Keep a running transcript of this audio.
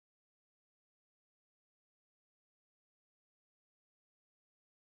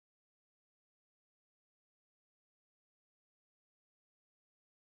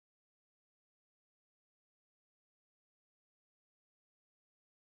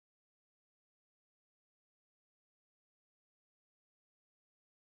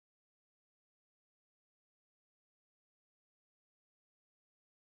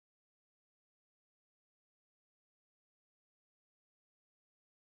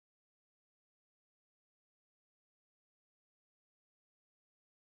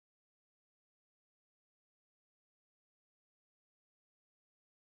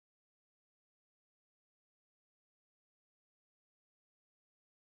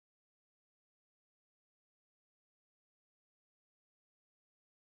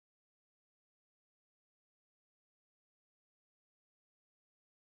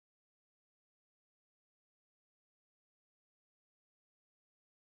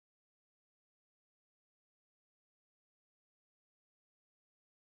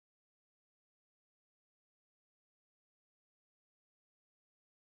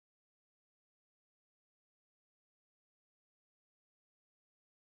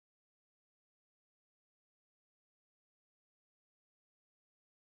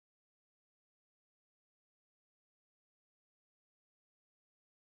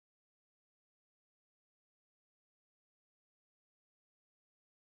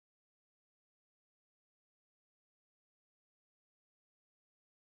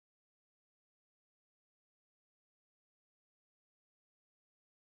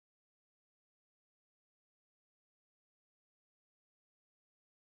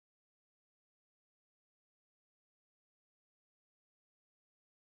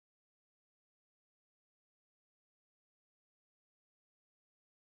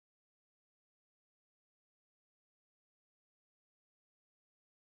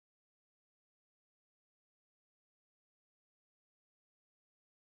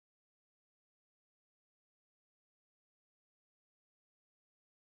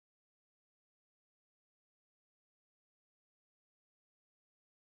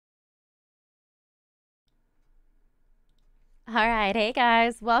All right, hey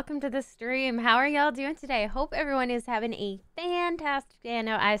guys, welcome to the stream. How are y'all doing today? Hope everyone is having a fantastic day. I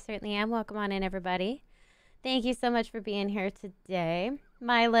know I certainly am. Welcome on in, everybody. Thank you so much for being here today.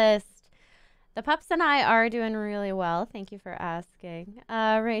 My list. The pups and I are doing really well. Thank you for asking.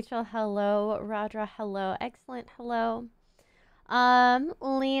 Rachel, hello. Radra, hello. Excellent, hello.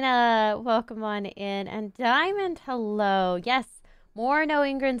 Lena, welcome on in. And Diamond, hello. Yes, more No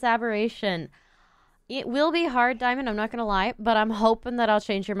Engrams Aberration. It will be hard, Diamond, I'm not going to lie, but I'm hoping that I'll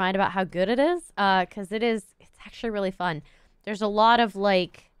change your mind about how good it is, because it's actually really fun. There's a lot of,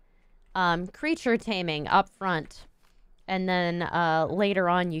 like, creature taming up front, and then later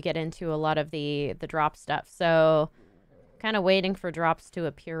on you get into a lot of the drop stuff. So, kind of waiting for drops to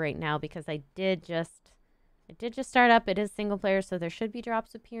appear right now, because I did just start up. It is single player, so there should be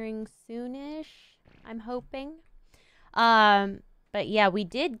drops appearing soonish, I'm hoping. But yeah, we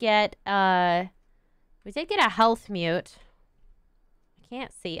did get a health mute. I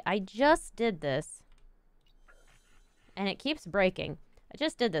can't see. I just did this. And it keeps breaking. I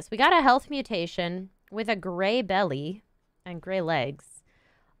just did this. We got a health mutation with a gray belly and gray legs.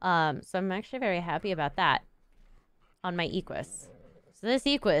 So I'm actually very happy about that on my Equus. So this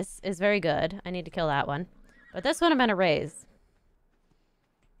Equus is very good. I need to kill that one. But this one I'm going to raise.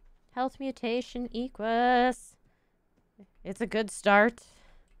 Health mutation Equus. It's a good start.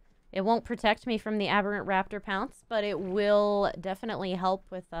 It won't protect me from the aberrant raptor pounce, but it will definitely help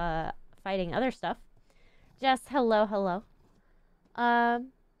with fighting other stuff. Jess, hello, hello.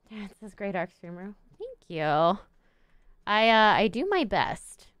 This is great, ARK streamer. Thank you. I do my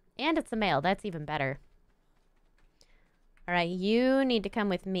best. And it's a male. That's even better. All right, you need to come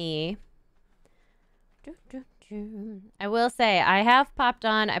with me. I will say, I popped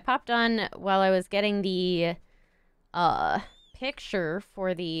on while I was getting the picture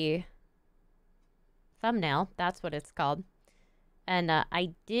for the thumbnail. That's what it's called. And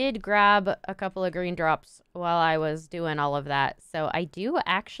I did grab a couple of green drops while I was doing all of that. So I do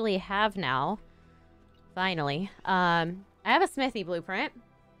actually have now, finally, I have a smithy blueprint,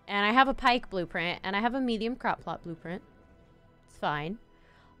 and I have a pike blueprint, and I have a medium crop plot blueprint. It's fine.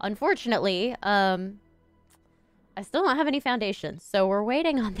 Unfortunately, I still don't have any foundations, so we're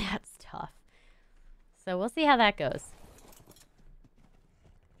waiting on that stuff. So we'll see how that goes.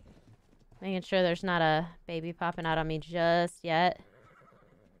 Making sure there's not a baby popping out on me just yet.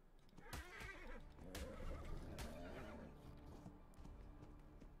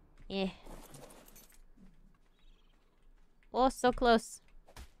 Yeah. Oh, so close.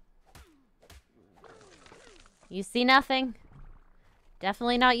 You see nothing?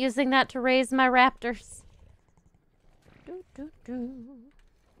 Definitely not using that to raise my raptors.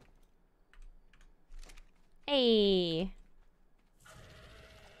 Hey.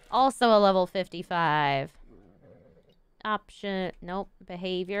 Also a level 55. Option. Nope.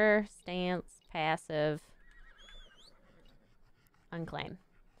 Behavior. Stance. Passive. Unclaim.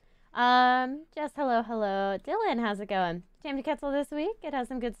 Just hello, hello. Dylan, how's it going? Time to Ketzel this week. It has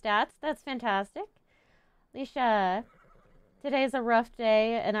some good stats. That's fantastic. Leisha. Today's a rough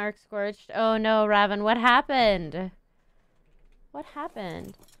day in ARK Scorched. Oh no, Raven. What happened? What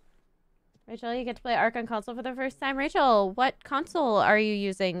happened? Rachel, you get to play ARK on console for the first time. Rachel, what console are you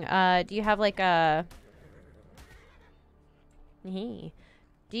using? Do you have like a... Do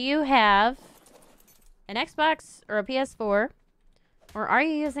you have an Xbox or a PS4? Or are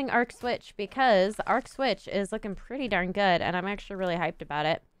you using ARK Switch? Because ARK Switch is looking pretty darn good, and I'm actually really hyped about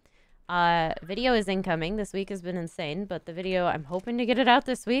it. Video is incoming. This week has been insane, but the video, I'm hoping to get it out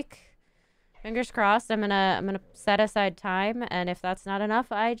this week. Fingers crossed. I'm gonna set aside time, and if that's not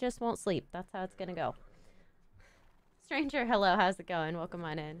enough, I just won't sleep. That's how it's gonna go. Stranger, hello, how's it going? Welcome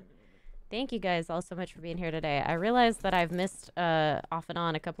on in. Thank you guys all so much for being here today. I realized that I've missed off and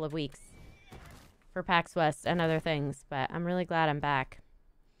on a couple of weeks for PAX West and other things, but I'm really glad I'm back.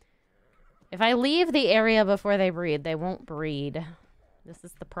 If I leave the area before they breed, they won't breed. This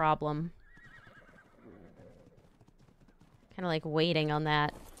is the problem. Kind of like waiting on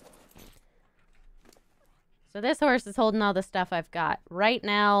that. So this horse is holding all the stuff I've got. Right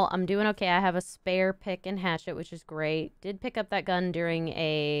now, I'm doing okay. I have a spare pick and hatchet, which is great. Did pick up that gun during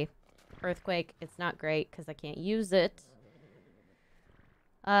a earthquake. It's not great because I can't use it.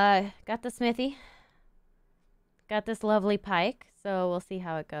 Got the smithy. Got this lovely pike, so we'll see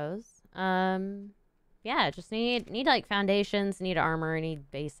how it goes. Yeah, just need like foundations, need armor,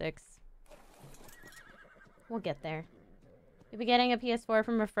 need basics. We'll get there. You'll be getting a PS4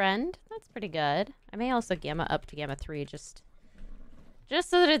 from a friend. That's pretty good. I may also gamma up to gamma 3 just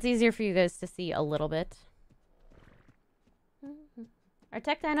so that it's easier for you guys to see a little bit. Are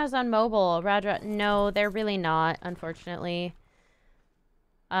tech dinos on mobile, Radra? No, they're really not, unfortunately.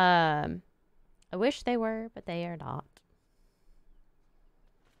 I wish they were, but they are not.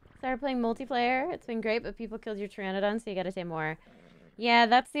 Started playing multiplayer. It's been great, but people killed your Pteranodon, so you gotta say more. Yeah,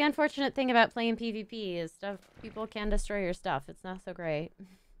 that's the unfortunate thing about playing PvP is stuff. People can destroy your stuff. It's not so great.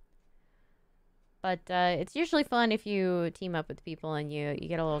 But it's usually fun if you team up with people and you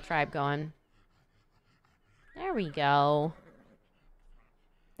get a little tribe going. There we go.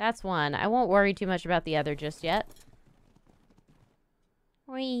 That's one. I won't worry too much about the other just yet.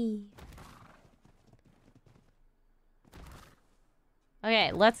 Whee.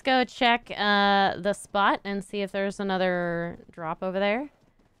 Okay, let's go check the spot and see if there's another drop over there.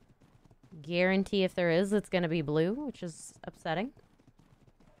 Guarantee if there is, it's going to be blue, which is upsetting.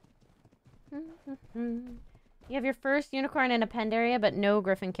 You have your first unicorn in a penned area, but no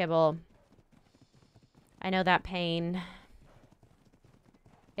griffin kibble. I know that pain.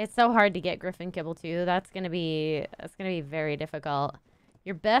 It's so hard to get griffin kibble too. That's gonna be very difficult.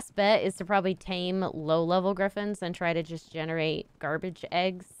 Your best bet is to probably tame low-level griffins and try to just generate garbage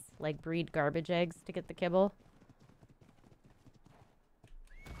eggs, like breed garbage eggs to get the kibble.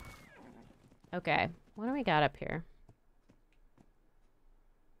 Okay, what do we got up here?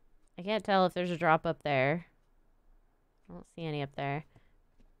 I can't tell if there's a drop up there. I don't see any up there.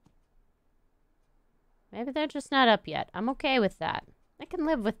 Maybe they're just not up yet. I'm okay with that. I can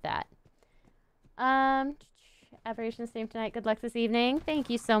live with that. Aberration stream tonight. Good luck this evening. Thank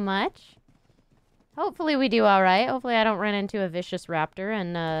you so much. Hopefully we do all right. Hopefully I don't run into a vicious raptor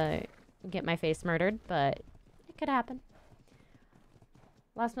and get my face murdered, but it could happen.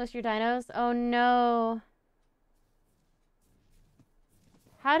 Lost most of your dinos? Oh no.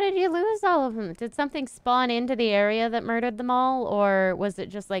 How did you lose all of them? Did something spawn into the area that murdered them all? Or was it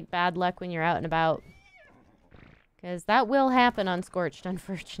just like bad luck when you're out and about? Because that will happen on Scorched,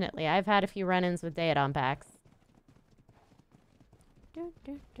 unfortunately. I've had a few run-ins with Daedon packs.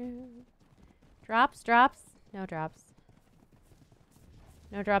 Drops, drops. No drops.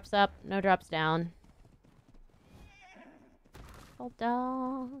 No drops up, no drops down. Old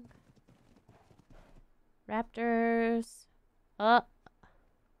dog. Raptors. Oh.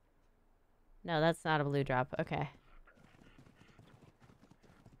 No, that's not a blue drop. Okay.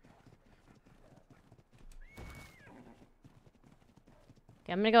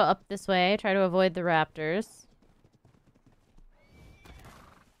 Okay, I'm gonna go up this way. Try to avoid the raptors.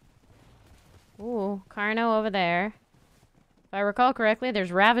 Ooh, Carno over there. If I recall correctly,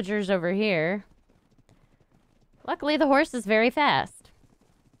 there's Ravagers over here. Luckily, the horse is very fast.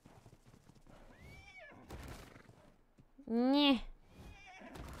 Nyeh.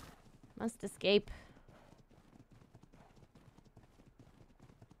 Must escape.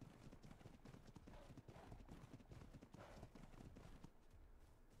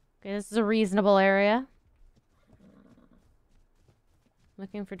 Okay, this is a reasonable area.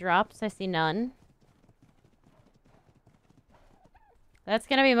 Looking for drops. I see none. That's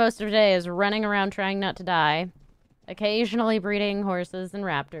gonna be most of the day, is running around trying not to die. Occasionally breeding horses and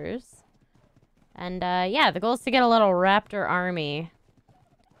raptors. And, yeah, the goal is to get a little raptor army.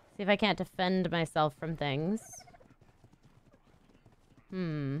 See if I can't defend myself from things.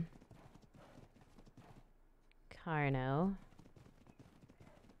 Carno.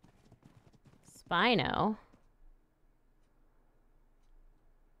 Spino.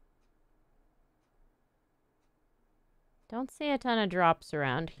 Don't see a ton of drops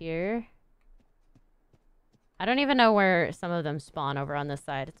around here. I don't even know where some of them spawn over on this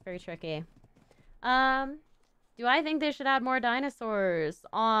side. It's very tricky. Do I think they should add more dinosaurs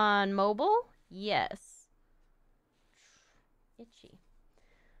on mobile? Yes. Itchy.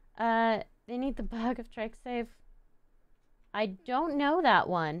 They need the bug of trike save. I don't know that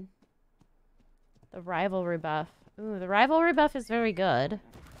one. The rivalry buff. Ooh, the rivalry buff is very good.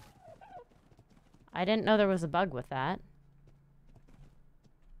 I didn't know there was a bug with that.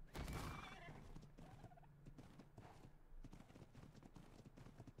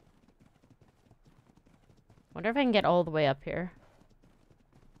 Wonder if I can get all the way up here.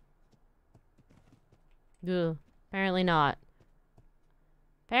 Ugh. Apparently not.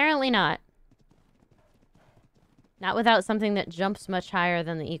 Apparently not. Not without something that jumps much higher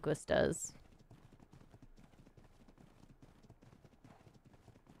than the Equus does.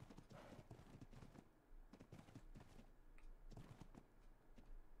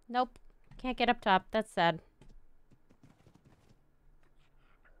 Nope. Can't get up top. That's sad.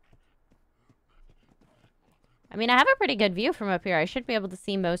 I mean, I have a pretty good view from up here. I should be able to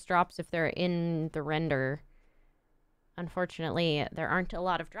see most drops if they're in the render. Unfortunately, there aren't a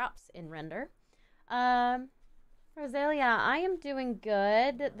lot of drops in render. Rosalia, I am doing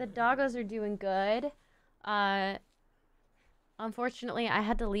good. The doggos are doing good. Unfortunately, I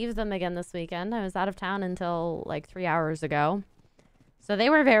had to leave them again this weekend. I was out of town until like 3 hours ago. So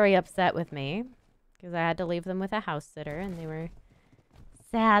they were very upset with me because I had to leave them with a house sitter, and they were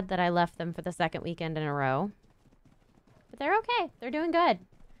sad that I left them for the second weekend in a row. But they're okay. They're doing good.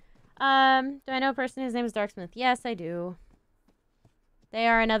 Do I know a person whose name is Darksmith? Yes, I do. They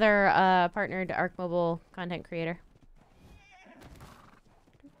are another partnered ARK Mobile content creator.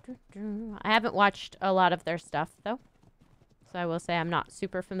 I haven't watched a lot of their stuff, though. So I will say I'm not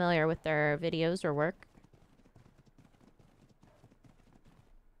super familiar with their videos or work.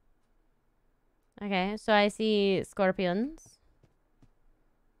 Okay, so I see scorpions.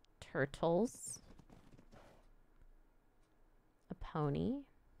 Turtles. A pony.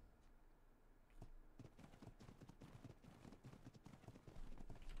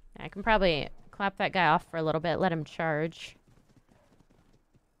 I can probably clap that guy off for a little bit, let him charge.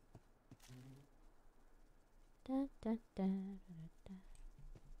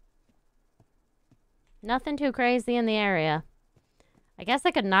 Nothing too crazy in the area. I guess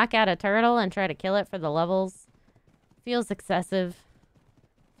I could knock out a turtle and try to kill it for the levels. Feels excessive.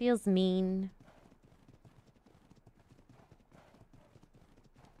 Feels mean.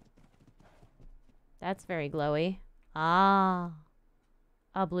 That's very glowy. Ah.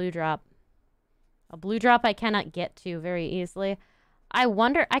 A blue drop. A blue drop I cannot get to very easily. I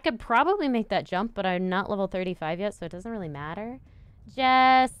wonder, I could probably make that jump, but I'm not level 35 yet, so it doesn't really matter.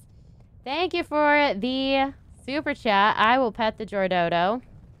 Jess, thank you for the super chat. I will pet the Jordodo.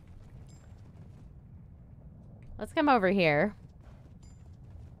 Let's come over here.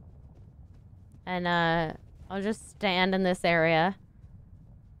 And I'll just stand in this area.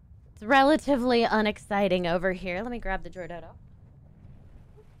 It's relatively unexciting over here. Let me grab the Jordodo.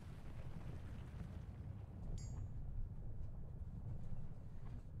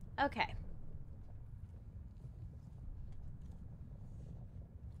 Okay.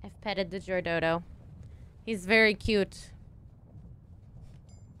 I've petted the Jordodo. He's very cute.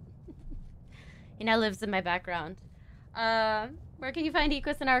 He now lives in my background. Where can you find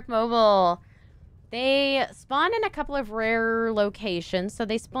Equus and ARK Mobile? They spawn in a couple of rare locations. So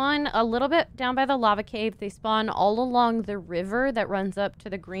they spawn a little bit down by the lava cave. They spawn all along the river that runs up to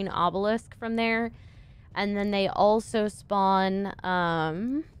the green obelisk from there. And then they also spawn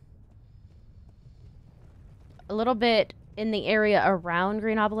a little bit in the area around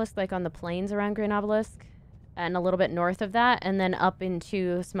Green Obelisk, like on the plains around Green Obelisk, and a little bit north of that, and then up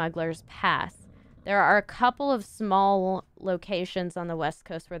into Smuggler's Pass. There are a couple of small locations on the west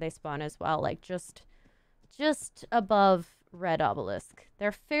coast where they spawn as well, like just above Red Obelisk.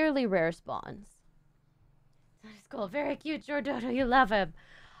 They're fairly rare spawns. That's cool. Very cute, Jordodo. You love him.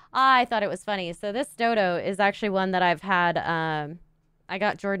 I thought it was funny. So this dodo is actually one that I've had. I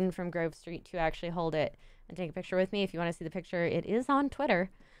got Jordan from Grove Street to actually hold it and take a picture with me. If you want to see the picture, it is on Twitter.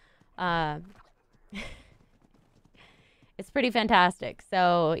 It's pretty fantastic.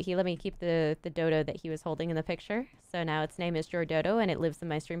 So he let me keep the dodo that he was holding in the picture. So now its name is Jordodo, and it lives in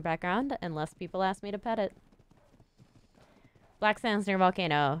my stream background unless people ask me to pet it. Black Sands near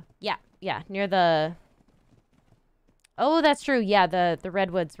Volcano. Yeah, near the... Oh, that's true. Yeah, the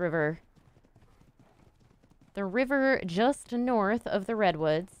Redwoods River. The river just north of the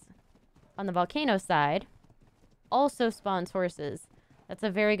Redwoods on the volcano side also spawns horses. That's a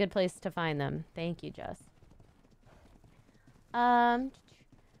very good place to find them. Thank you, Jess. How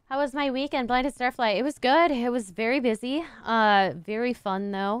was my weekend? Blinded Starflight. It was good. It was very busy. Very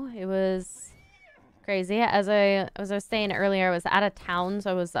fun though. It was crazy. As I was saying earlier, I was out of town,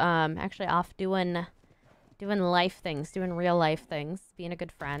 so I was actually off doing life things, doing real life things, being a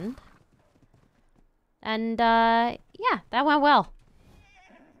good friend. And yeah, that went well.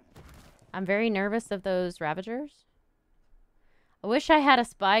 I'm very nervous of those Ravagers. I wish I had a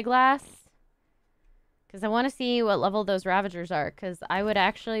spyglass, because I want to see what level those Ravagers are, because I would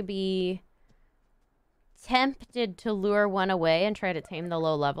actually be tempted to lure one away and try to tame the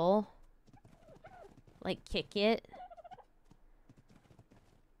low level. Like, kick it.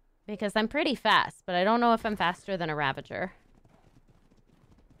 Because I'm pretty fast, but I don't know if I'm faster than a Ravager.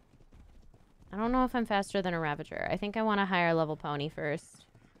 I don't know if I'm faster than a Ravager. I think I want a higher level pony first,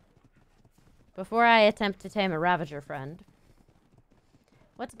 before I attempt to tame a Ravager friend.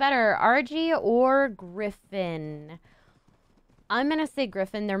 What's better, RG or Griffin? I'm going to say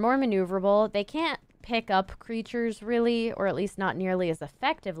Griffin. They're more maneuverable. They can't pick up creatures really, or at least not nearly as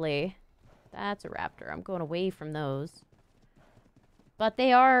effectively. That's a raptor. I'm going away from those. But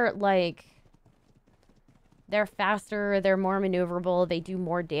they are, like, they're faster. They're more maneuverable. They do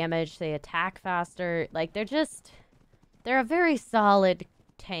more damage. They attack faster. Like, they're a very solid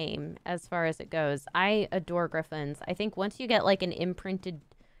tame as far as it goes. I adore griffins. I think once you get like an imprinted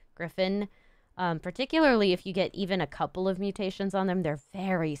griffin, particularly if you get even a couple of mutations on them, they're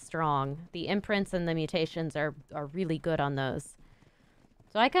very strong. The imprints and the mutations are really good on those.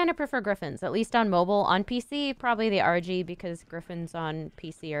 So I kind of prefer griffins, at least on mobile. On PC, probably the RG, because griffins on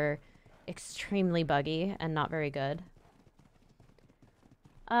PC are extremely buggy and not very good.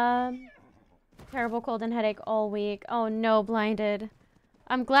 Terrible cold and headache all week. Oh no, blinded.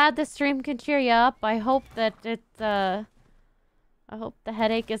 I'm glad the stream can cheer you up. I hope that I hope the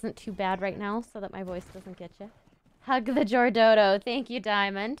headache isn't too bad right now so that my voice doesn't get you. Hug the Jordodo. Thank you,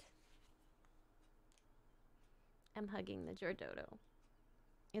 Diamond. I'm hugging the Jordodo.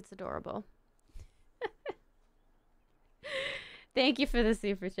 It's adorable. Thank you for the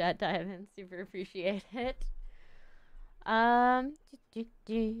super chat, Diamond. Super appreciate it.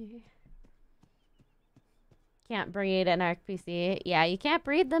 Can't breed an ARK PC. Yeah, you can't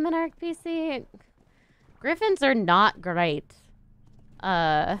breed them in ARK PC. Griffins are not great.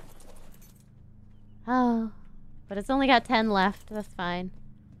 Oh. But it's only got 10 left. That's fine.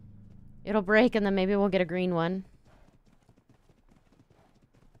 It'll break and then maybe we'll get a green one.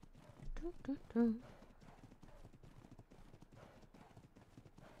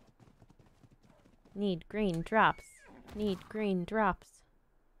 Need green drops. Need green drops.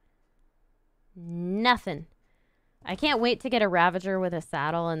 Nothing. I can't wait to get a Ravager with a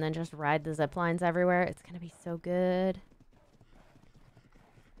saddle and then just ride the zip lines everywhere. It's gonna be so good.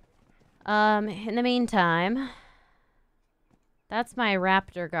 In the meantime, that's my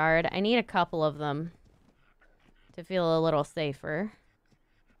raptor guard. I need a couple of them to feel a little safer.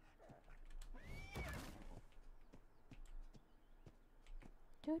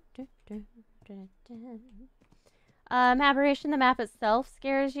 Aberration, the map itself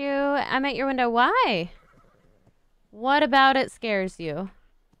scares you. I'm at your window. Why? What about it scares you?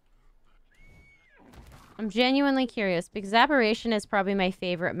 I'm genuinely curious because Aberration is probably my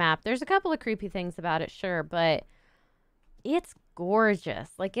favorite map. There's a couple of creepy things about it, sure, but it's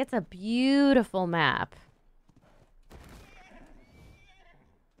gorgeous. Like, it's a beautiful map.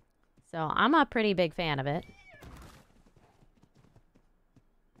 So I'm a pretty big fan of it.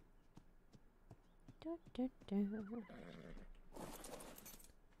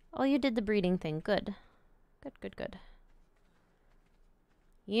 Oh, you did the breeding thing. Good. Good, good, good.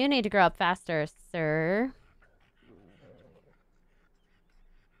 You need to grow up faster, sir.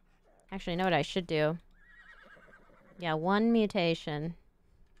 Actually, you know what I should do? Yeah, 1 mutation.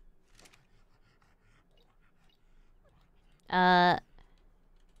 Male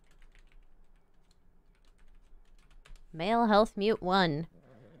health mute 1.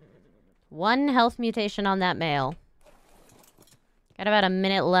 1 health mutation on that male. Got about a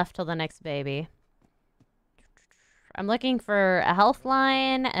minute left till the next baby. I'm looking for a health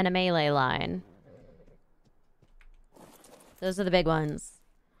line and a melee line. Those are the big ones.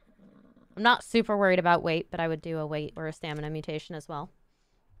 I'm not super worried about weight, but I would do a weight or a stamina mutation as well.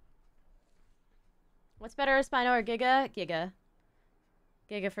 What's better, Spino or Giga? Giga.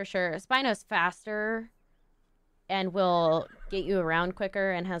 Giga for sure. Spino's faster and will get you around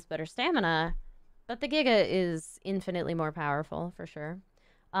quicker and has better stamina, but the Giga is infinitely more powerful for sure.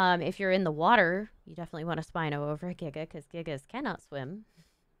 If you're in the water, you definitely want a Spino over a Giga because Gigas cannot swim.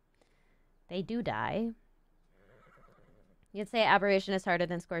 They do die. You'd say Aberration is harder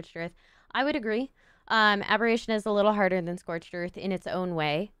than Scorched Earth. I would agree. Aberration is a little harder than Scorched Earth in its own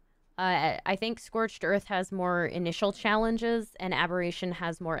way. I think Scorched Earth has more initial challenges and Aberration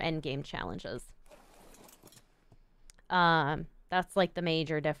has more endgame challenges. That's like the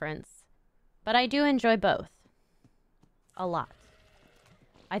major difference. But I do enjoy both. A lot.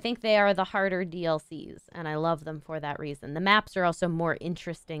 I think they are the harder DLCs, and I love them for that reason. The maps are also more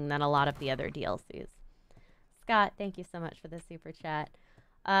interesting than a lot of the other DLCs. Scott, thank you so much for the super chat.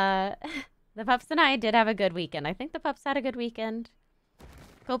 The pups and I did have a good weekend. I think the pups had a good weekend.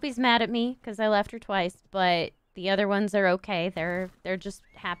 Kopi's mad at me because I left her twice, but the other ones are okay. They're just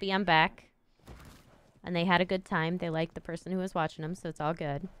happy I'm back. And they had a good time. They liked the person who was watching them, so it's all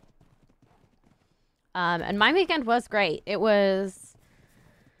good. And my weekend was great. It was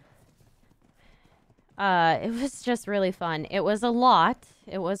just really fun. It was a lot.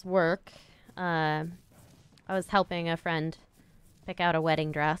 It was work. I was helping a friend pick out a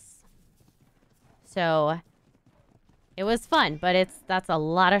wedding dress. So it was fun, but that's a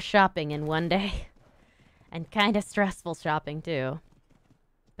lot of shopping in one day. And kind of stressful shopping too.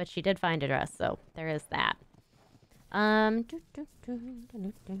 But she did find a dress, so there is that.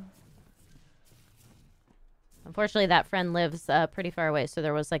 Unfortunately, that friend lives pretty far away, so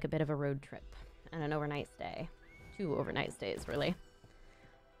there was like a bit of a road trip and an overnight stay. 2 overnight stays, really.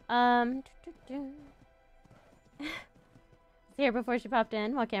 It's here before she popped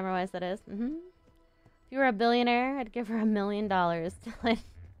in. What camera-wise that is. If you were a billionaire, I'd give her $1 million. Dylan.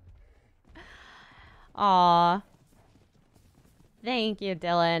 Aw. Thank you,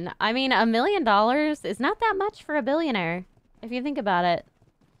 Dylan. I mean, $1 million is not that much for a billionaire, if you think about it.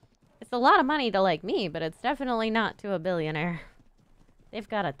 It's a lot of money to, like, me, but it's definitely not to a billionaire. They've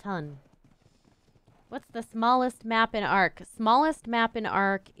got a ton. What's the smallest map in ARK? Smallest map in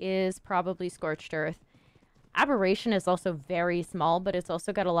ARK is probably Scorched Earth. Aberration is also very small, but it's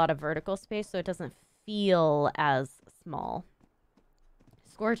also got a lot of vertical space, so it doesn't feel as small.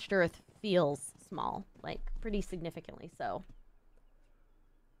 Scorched Earth feels small, like pretty significantly so.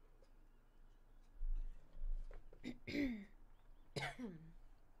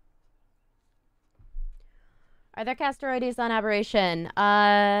 Are there Castoroides on Aberration?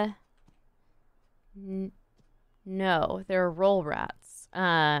 No, there are roll rats.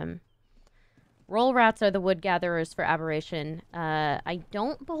 Roll rats are the wood gatherers for Aberration. I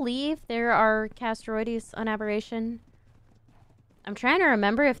don't believe there are Castoroides on Aberration. I'm trying to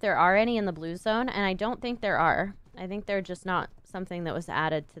remember if there are any in the blue zone, and I don't think there are. I think they're just not something that was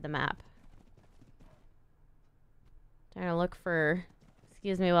added to the map. Trying to look for...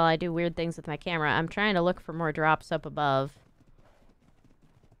 Excuse me while I do weird things with my camera. I'm trying to look for more drops up above.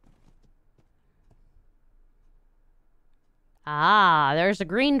 Ah, there's a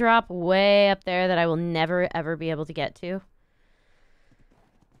green drop way up there that I will never, ever be able to get to.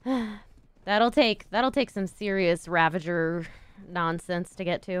 That'll take some serious Ravager nonsense to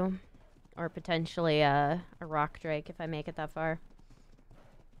get to. Or potentially a rock drake if I make it that far.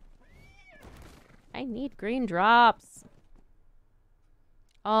 I need green drops.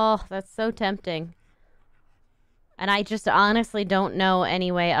 Oh, that's so tempting. And I just honestly don't know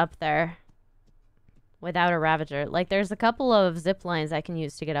any way up there without a Ravager. Like, there's a couple of zip lines I can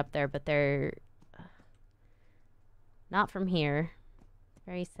use to get up there, but they're not from here.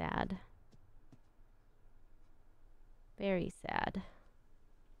 Very sad. Very sad.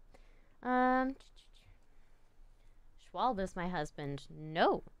 Schwalb is my husband.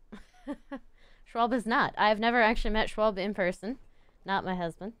 No. Schwalb is not. I've never actually met Schwalb in person. Not my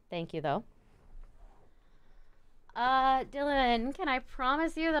husband. Thank you, though. Dylan, can I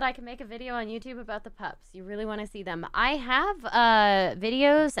promise you that I can make a video on YouTube about the pups? You really want to see them? I have,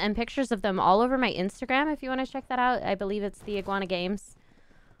 videos and pictures of them all over my Instagram if you want to check that out. I believe it's the Iguana Games,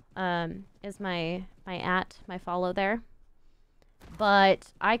 is my follow there. But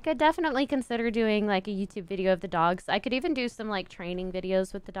I could definitely consider doing, like, a YouTube video of the dogs. I could even do some, like, training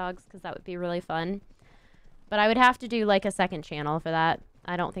videos with the dogs, because that would be really fun. But I would have to do, like, a second channel for that.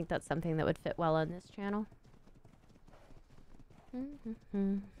 I don't think that's something that would fit well on this channel.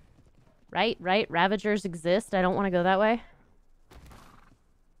 Right. Ravagers exist. I don't want to go that way.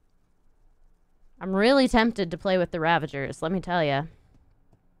 I'm really tempted to play with the Ravagers, let me tell you.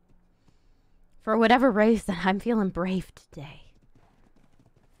 For whatever reason, I'm feeling brave today.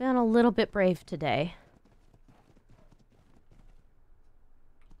 Feeling a little bit brave today.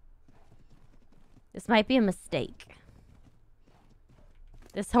 This might be a mistake.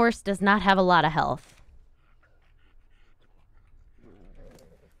 This horse does not have a lot of health.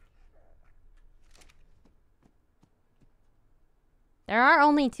 There are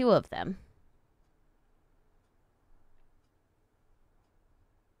only 2 of them.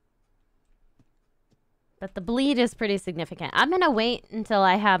 But the bleed is pretty significant. I'm going to wait until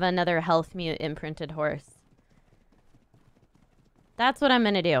I have another health mute imprinted horse. That's what I'm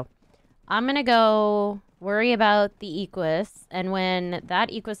going to do. I'm going to go worry about the Equus. And when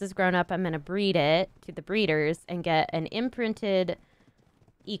that Equus is grown up, I'm going to breed it to the breeders and get an imprinted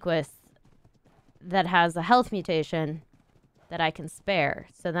Equus that has a health mutation that I can spare.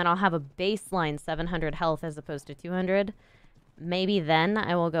 So then I'll have a baseline 700 health as opposed to 200. Maybe then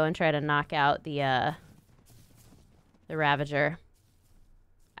I will go and try to knock out the Ravager.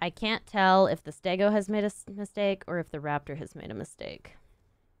 I can't tell if the Stego has made a mistake or if the Raptor has made a mistake.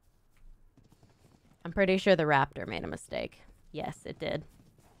 I'm pretty sure the Raptor made a mistake. Yes, it did.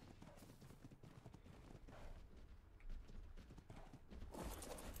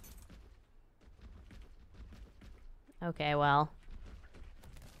 Okay, well.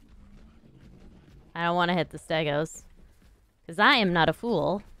 I don't want to hit the Stegos. Because I am not a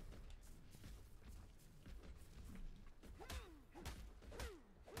fool.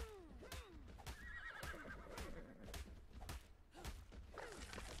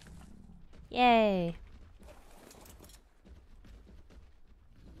 Yay.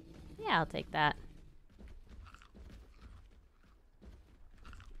 Yeah, I'll take that.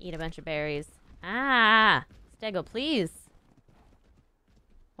 Eat a bunch of berries. Ah! Stego, please.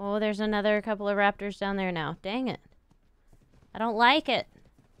 Oh, there's another couple of raptors down there now. Dang it. I don't like it.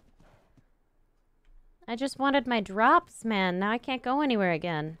 I just wanted my drops, man. Now I can't go anywhere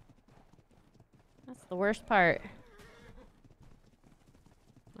again. That's the worst part.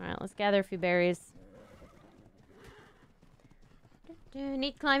 Alright, let's gather a few berries.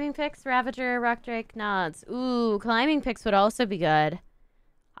 Neat climbing picks, Ravager, Rock Drake, Nods. Ooh, climbing picks would also be good.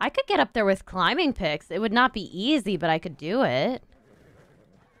 I could get up there with climbing picks. It would not be easy, but I could do it.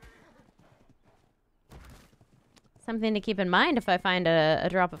 Something to keep in mind if I find a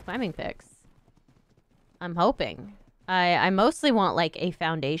drop of climbing picks. I'm hoping. I mostly want, like, a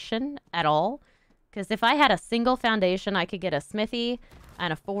foundation at all. Because if I had a single foundation, I could get a smithy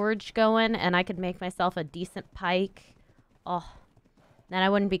and a forge going, and I could make myself a decent pike. Oh, then I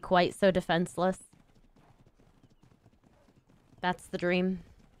wouldn't be quite so defenseless. That's the dream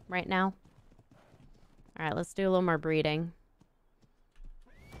right now. All right, let's do a little more breeding.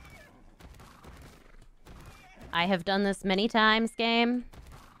 I have done this many times, game.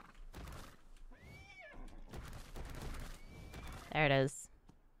 There it is.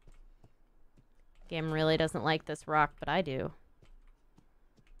 Game really doesn't like this rock, but I do.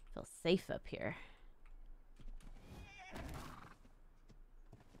 Feel safe up here.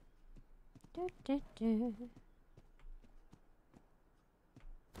 Do, do, do.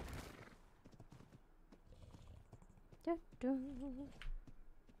 Do, do.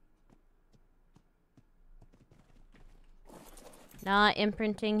 Not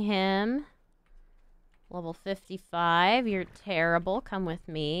imprinting him. Level 55. You're terrible. Come with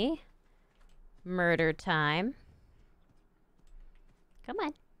me. Murder time. Come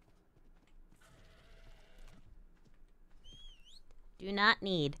on. Do not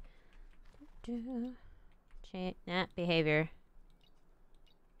need. Change that behavior.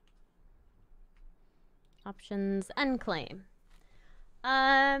 Options. Unclaim.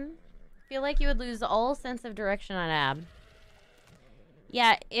 Feel like you would lose all sense of direction on Ab.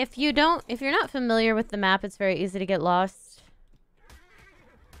 Yeah, if you're not familiar with the map, it's very easy to get lost.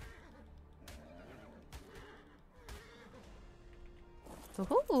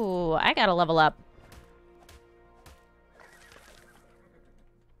 Ooh, I gotta level up.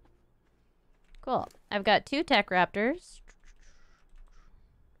 Cool. I've got 2 tech raptors.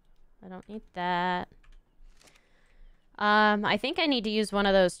 I don't need that. I think I need to use one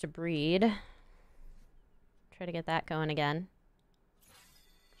of those to breed. Try to get that going again.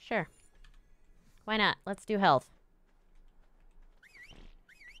 Sure. Why not? Let's do health.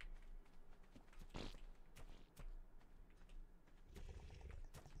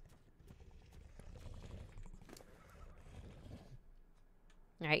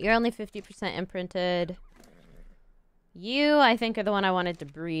 Alright, you're only 50% imprinted. You, I think, are the one I wanted to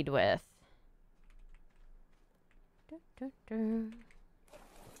breed with.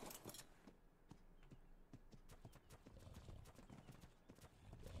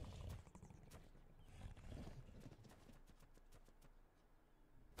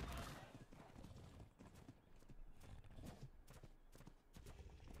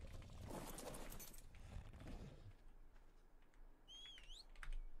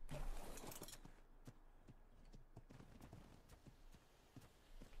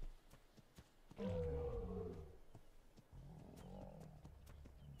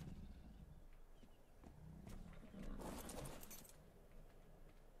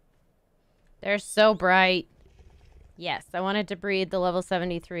 They're so bright. Yes, I wanted to breed the level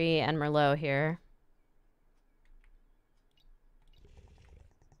 73 and Merlot here.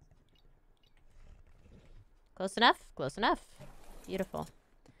 Close enough? Close enough. Beautiful.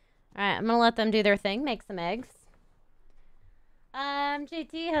 Alright, I'm gonna let them do their thing, make some eggs.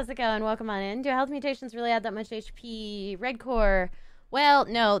 JT, how's it going? Welcome on in. Do health mutations really add that much HP? Red core. Well,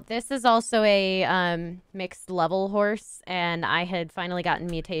 no, this is also a mixed level horse, and I had finally gotten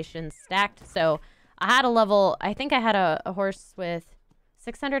mutations stacked, so I had a level, I think I had a horse with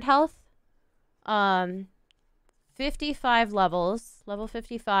 600 health, 55 levels, level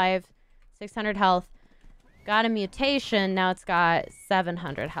 55, 600 health, got a mutation, now it's got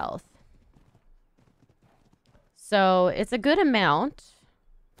 700 health. So it's a good amount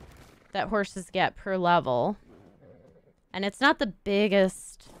that horses get per level. And it's not the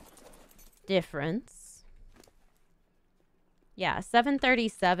biggest difference. Yeah,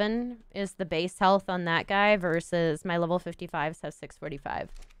 737 is the base health on that guy versus my level 55s have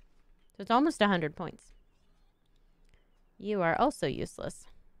 645. So it's almost 100 points. You are also useless.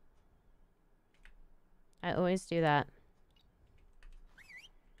 I always do that.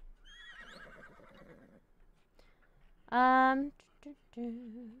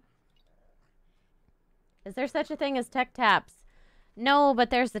 Is there such a thing as tech taps? No, but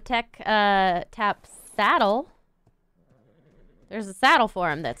there's a tech tap saddle. There's a saddle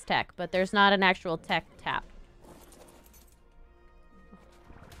for him that's tech, but there's not an actual tech tap.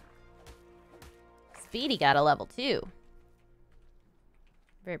 Speedy got a level 2.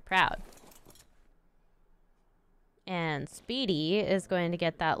 Very proud. And Speedy is going to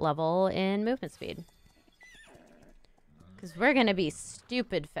get that level in movement speed. Because we're going to be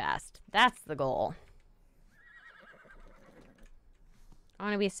stupid fast. That's the goal. I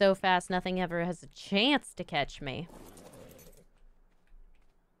want to be so fast nothing ever has a chance to catch me.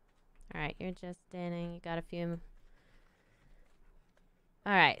 Alright, you're just standing. You got a few...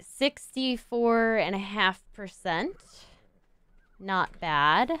 Alright, 64.5%. Not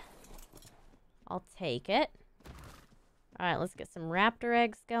bad. I'll take it. Alright, let's get some raptor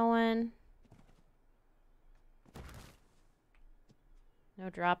eggs going.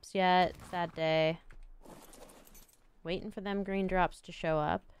 No drops yet. Sad day. Waiting for them green drops to show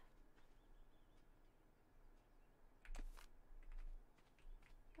up.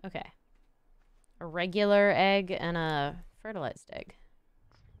 Okay. A regular egg and a fertilized egg.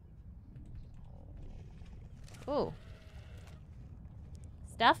 Ooh.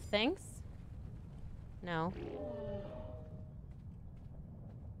 Stuff, thanks. No.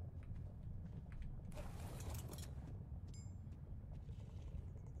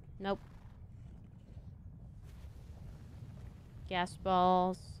 Nope. Gas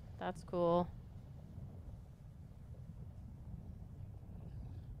balls. That's cool.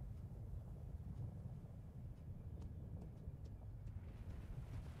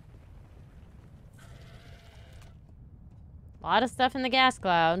 A lot of stuff in the gas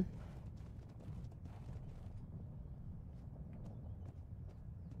cloud.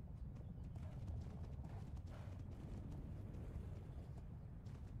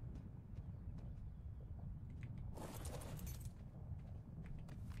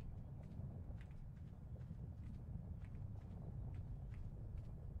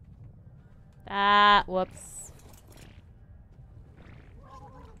 Ah, whoops.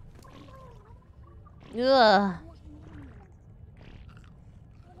 Ugh.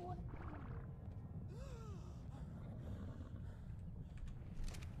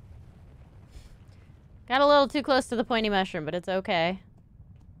 Got a little too close to the pointy mushroom, but it's okay.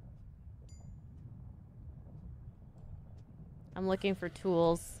 I'm looking for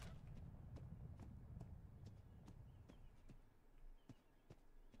tools.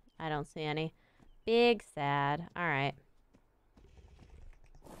 I don't see any. Big sad. Alright.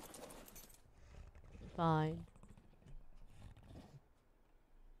 Fine.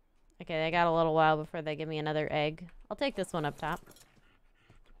 Okay, they got a little while before they give me another egg. I'll take this one up top.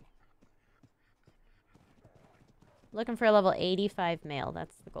 Looking for a level 85 male.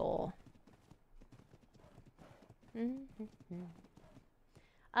 That's the goal.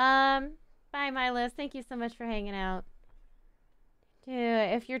 Bye, Mylist. Thank you so much for hanging out.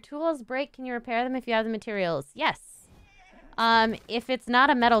 If your tools break, can you repair them if you have the materials? Yes. If it's not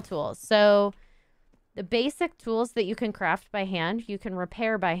a metal tool. So the basic tools that you can craft by hand, you can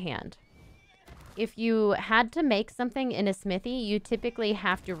repair by hand. If you had to make something in a smithy, you typically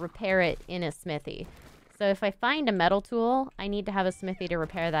have to repair it in a smithy. So if I find a metal tool, I need to have a smithy to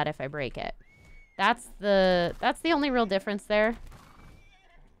repair that if I break it. That's the only real difference there.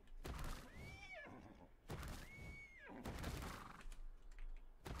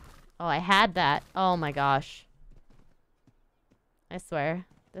 Oh, I had that. Oh my gosh. I swear.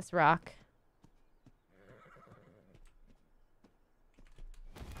 This rock.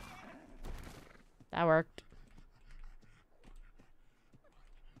 That worked.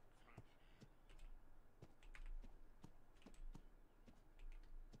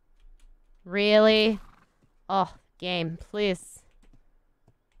 Really? Oh, game, please.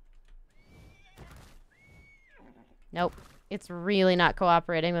 Nope. It's really not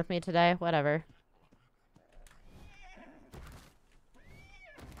cooperating with me today. Whatever.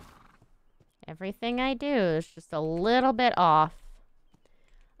 Everything I do is just a little bit off.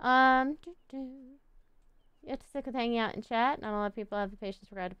 You have to stick with hanging out and chat. Not a lot of people have the patience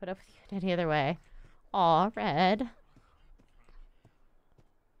for God to put up with you in any other way. Aw, Red.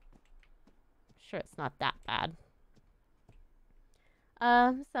 Sure, it's not that bad.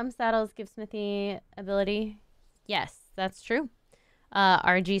 Some saddles give smithy ability. Yes, that's true.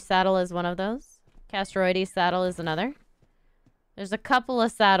 RG saddle is one of those. Castroides saddle is another. There's a couple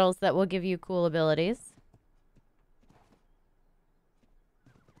of saddles that will give you cool abilities.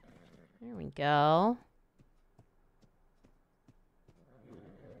 There we go.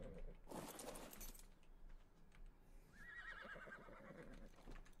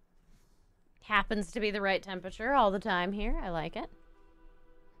 Happens to be the right temperature all the time here. I like it.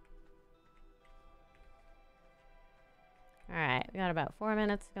 Alright, we got about 4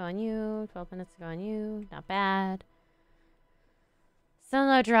 minutes to go on you, 12 minutes to go on you. Not bad. Still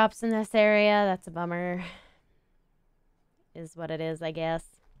no drops in this area. That's a bummer. Is what it is, I guess.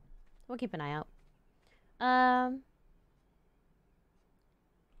 We'll keep an eye out.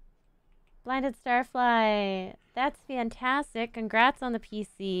 Blinded Starfly. That's fantastic. Congrats on the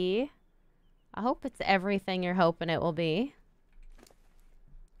PC. I hope it's everything you're hoping it will be.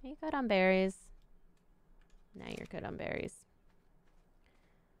 Are you good on berries? No, you're good on berries.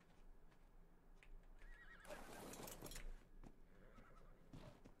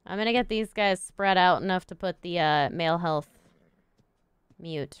 I'm gonna get these guys spread out enough to put the male health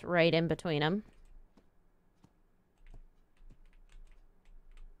mute right in between them.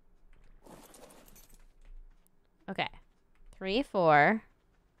 Okay. 3, 4.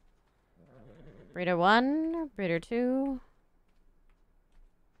 Breeder 1, breeder 2.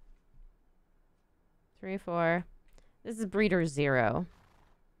 3, 4. This is breeder 0.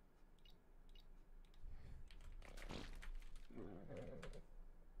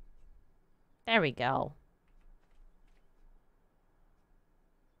 There we go.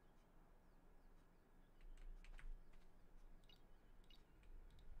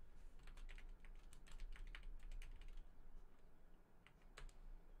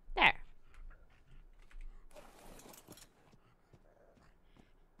 There.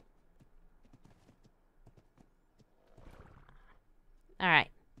 All right.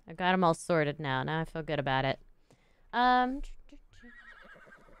 I got them all sorted now. Now I feel good about it.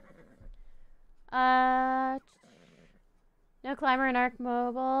 No climber in ARK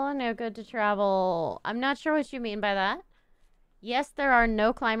Mobile. No good to travel. I'm not sure what you mean by that. Yes, there are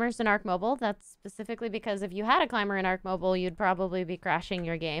no climbers in ARK Mobile. That's specifically because if you had a climber in ARK Mobile, you'd probably be crashing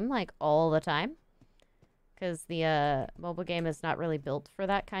your game, like, all the time. Because the mobile game is not really built for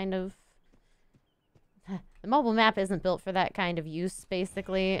that kind of... The mobile map isn't built for that kind of use,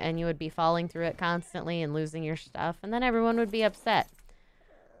 basically, and you would be falling through it constantly and losing your stuff, and then everyone would be upset.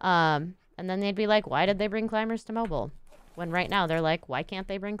 And then they'd be like, why did they bring climbers to mobile? When right now they're like, why can't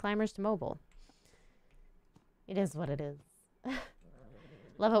they bring climbers to mobile? It is what it is.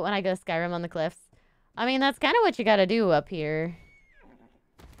 Love it when I go Skyrim on the cliffs. I mean, that's kind of what you gotta do up here.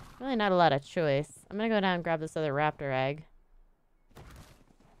 Really not a lot of choice. I'm gonna go down and grab this other raptor egg.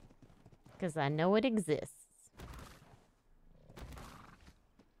 Because I know it exists.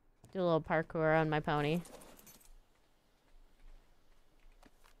 Do a little parkour on my pony.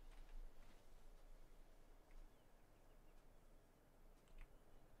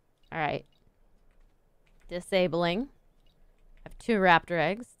 Alright. Disabling. I have 2 raptor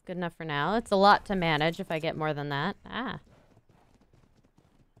eggs. Good enough for now. It's a lot to manage if I get more than that. Ah.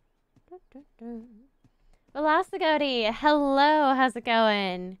 Velocigody, hello. How's it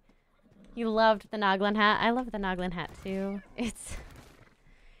going? You loved the Noglin hat. I love the Noglin hat too.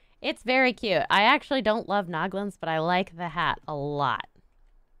 It's very cute. I actually don't love Noglins, but I like the hat a lot.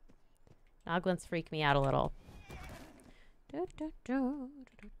 Noglins freak me out a little.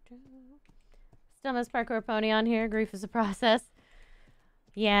 Still miss parkour pony on here. Grief is a process.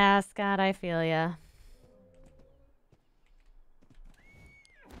 Yeah, Scott, I feel ya.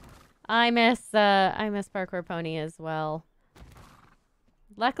 I miss parkour pony as well.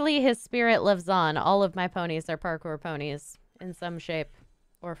 Luckily, his spirit lives on. All of my ponies are parkour ponies in some shape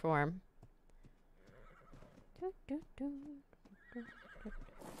or form.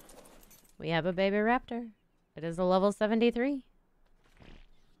 We have a baby raptor. It is a level 73.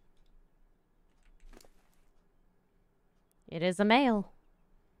 It is a male.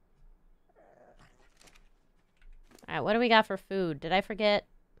 Alright, what do we got for food? Did I forget?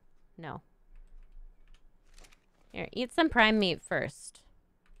 No. Here, eat some prime meat first.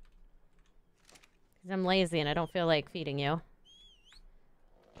 Because I'm lazy and I don't feel like feeding you.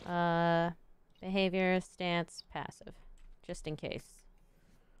 Behavior, stance, passive. Just in case.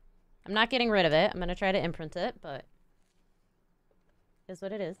 I'm not getting rid of it. I'm going to try to imprint it, but... is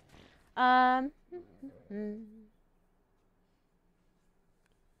what it is.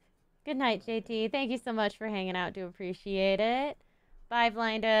 Good night, JT. Thank you so much for hanging out. Do appreciate it. Bye,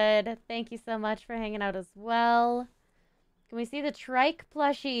 Blinded. Thank you so much for hanging out as well. Can we see the trike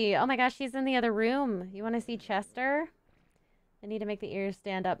plushie? Oh my gosh, she's in the other room. You want to see Chester? I need to make the ears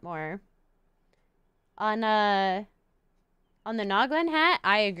stand up more. On the Noglin hat,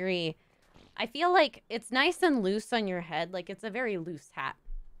 I agree. I feel like it's nice and loose on your head. Like, it's a very loose hat.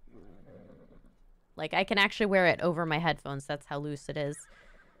 Like, I can actually wear it over my headphones. That's how loose it is.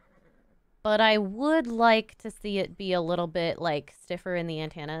 But I would like to see it be a little bit, like, stiffer in the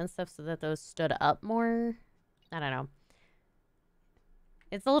antenna and stuff so that those stood up more. I don't know.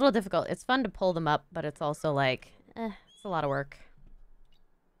 It's a little difficult. It's fun to pull them up, but it's also like, It's a lot of work.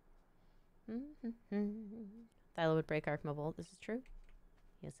 Thyla would break ARK Mobile. This is true.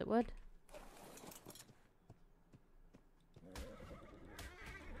 Yes, it would.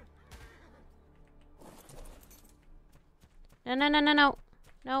 No, no, no, no, no.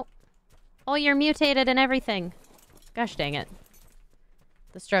 No. Oh, you're mutated and everything. Gosh dang it.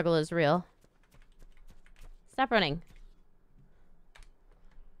 The struggle is real. Stop running.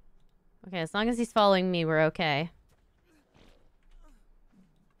 Okay, as long as he's following me, we're okay.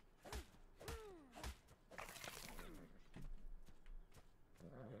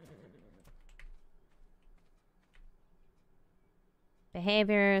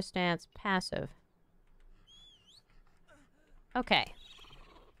 Behavior, stance, passive. Okay.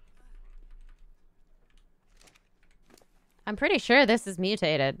 I'm pretty sure this is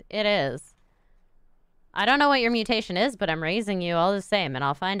mutated. It is. I don't know what your mutation is, but I'm raising you all the same, and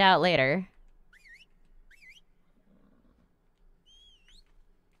I'll find out later.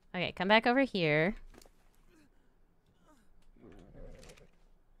 Okay, come back over here.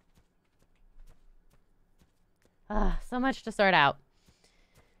 So much to sort out.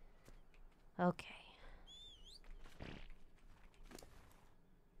 Okay.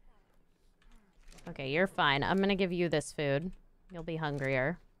 Okay, you're fine. I'm gonna give you this food. You'll be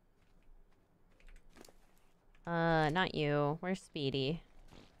hungrier. Not you. Where's Speedy?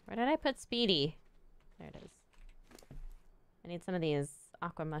 Where did I put Speedy? There it is. I need some of these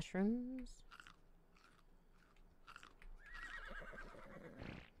aqua mushrooms.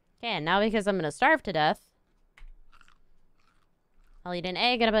 Okay, and now because I'm gonna starve to death, I'll eat an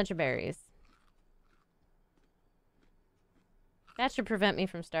egg and a bunch of berries. That should prevent me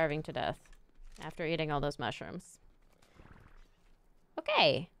from starving to death after eating all those mushrooms.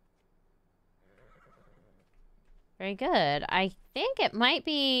 Okay. Very good. I think it might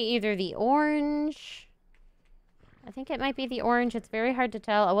be either the orange. I think it might be the orange. It's very hard to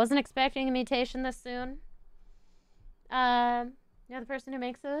tell. I wasn't expecting a mutation this soon. You know the person who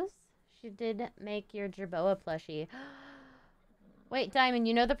makes those? She did make your Jerboa plushie. Wait, Diamond,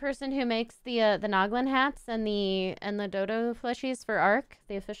 you know the person who makes the Noglin hats and the Dodo plushies for ARK,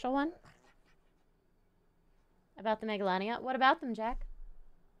 the official one? About the Megalania? What about them, Jack?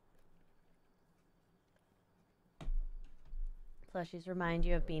 Plushies remind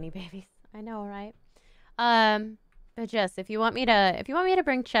you of Beanie Babies. I know, right? But yes, if you want me to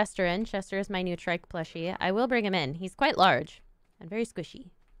bring Chester in, Chester is my new trike plushie, I will bring him in. He's quite large and very squishy.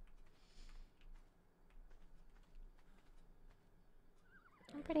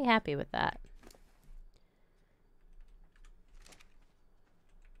 I'm pretty happy with that.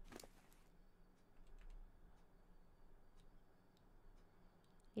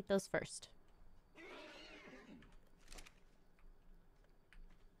 Eat those first.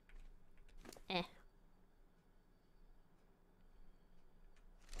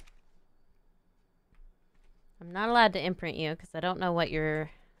 I'm not allowed to imprint you because I don't know what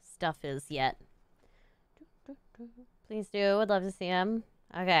your stuff is yet. Please do. Would love to see him.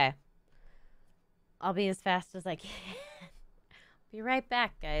 Okay. I'll be as fast as I can. Be right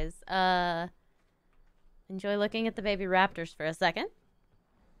back, guys. Enjoy looking at the baby raptors for a second.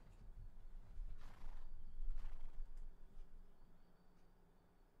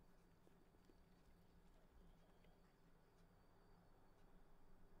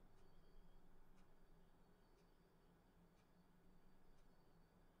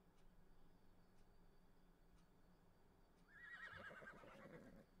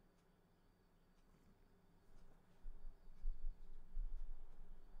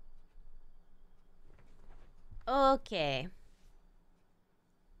 Okay.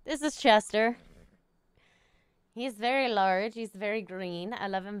 This is Chester. He's very large. He's very green. I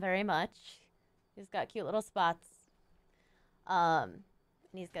love him very much. He's got cute little spots. And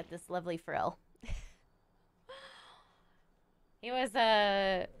he's got this lovely frill. He was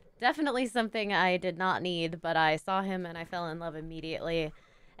definitely something I did not need, but I saw him and I fell in love immediately.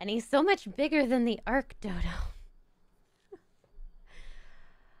 And he's so much bigger than the ARK Dodo.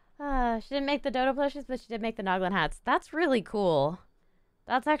 She didn't make the Dodo plushies, but she did make the Noglin hats. That's really cool.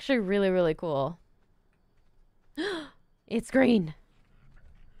 That's actually really, really cool. It's green.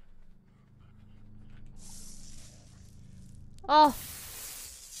 Oh.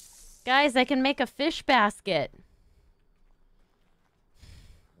 Guys, I can make a fish basket.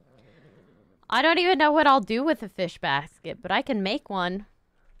 I don't even know what I'll do with a fish basket, but I can make one.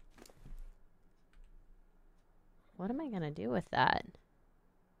 What am I going to do with that?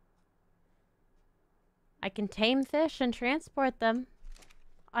 I can tame fish and transport them.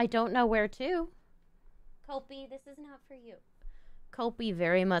 I don't know where to. Kopi, this is not for you. Kopi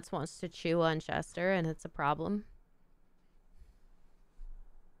very much wants to chew on Chester, and it's a problem.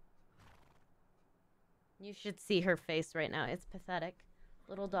 You should see her face right now. It's pathetic.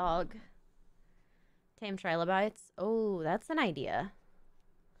 Little dog. Tame trilobites. Oh, that's an idea.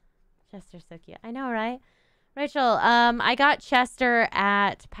 Chester's so cute. I know, right? Rachel, I got Chester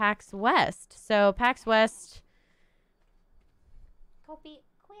at PAX West. So PAX West. Kopi,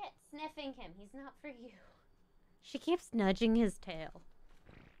 quit sniffing him. He's not for you. She keeps nudging his tail.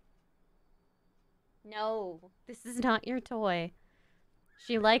 No, this is not your toy.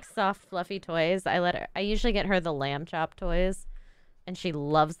 She likes soft, fluffy toys. I usually get her the lamb chop toys, and she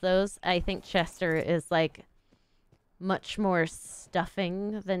loves those. I think Chester is like much more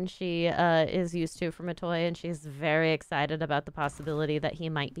stuffing than she is used to from a toy, and she's very excited about the possibility that he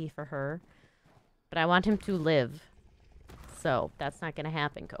might be for her. But I want him to live, so that's not going to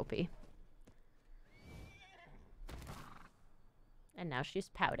happen, Kopi. And now she's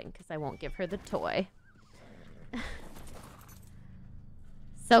pouting because I won't give her the toy.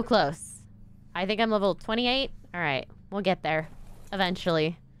 So close. I think I'm level 28. All right, we'll get there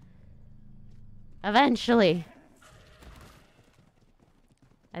eventually. Eventually.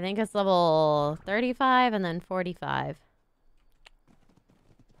 I think it's level 35 and then 45.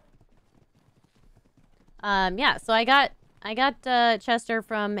 Yeah, so I got Chester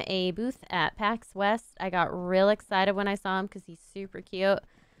from a booth at PAX West. I got real excited when I saw him because he's super cute.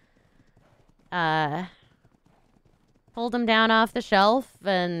 Pulled him down off the shelf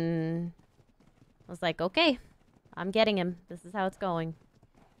and was like, okay, I'm getting him. This is how it's going.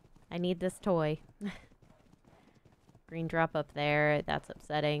 I need this toy. Green drop up there. That's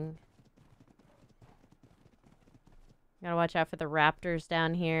upsetting. Gotta watch out for the raptors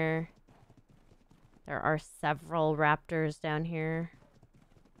down here. There are several raptors down here.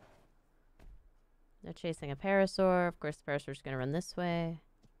 They're chasing a parasaur. Of course, the parasaur's gonna run this way.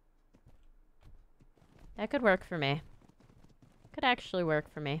 That could work for me. Could actually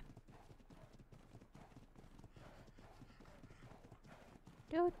work for me.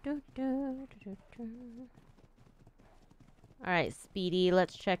 Alright, Speedy,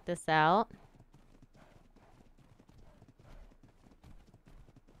 let's check this out.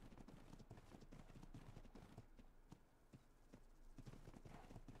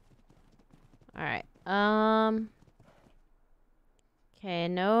 Alright, okay,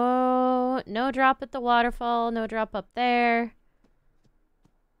 no drop at the waterfall, no drop up there.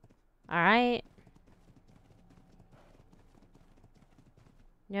 Alright.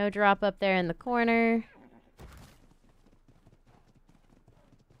 No drop up there in the corner.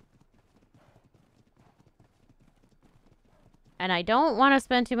 And I don't want to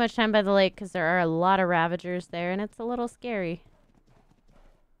spend too much time by the lake because there are a lot of Ravagers there and it's a little scary.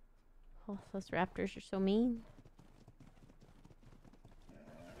 Oh, those raptors are so mean.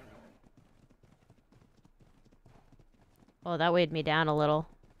 Oh, that weighed me down a little.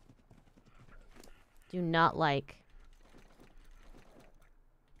 Do not like.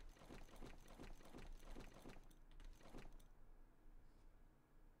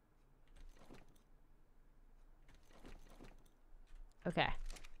 Okay.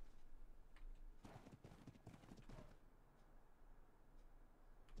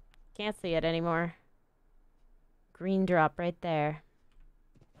 Can't see it anymore. Green drop right there.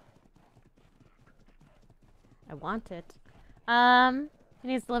 I want it. He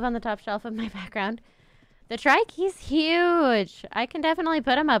needs to live on the top shelf of my background. The trike, he's huge. I can definitely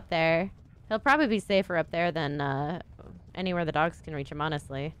put him up there. He'll probably be safer up there than anywhere the dogs can reach him,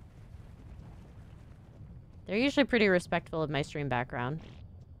 honestly. They're usually pretty respectful of my stream background.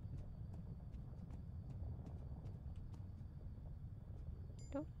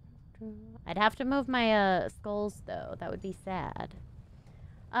 I'd have to move my skulls, though. That would be sad.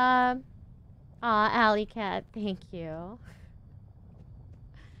 Aw, Alley Cat, thank you.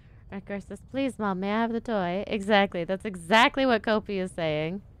 Recker says, please, Mom, may I have the toy? Exactly. That's exactly what Kopi is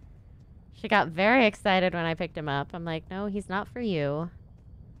saying. She got very excited when I picked him up. I'm like, no, he's not for you.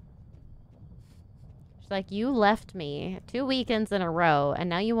 She's like, you left me 2 weekends in a row, and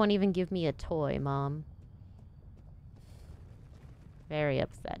now you won't even give me a toy, Mom. Very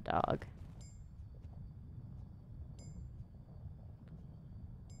upset dog.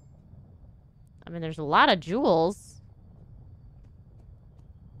 I mean, there's a lot of jewels.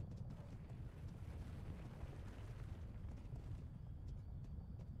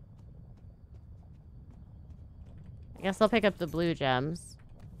 I guess I'll pick up the blue gems.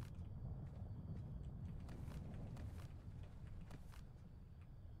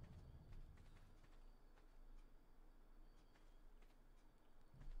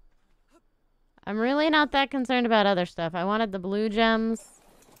 I'm really not that concerned about other stuff. I wanted the blue gems.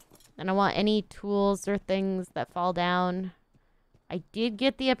 And I want any tools or things that fall down. I did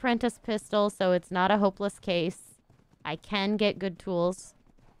get the apprentice pistol, so it's not a hopeless case. I can get good tools.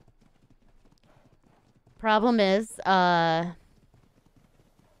 Problem is, I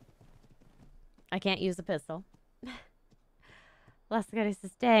can't use a pistol. Velascody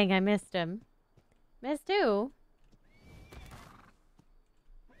says, dang, I missed him. Missed who?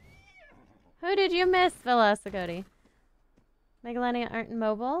 Who did you miss, Velascody? Megalania aren't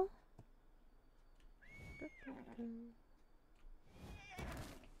mobile?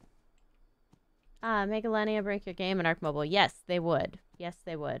 Megalania break your game in ARK Mobile. Yes, they would. Yes,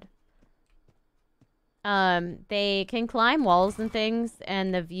 they would. They can climb walls and things,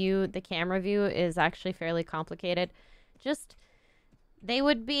 and the camera view is actually fairly complicated. Just, they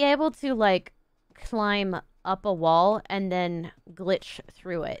would be able to, like, climb up a wall and then glitch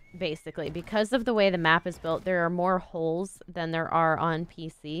through it, basically. Because of the way the map is built, there are more holes than there are on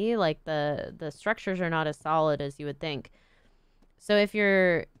PC. Like, the structures are not as solid as you would think. So if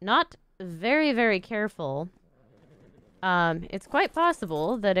you're not very, very careful, it's quite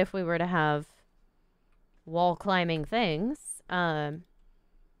possible that if we were to have wall climbing things, that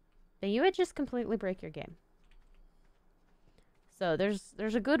you would just completely break your game. So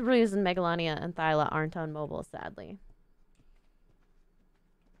there's a good reason Megalania and Thyla aren't on mobile, sadly.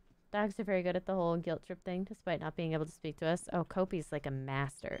 Dogs are very good at the whole guilt trip thing, despite not being able to speak to us. Oh, Kopi's like a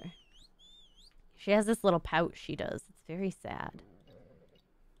master. She has this little pouch she does. It's very sad.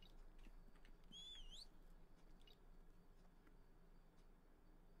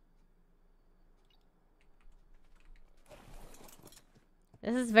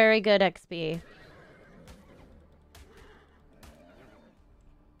 This is very good XP.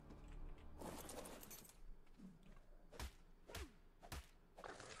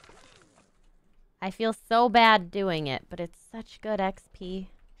 I feel so bad doing it, but it's such good XP.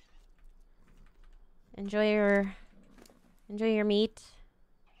 Enjoy your meat.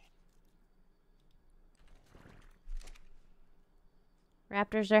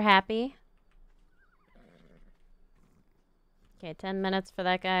 Raptors are happy. Okay, 10 minutes for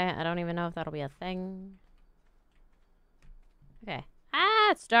that guy. I don't even know if that'll be a thing. Okay.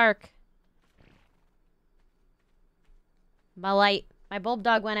 Ah, it's dark. My light. My bulb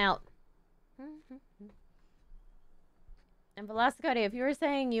dog went out. And Velascody, if you were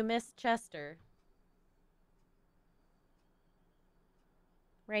saying you missed Chester.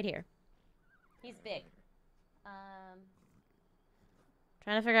 Right here. He's big.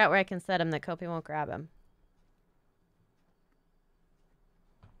 Trying to figure out where I can set him that Kopi won't grab him.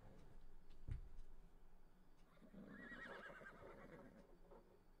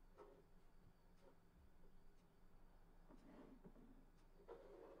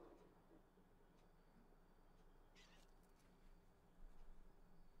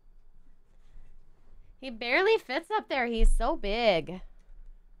 He barely fits up there. He's so big.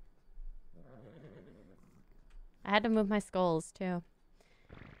 I had to move my skulls, too.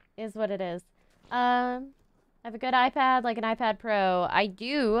 Is what it is. I have a good iPad, like an iPad Pro. I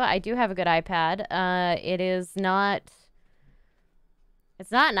do have a good iPad. It is not...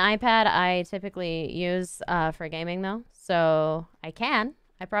 It's not an iPad I typically use for gaming, though. So, I can.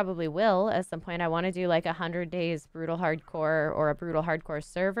 I probably will at some point. I want to do like 100 days brutal hardcore or a brutal hardcore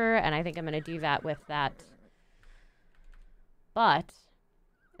server, and I think I'm going to do that with that. But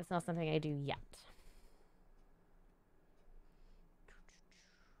it's not something I do yet.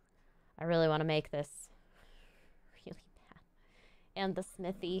 I really want to make this really bad. And the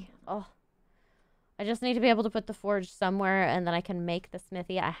smithy. Oh. I just need to be able to put the forge somewhere, and then I can make the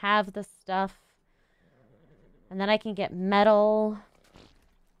smithy. I have the stuff. And then I can get metal.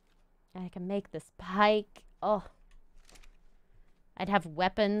 And I can make this pike. Oh. I'd have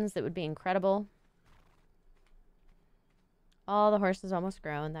weapons that would be incredible. Oh, the horse is almost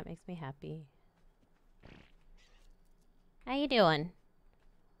grown. That makes me happy. How you doing?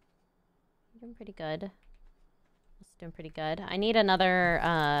 Doing pretty good. It's doing pretty good. I need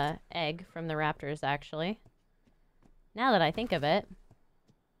another egg from the raptors, actually. Now that I think of it.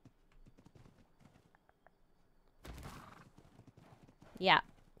 Yeah.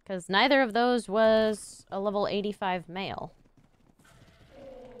 Because neither of those was a level 85 male.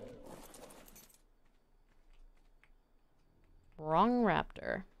 Wrong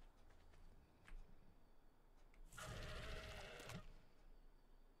raptor.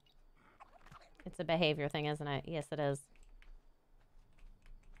 It's a behavior thing, isn't it? Yes, it is.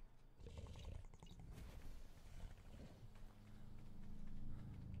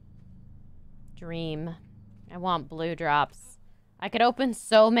 Dream. I want blue drops. I could open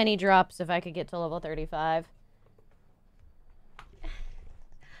so many drops if I could get to level 35.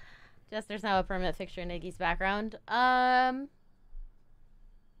 Just there's now a permanent fixture in Iggy's background.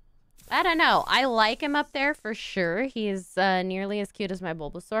 I don't know. I like him up there for sure. He's nearly as cute as my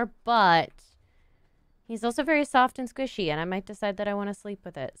Bulbasaur, but he's also very soft and squishy, and I might decide that I want to sleep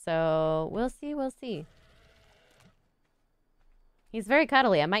with it. So we'll see, we'll see. He's very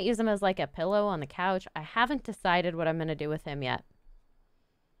cuddly. I might use him as like a pillow on the couch. I haven't decided what I'm going to do with him yet.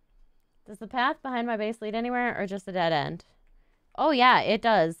 Does the path behind my base lead anywhere or just a dead end? Oh, yeah, it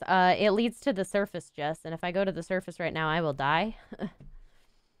does. It leads to the surface, Jess. And if I go to the surface right now, I will die.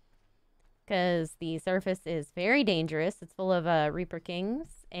 Because the surface is very dangerous. It's full of Reaper Kings.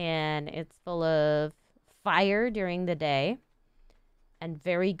 And it's full of fire during the day. And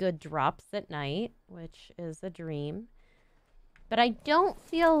very good drops at night, which is a dream. But I don't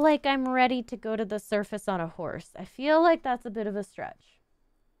feel like I'm ready to go to the surface on a horse. I feel like that's a bit of a stretch.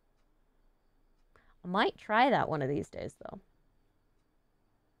 I might try that one of these days, though.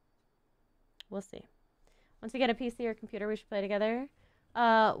 We'll see. Once we get a PC or computer, we should play together.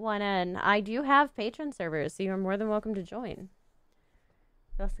 1N. I do have patron servers, so you're more than welcome to join.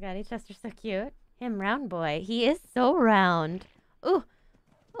 Phil Scotty, Chester's so cute. Him, round boy. He is so round. Ooh.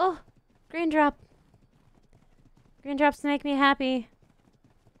 Oh, green drop. Green drops make me happy.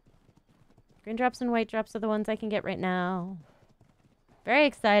 Green drops and white drops are the ones I can get right now. Very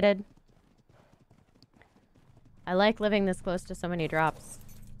excited. I like living this close to so many drops.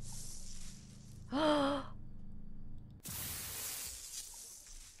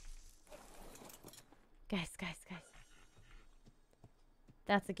 Guys.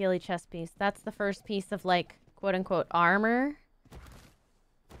 That's a ghillie chest piece. That's the first piece of, like, quote-unquote armor.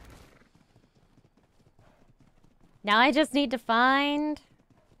 Now I just need to find...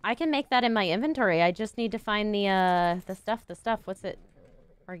 I can make that in my inventory. I just need to find the stuff. What's it?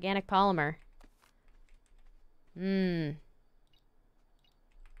 Organic polymer. I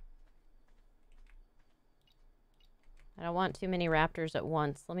don't want too many raptors at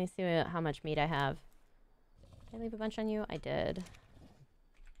once. Let me see how much meat I have. Did I leave a bunch on you? I did.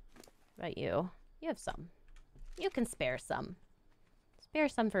 What about you? You have some. You can spare some. Spare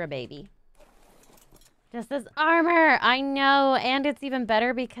some for a baby. Just this armor! I know! And it's even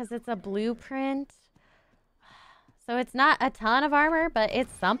better because it's a blueprint. So it's not a ton of armor, but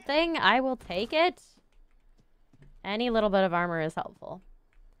it's something. I will take it. Any little bit of armor is helpful.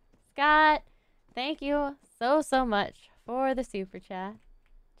 Scott, thank you so much for the super chat.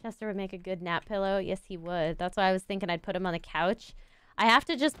 Chester would make a good nap pillow. Yes, he would. That's why I was thinking I'd put him on the couch. I have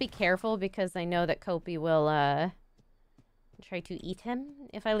to just be careful because I know that Kopi will try to eat him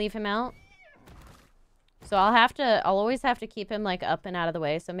if I leave him out. So I'll always have to keep him like up and out of the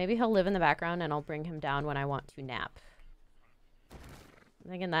way. So maybe he'll live in the background and I'll bring him down when I want to nap. I'm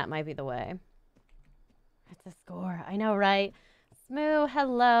thinking that might be the way. It's a score. I know, right? Smoo,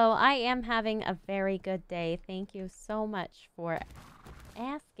 hello. I am having a very good day. Thank you so much for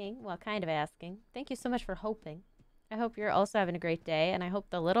asking. Well, kind of asking. Thank you so much for hoping. I hope you're also having a great day, and I hope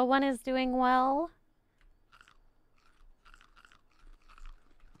the little one is doing well.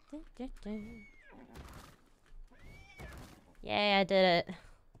 Yay, I did it.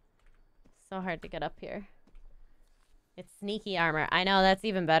 So hard to get up here. It's sneaky armor. I know, that's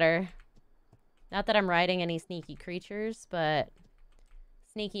even better. Not that I'm riding any sneaky creatures, but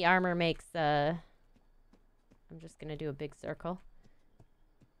sneaky armor makes, I'm just gonna do a big circle.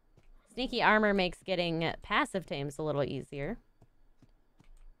 Sneaky armor makes getting passive tames a little easier.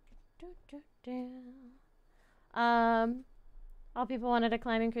 All people wanted a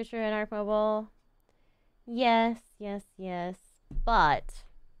climbing creature in ARK Mobile. Yes. But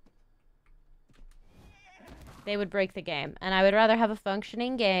they would break the game. And I would rather have a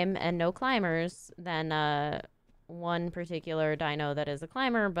functioning game and no climbers than one particular dino that is a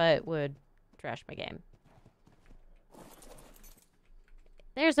climber but would trash my game.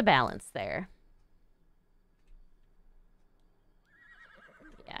 There's a balance there.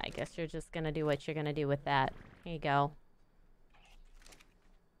 Yeah, I guess you're just gonna do what you're gonna do with that. Here you go.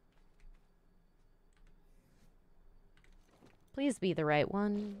 Please be the right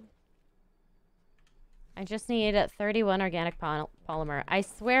one. I just need 31 organic polymer. I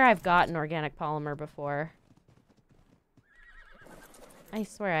swear I've gotten organic polymer before. I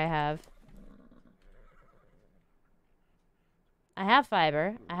swear I have. I have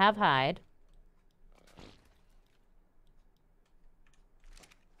fiber. I have hide.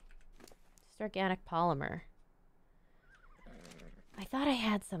 Just organic polymer. I thought I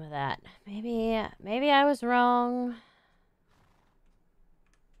had some of that. Maybe I was wrong.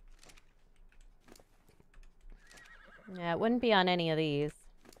 Yeah, it wouldn't be on any of these.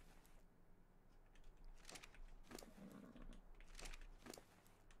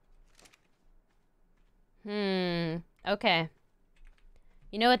 Okay.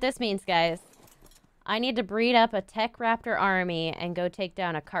 You know what this means, guys? I need to breed up a tech raptor army and go take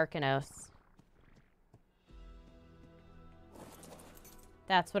down a Carcanos.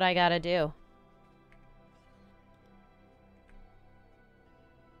 That's what I gotta do.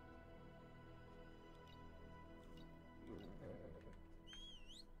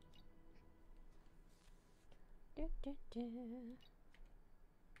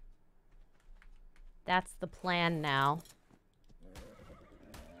 That's the plan now.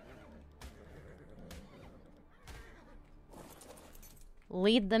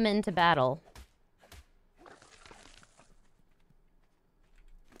 Lead them into battle.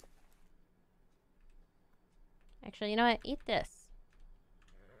 Actually, you know what? Eat this.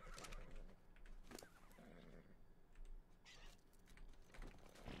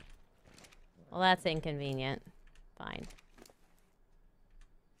 Well, that's inconvenient. Fine.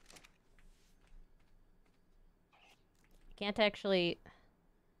 Can't actually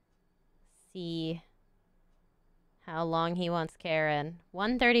see how long he wants Karen.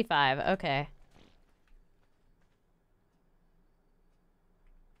 135. Okay.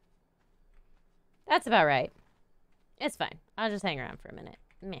 That's about right. It's fine. I'll just hang around for a minute.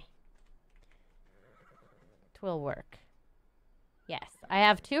 Meh. Twill work. Yes. I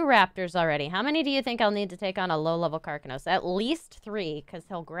have 2 raptors already. How many do you think I'll need to take on a low-level Carcanos? At least 3, because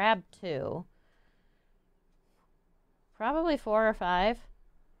he'll grab 2. Probably 4 or 5.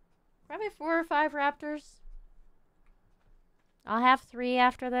 Probably 4 or 5 raptors. I'll have 3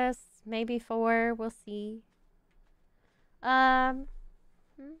 after this. Maybe 4. We'll see. I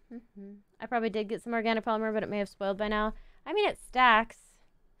probably did get some organic polymer, but it may have spoiled by now. I mean, it stacks.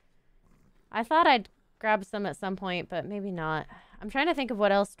 I thought I'd grab some at some point, but maybe not. I'm trying to think of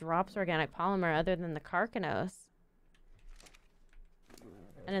what else drops organic polymer other than the Carcanos.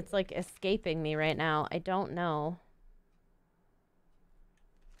 And it's like escaping me right now. I don't know.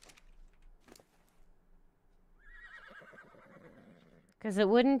 Because it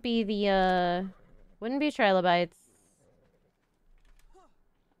wouldn't be the, wouldn't be trilobites.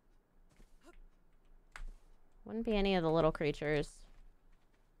 Wouldn't be any of the little creatures.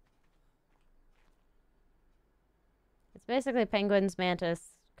 It's basically penguins,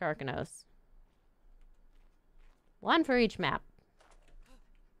 mantis, Carcanos. 1 for each map.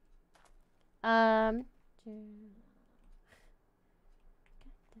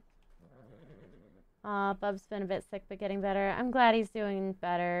 Bub's been a bit sick, but getting better. I'm glad he's doing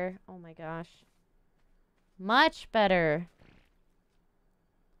better. Oh my gosh. Much better.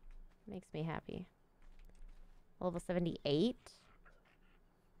 Makes me happy. Level 78.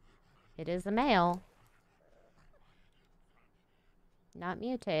 It is a male. Not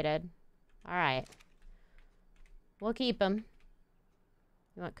mutated. Alright. We'll keep him.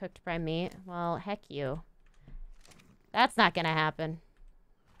 You want cooked prime meat? Well, heck you. That's not gonna happen.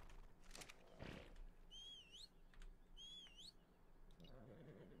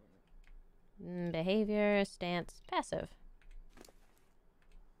 Behavior, stance, passive.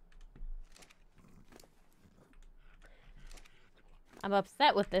 I'm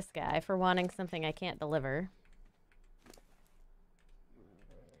upset with this guy for wanting something I can't deliver.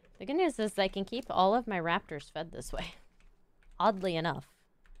 The good news is I can keep all of my raptors fed this way. Oddly enough.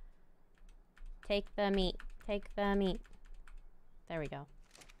 Take the meat. Take the meat. There we go.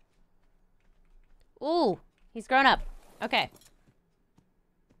 Ooh, he's grown up. Okay.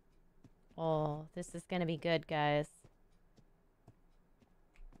 Oh, this is gonna be good, guys.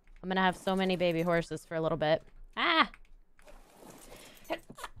 I'm gonna have so many baby horses for a little bit. Ah!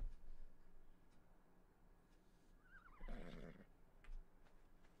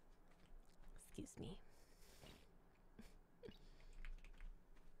 Excuse me.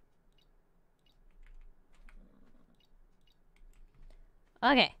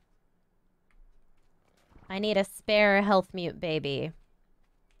 Okay. I need a spare health mute baby.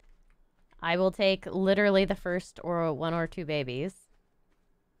 I will take literally the first or 1 or 2 babies.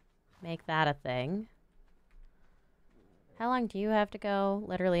 Make that a thing. How long do you have to go?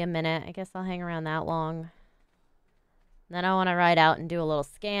 Literally a minute. I guess I'll hang around that long. Then I want to ride out and do a little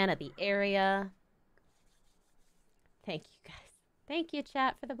scan at the area. Thank you, guys. Thank you,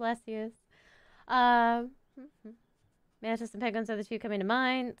 chat, for the bless yous. Mantis and penguins are the 2 coming to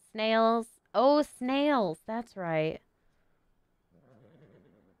mind. Snails. Oh, snails. That's right.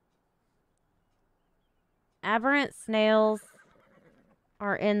 Aberrant snails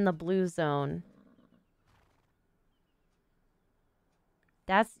are in the blue zone.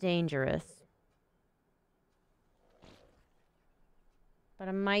 That's dangerous. But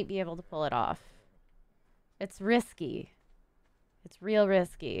I might be able to pull it off. It's risky. It's real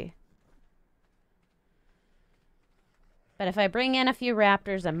risky. But if I bring in a few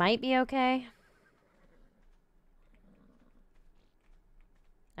raptors, I might be okay.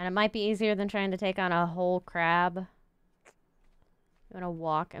 And it might be easier than trying to take on a whole crab. You want to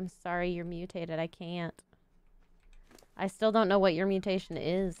walk? I'm sorry, you're mutated. I can't. I still don't know what your mutation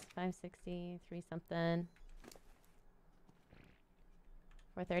is. 560, 3 something.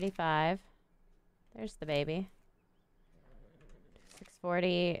 435. There's the baby.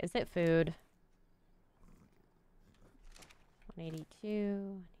 640. Is it food?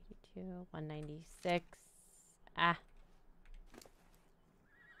 182, 196. Ah.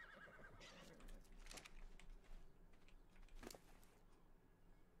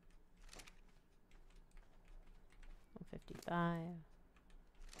 $55.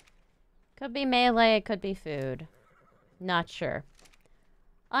 Could be melee, could be food. Not sure.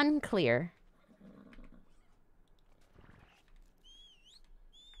 Unclear.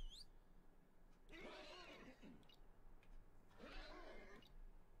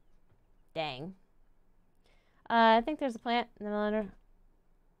 Dang. I think there's a plant in the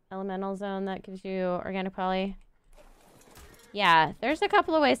elemental zone that gives you organic poly. Yeah, there's a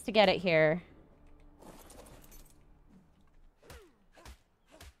couple of ways to get it here.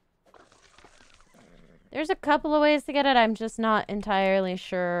 There's a couple of ways to get it. I'm just not entirely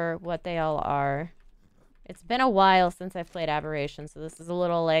sure what they all are. It's been a while since I've played Aberration, so this is a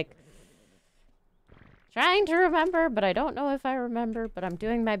little like trying to remember, but I don't know if I remember, but I'm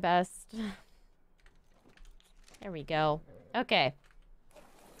doing my best. There we go. Okay.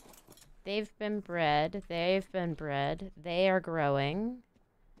 They've been bred. They've been bred. They are growing.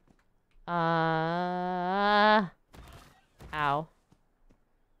 Ow.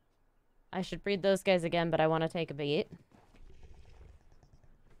 I should breed those guys again, but I want to take a beat.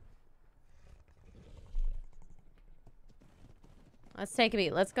 Let's take a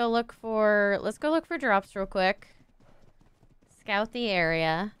beat. Let's go look for drops real quick. Scout the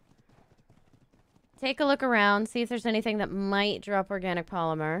area. Take a look around, see if there's anything that might drop organic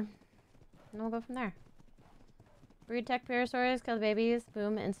polymer. And we'll go from there. Breed tech parasaurs, kill the babies,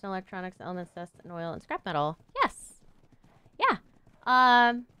 boom, instant electronics, elements, dust, and oil, and scrap metal. Yes. Yeah.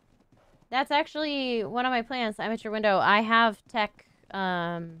 That's actually one of my plans. Amateur window. I have tech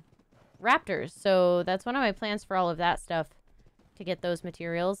raptors, so that's one of my plans for all of that stuff, to get those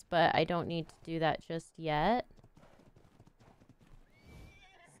materials, but I don't need to do that just yet.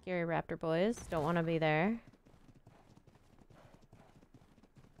 Scary raptor boys. Don't want to be there.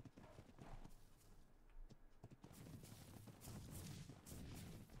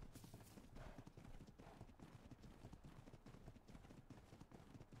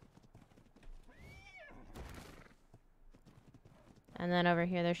 And then over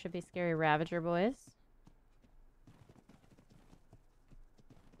here, there should be scary Ravager boys.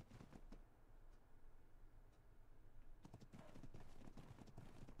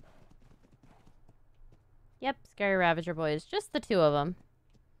 Yep, scary Ravager boys. Just the two of them.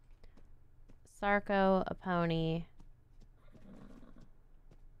 Sarco, a pony.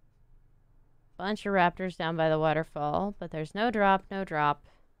 Bunch of raptors down by the waterfall, but there's no drop, no drop.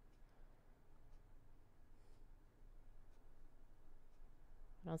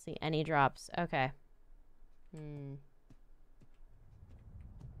 I don't see any drops. Okay.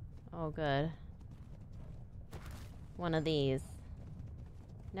 Oh, good. One of these.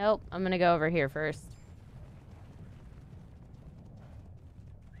 Nope, I'm gonna go over here first.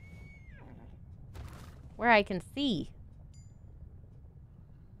 Where I can see.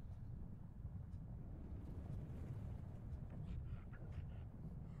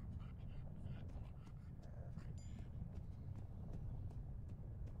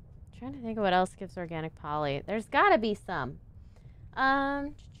 Trying to think of what else gives organic poly. There's gotta be some.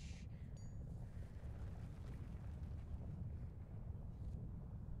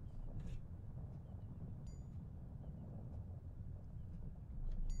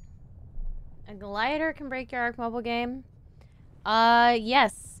 A glider can break your ARK mobile game?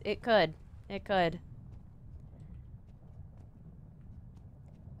 Yes, it could. It could.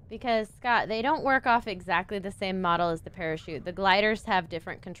 Because, Scott, they don't work off exactly the same model as the parachute. The gliders have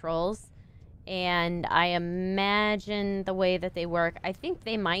different controls, and I imagine the way that they work, I think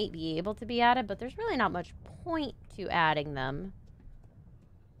they might be able to be added, but there's really not much point to adding them.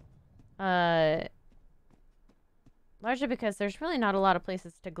 Largely because there's really not a lot of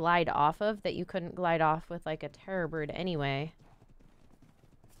places to glide off of that you couldn't glide off with, like, a terror bird anyway.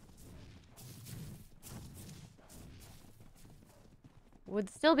 Would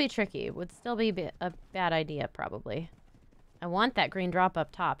still be tricky. Would still be a bad idea, probably. I want that green drop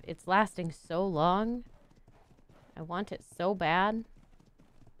up top. It's lasting so long. I want it so bad.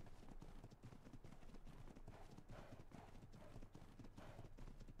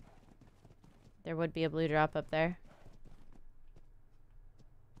 there would be a blue drop up there.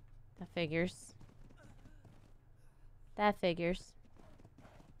 That figures. That figures.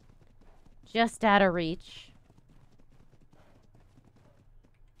 Just out of reach.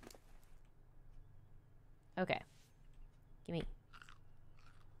 Okay. Gimme.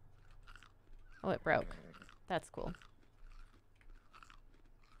 Oh, it broke. That's cool.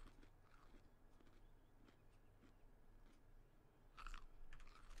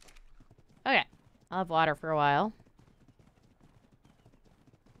 Okay. I'll have water for a while.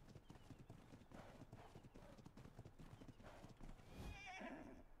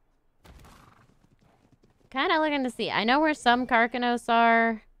 Kind of looking to see. I know where some Carcanos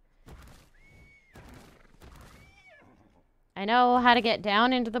are. I know how to get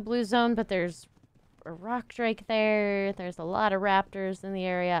down into the blue zone, but there's a rock drake there. There's a lot of raptors in the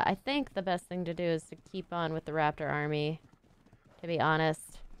area. I think the best thing to do is to keep on with the raptor army, to be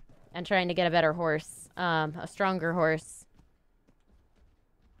honest. And trying to get a better horse. A stronger horse.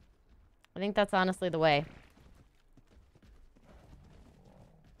 I think that's honestly the way.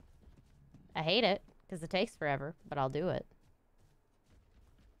 I hate it, because it takes forever, but I'll do it.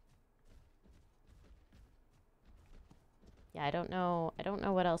 Yeah, I don't know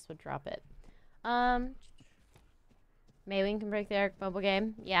what else would drop it. Maywing can break the ARK mobile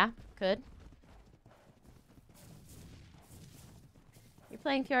game. Yeah, could. You're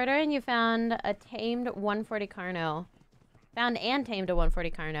playing Fjordur and you found a tamed 140 Carno. Found and tamed a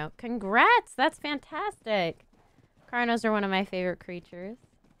 140 Carno. Congrats! That's fantastic! Carnos are one of my favorite creatures,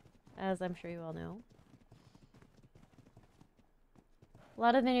 as I'm sure you all know. A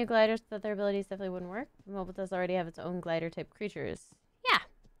lot of the new gliders that their abilities definitely wouldn't work. Mobile does already have its own glider type creatures. Yeah.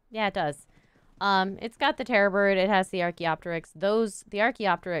 Yeah, it does. It's got the Terror Bird. It has the Archaeopteryx. The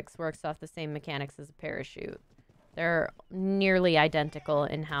Archaeopteryx works off the same mechanics as a parachute. They're nearly identical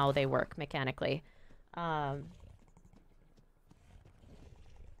in how they work mechanically. Yeah,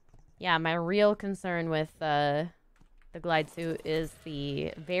 my real concern with the glide suit is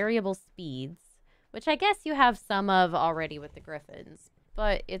the variable speeds, which I guess you have some of already with the Griffins,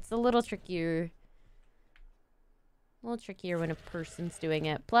 but it's a little trickier. A little trickier when a person's doing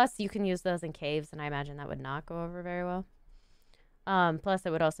it. Plus, you can use those in caves, and I imagine that would not go over very well. Plus,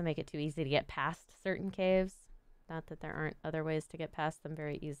 it would also make it too easy to get past certain caves. Not that there aren't other ways to get past them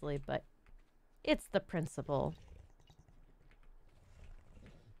very easily, but it's the principle.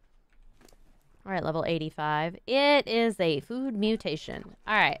 All right, level 85. It is a food mutation.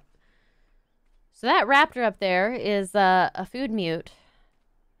 All right. So that raptor up there is a food mute.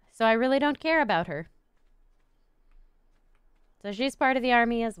 So I really don't care about her. So she's part of the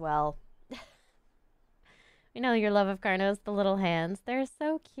army as well. We know your love of Carnos, the little hands. They're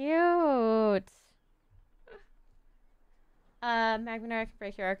so cute. Magmanar can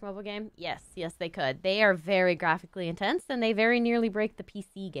break your ARK mobile game? Yes, yes they could. They are very graphically intense, and they very nearly break the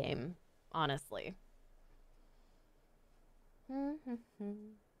PC game, honestly.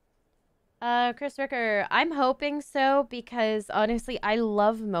 Chris Ricker, I'm hoping so because, honestly, I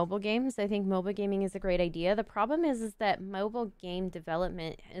love mobile games. I think mobile gaming is a great idea. The problem is that mobile game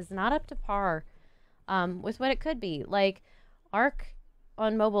development is not up to par with what it could be. Like, ARK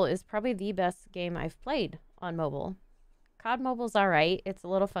on mobile is probably the best game I've played on mobile. COD Mobile's alright. It's a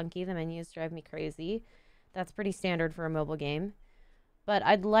little funky. The menus drive me crazy. That's pretty standard for a mobile game. But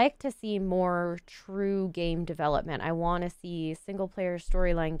I'd like to see more true game development. I want to see single-player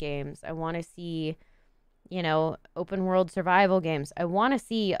storyline games. I want to see, you know, open-world survival games. I want to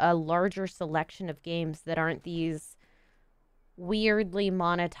see a larger selection of games that aren't these weirdly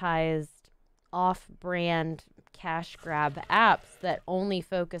monetized, off-brand cash grab apps that only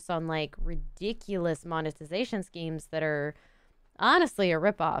focus on, like, ridiculous monetization schemes that are honestly a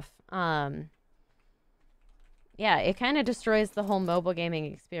ripoff. Yeah, it kind of destroys the whole mobile gaming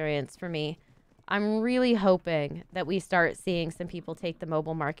experience for me. I'm really hoping that we start seeing some people take the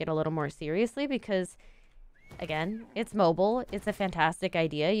mobile market a little more seriously because, again, it's mobile. It's a fantastic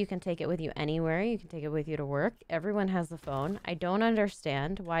idea. You can take it with you anywhere. You can take it with you to work. Everyone has a phone. I don't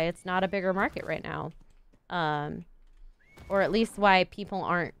understand why it's not a bigger market right now. Or at least why people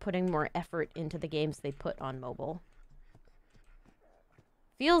aren't putting more effort into the games they put on mobile.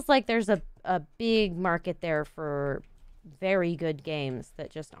 Feels like there's a big market there for very good games that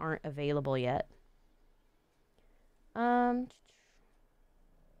just aren't available yet. A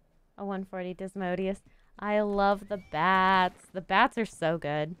 140 Dismodius. I love the bats. The bats are so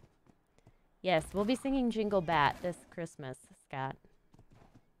good. Yes, we'll be singing Jingle Bat this Christmas, Scott.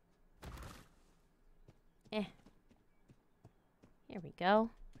 Here we go.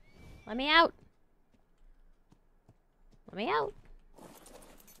 Let me out. Let me out.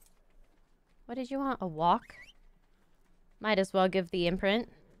 What did you want? A walk? Might as well give the imprint,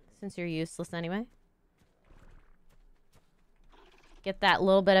 since you're useless anyway. Get that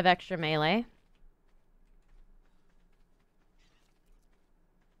little bit of extra melee.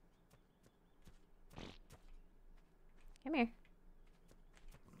 Come here.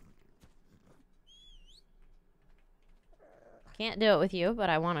 Can't do it with you, but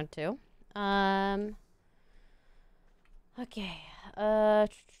I wanted to. Okay.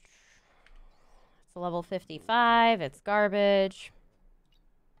 It's a level 55. It's garbage.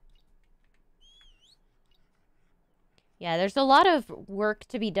 Yeah, there's a lot of work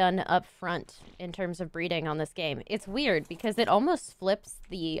to be done up front in terms of breeding on this game. It's weird because it almost flips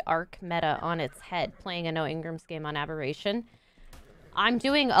the ARK meta on its head, playing a No Engrams game on Aberration. I'm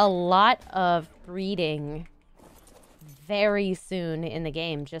doing a lot of breeding very soon in the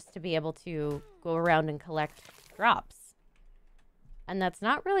game just to be able to go around and collect drops. And that's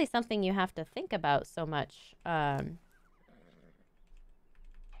not really something you have to think about so much. I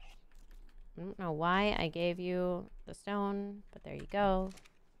don't know why I gave you the stone, but there you go.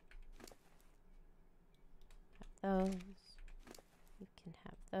 Have those. You can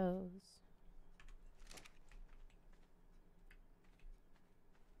have those.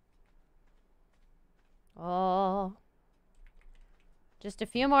 Oh. Just a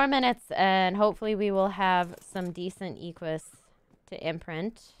few more minutes, and hopefully we will have some decent equus to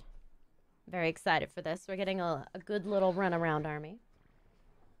imprint. Very excited for this. We're getting a good little run-around army.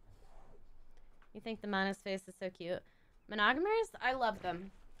 You think the Manus face is so cute? Monogamers? I love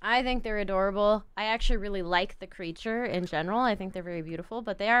them. I think they're adorable. I actually really like the creature in general. I think they're very beautiful,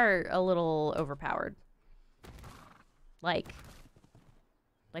 but they are a little overpowered. Like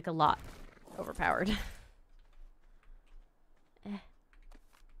a lot overpowered.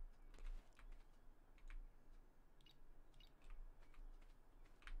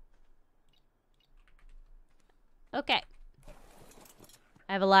 Okay.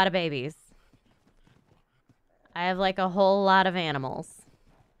 I have a lot of babies. I have like a whole lot of animals.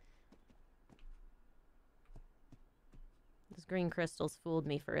 Those green crystals fooled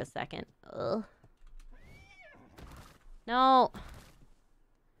me for a second. Ugh. No.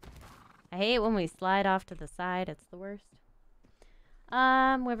 I hate when we slide off to the side. It's the worst.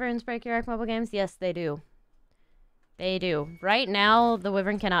 Wyverns break your ARK mobile games? Yes, they do. They do. Right now, the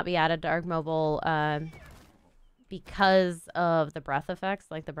Wyvern cannot be added to ARK mobile, because of the breath effects.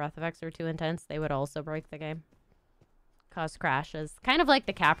 Like, the breath effects are too intense. They would also break the game. Cause crashes. Kind of like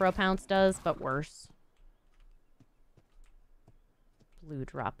the Capro Pounce does, but worse. Blue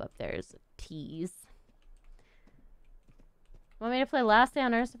drop up there is a tease. Want me to play Last Day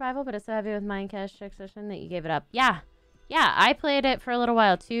on Earth Survival, but it's so heavy with Mindcache Succession that you gave it up? Yeah. Yeah, I played it for a little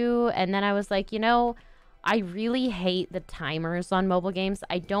while too, and then I was like, you know, I really hate the timers on mobile games.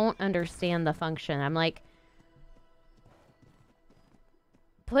 I don't understand the function. I'm like,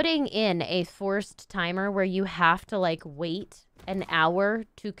 putting in a forced timer where you have to, like, wait an hour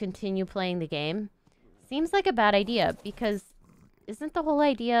to continue playing the game seems like a bad idea, because isn't the whole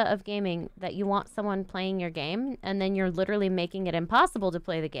idea of gaming that you want someone playing your game and then you're literally making it impossible to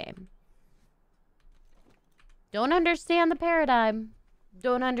play the game? Don't understand the paradigm.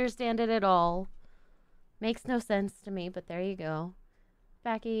 Don't understand it at all. Makes no sense to me, but there you go.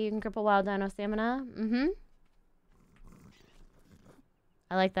 Backy, you can cripple wild dino stamina. Mm-hmm.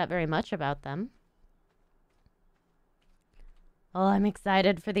 I like that very much about them. Oh, I'm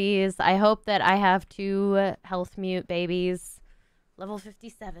excited for these. I hope that I have 2 health mute babies. Level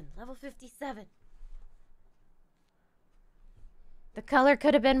 57. Level 57. The color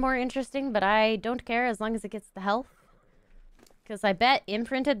could have been more interesting, but I don't care as long as it gets the health. Because I bet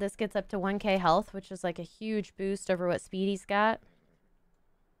imprinted this gets up to 1k health, which is like a huge boost over what Speedy's got.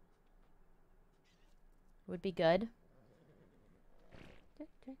 Would be good.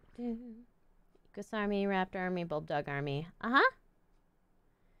 Goose Army, Raptor Army, Bulldog Army. Uh-huh.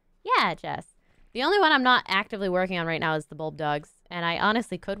 Yeah, Jess. The only one I'm not actively working on right now is the Bulbdogs. And I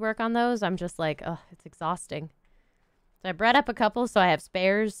honestly could work on those. I'm just like, ugh, it's exhausting. So I bred up a couple so I have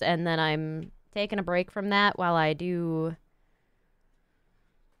spares. And then I'm taking a break from that while I do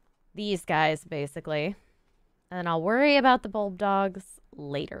these guys, basically. And I'll worry about the Bulbdogs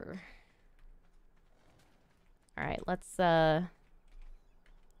later. All right, let's...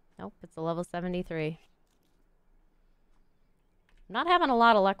 Nope, it's a level 73. I'm not having a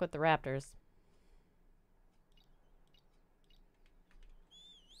lot of luck with the Raptors.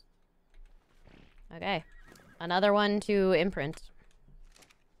 Okay. Another one to imprint.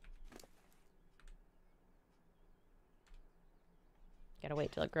 Gotta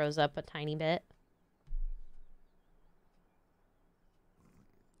wait till it grows up a tiny bit.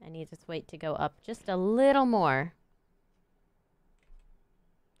 need this weight to go up just a little more.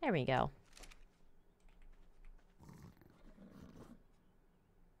 There we go.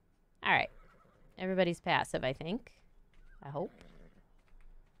 All right. Everybody's passive, I think. I hope.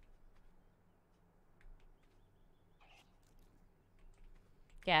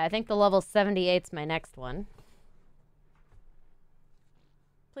 Yeah, I think the level 78's my next one.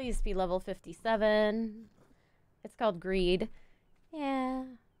 Please be level 57. It's called Greed. Yeah.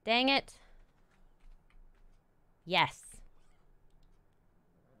 Dang it. Yes.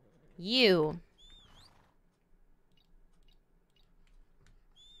 You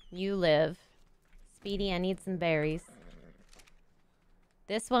live. Speedy, I need some berries.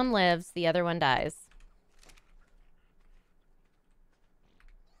 This one lives, the other one dies.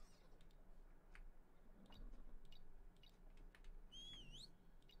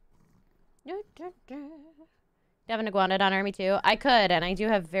 Do you have an iguanodon army too? I could, and I do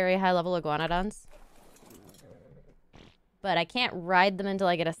have very high level iguanodons. But I can't ride them until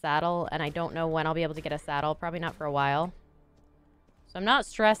I get a saddle, and I don't know when I'll be able to get a saddle. Probably not for a while. So I'm not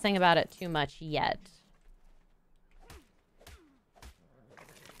stressing about it too much yet.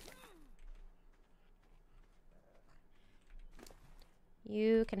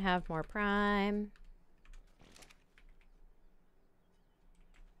 You can have more prime.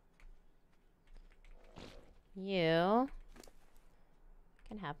 You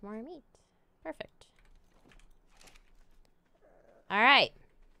can have more meat. Perfect. All right.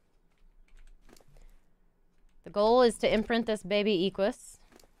 The goal is to imprint this baby Equus.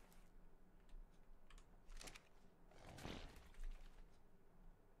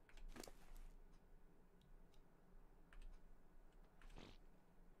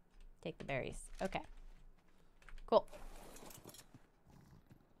 Take the berries. Okay. Cool.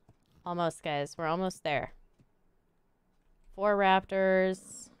 Almost, guys. We're almost there. 4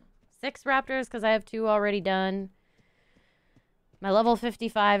 raptors. 6 raptors because I have 2 already done. My level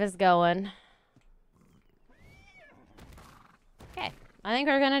 55 is going. Okay. I think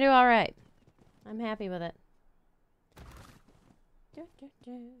we're going to do all right. I'm happy with it.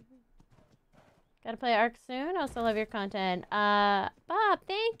 Gotta play ARK soon. Also love your content. Bob,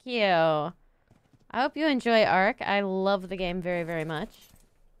 thank you. I hope you enjoy ARK. I love the game very, very much.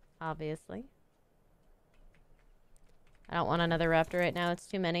 Obviously. I don't want another raptor right now. It's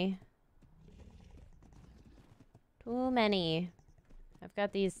too many. Too many. I've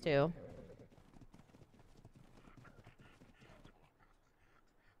got these 2.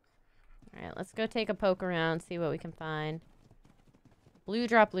 Alright, let's go take a poke around, see what we can find. Blue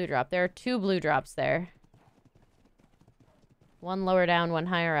drop, blue drop. There are 2 blue drops there. One lower down, one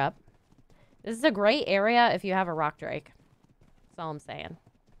higher up. This is a great area if you have a rock drake. That's all I'm saying.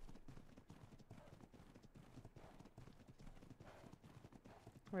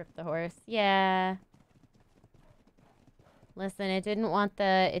 Rip the horse. Yeah. Listen, it didn't want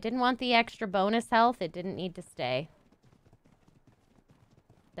the extra bonus health. It didn't need to stay.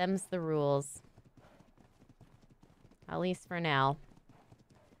 Them's the rules. At least for now.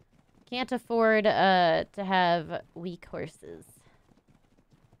 Can't afford to have weak horses.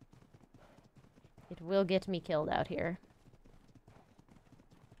 It will get me killed out here.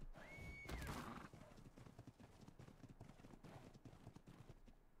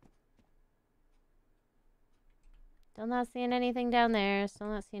 Still not seeing anything down there. Still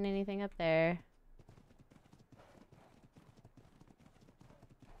not seeing anything up there.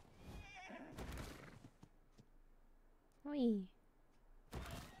 Whee.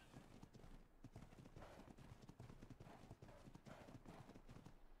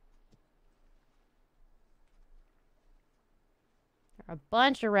 There are a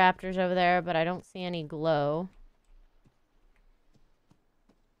bunch of raptors over there, but I don't see any glow.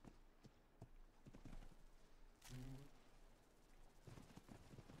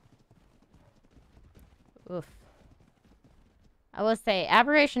 Oof. I will say,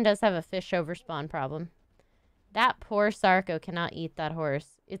 Aberration does have a fish overspawn problem. That poor Sarko cannot eat that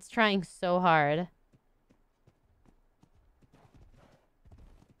horse. It's trying so hard.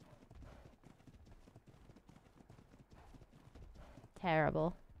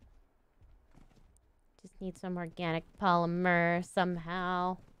 Terrible. Just need some organic polymer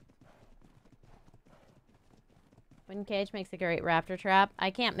somehow. Wooden cage makes a great raptor trap.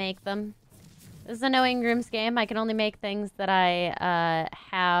 I can't make them. This is a No Engrams game. I can only make things that I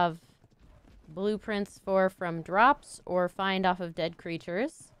have blueprints for from drops or find off of dead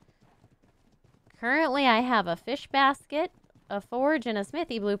creatures. Currently, I have a fish basket, a forge and a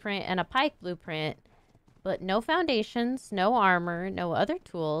smithy blueprint, and a pike blueprint. But no foundations, no armor, no other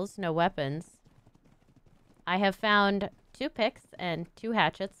tools, no weapons. I have found 2 picks and 2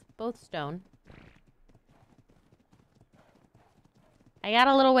 hatchets, both stone. I got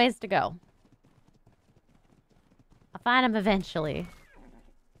a little ways to go. I'll find them eventually.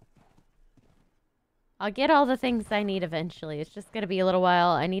 I'll get all the things I need eventually. It's just going to be a little while.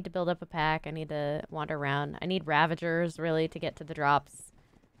 I need to build up a pack. I need to wander around. I need Ravagers, really, to get to the drops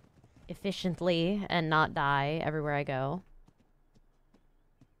efficiently and not die everywhere I go.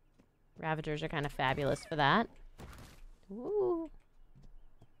 Ravagers are kind of fabulous for that. Ooh.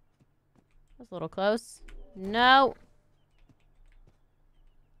 That was a little close. No.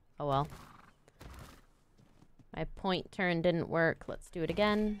 Oh well. My point turn didn't work. Let's do it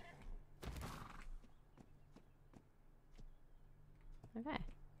again. Okay.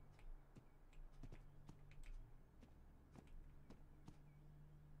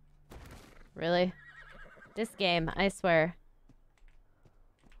 Really? This game, I swear.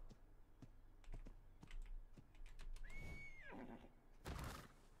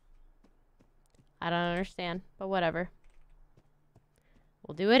 I don't understand, but whatever.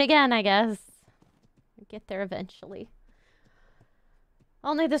 We'll do it again, I guess. We'll get there eventually.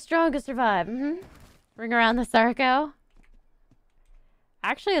 Only the strongest survive. Ring around the Sarco.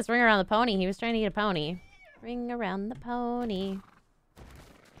 Actually, it's ring around the pony. He was trying to get a pony. Ring around the pony.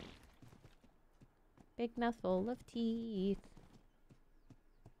 Big mouth full of teeth.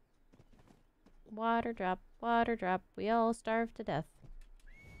 Water drop, water drop. We all starve to death.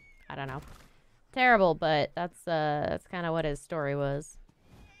 I don't know. Terrible, but that's kind of what his story was.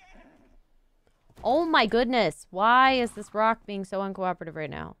 Oh my goodness. Why is this rock being so uncooperative right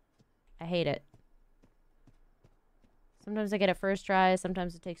now? I hate it. Sometimes I get it first try.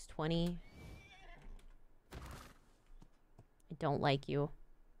 Sometimes it takes 20. I don't like you.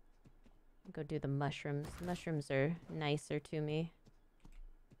 I'll go do the mushrooms. Mushrooms are nicer to me.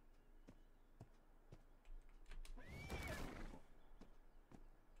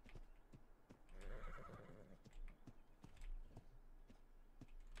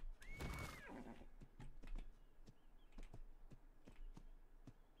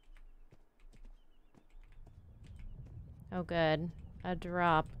 Oh, good. A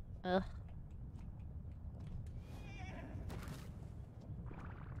drop. Ugh.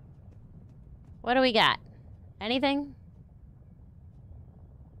 What do we got? Anything?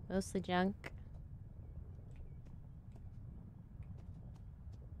 Mostly junk.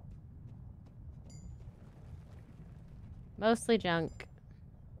 Mostly junk.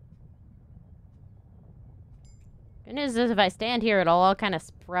 Good news is if I stand here, it'll all kind of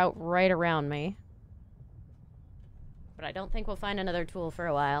sprout right around me. But I don't think we'll find another tool for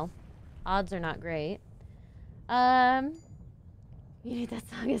a while. Odds are not great. You need that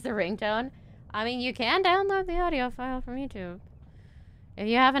song as a ringtone? I mean, you can download the audio file from YouTube. If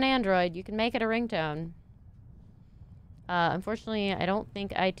you have an Android, you can make it a ringtone. Unfortunately, I don't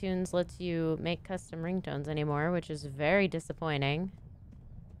think iTunes lets you make custom ringtones anymore, which is very disappointing.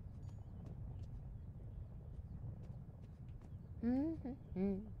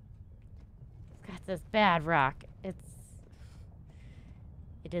 It's got this bad rock.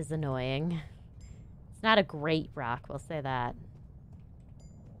 It is annoying. It's not a great rock, we'll say that.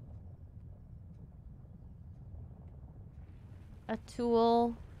 A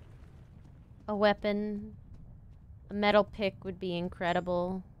tool, a weapon, a metal pick would be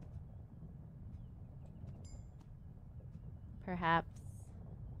incredible. Perhaps.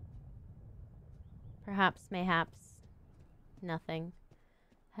 Perhaps, mayhaps. Nothing.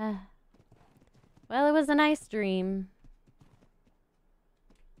 Well, it was a nice dream.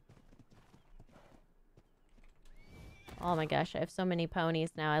 Oh my gosh, I have so many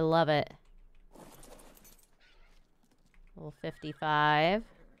ponies now. I love it. Level 55.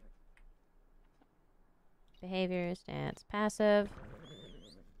 Behavior, stance, passive.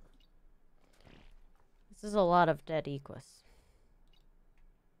 This is a lot of dead equus.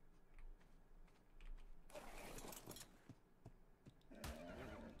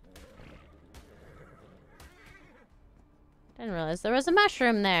 Didn't realize there was a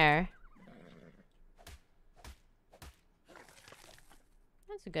mushroom there.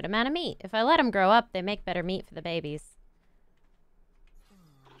 That's a good amount of meat. If I let them grow up, they make better meat for the babies.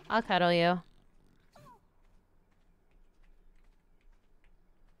 I'll cuddle you.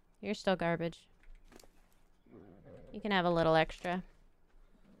 You're still garbage. You can have a little extra.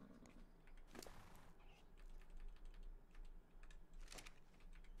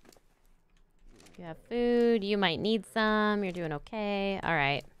 You have food. You might need some. You're doing okay. All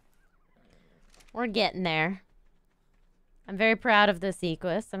right. We're getting there. I'm very proud of this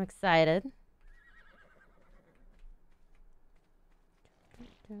equus. I'm excited.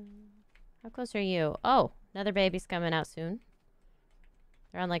 How close are you? Oh, Another baby's coming out soon.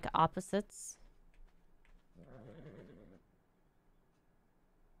 They're on like opposites.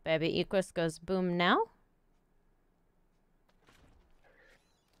 Baby Equus goes boom now.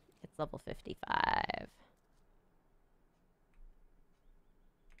 It's level 55.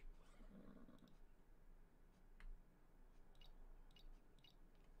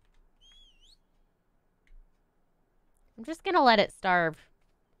 I'm just gonna let it starve.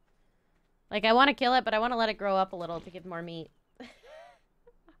 Like, I want to kill it, but I want to let it grow up a little to give more meat.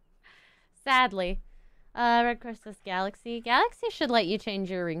 Sadly. Red Cross says Galaxy. Galaxy should let you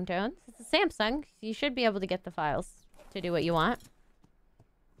change your ringtones. It's a Samsung. You should be able to get the files to do what you want.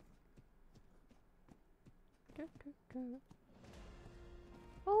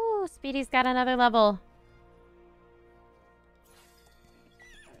 Oh, Speedy's got another level.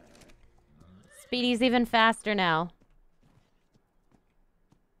 Speedy's even faster now.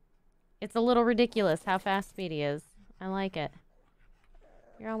 It's a little ridiculous how fast Speedy is. I like it.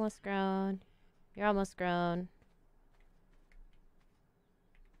 You're almost grown. You're almost grown.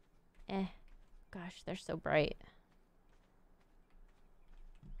 Gosh, they're so bright.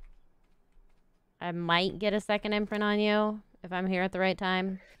 I might get a second imprint on you if I'm here at the right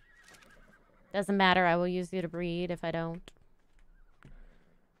time. Doesn't matter. I will use you to breed if I don't.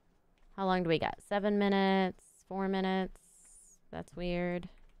 How long do we got? 7 minutes? 4 minutes? That's weird.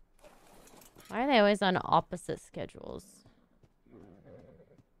 Why are they always on opposite schedules?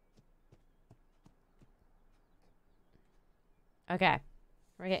 Okay.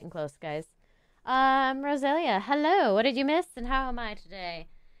 We're getting close, guys. Roselia, hello. What did you miss and how am I today?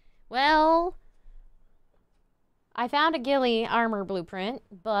 Well, I found a ghillie armor blueprint,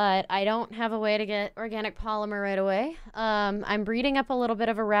 but I don't have a way to get organic polymer right away. I'm breeding up a little bit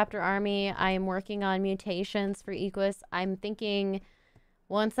of a raptor army. I am working on mutations for Equus. I'm thinking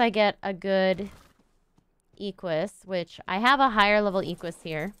once I get a good Equus, which I have a higher level Equus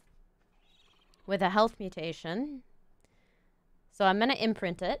here with a health mutation. So I'm going to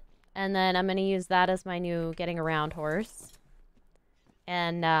imprint it, and then I'm going to use that as my new getting around horse.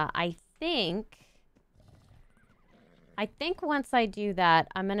 And I think once I do that,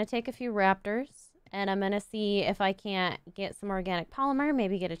 I'm going to take a few raptors, and I'm going to see if I can't get some organic polymer,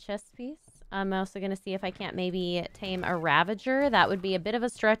 maybe get a chest piece. I'm also going to see if I can't maybe tame a Ravager. That would be a bit of a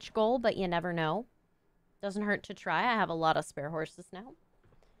stretch goal, but you never know. Doesn't hurt to try. I have a lot of spare horses now.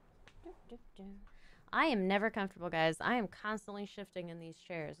 I am never comfortable, guys. I am constantly shifting in these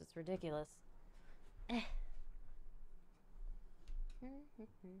chairs. It's ridiculous.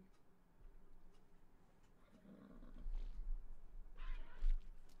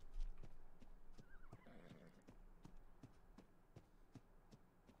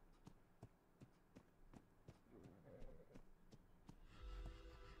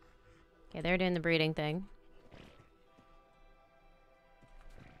 Okay, they're doing the breeding thing.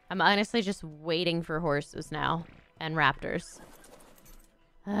 I'm honestly just waiting for horses now. And raptors.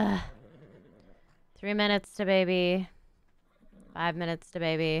 3 minutes to baby. 5 minutes to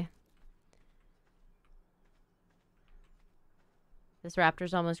baby. This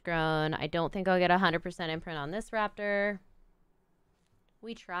raptor's almost grown. I don't think I'll get 100% imprint on this raptor.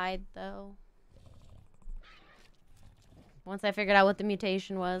 We tried, though. Once I figured out what the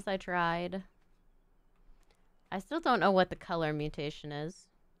mutation was, I tried. I still don't know what the color mutation is.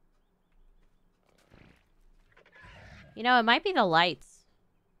 You know, it might be the lights.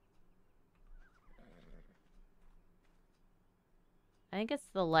 I think it's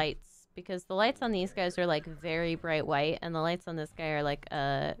the lights. Because the lights on these guys are like very bright white. And the lights on this guy are like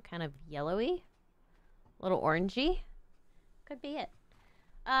kind of yellowy. A little orangey. Could be it.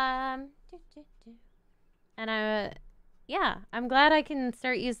 And yeah, I'm glad I can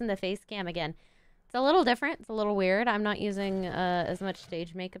start using the face cam again. It's a little different. It's a little weird. I'm not using as much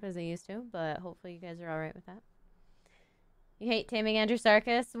stage makeup as I used to. But hopefully you guys are alright with that. You hate taming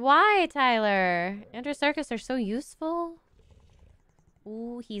Andrewsarchus? Why, Tyler? Andrewsarchus are so useful.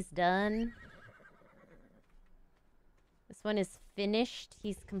 Ooh, he's done. This one is finished.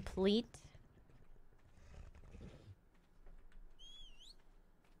 He's complete.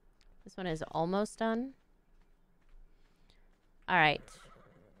 This one is almost done. Alright.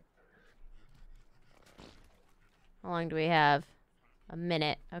 How long do we have? A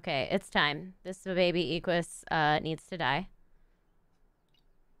minute. Okay, it's time. This baby Equus needs to die.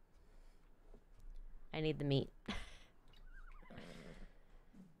 I need the meat.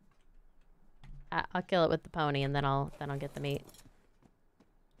 I'll kill it with the pony and then I'll get the meat.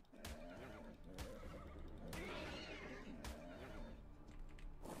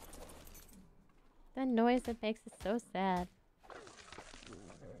 The noise that makes it so sad.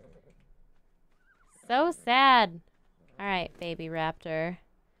 So sad. All right, baby raptor.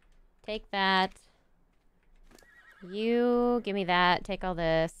 Take that. You give me that. Take all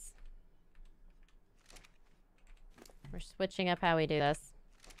this. We're switching up how we do this.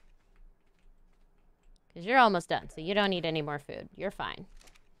 Because you're almost done, so you don't need any more food. You're fine.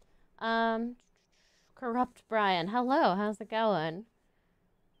 Corrupt Brian. Hello, how's it going?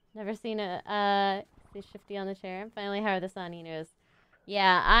 Never seen a shifty on the chair. Finally hired the Sonny news.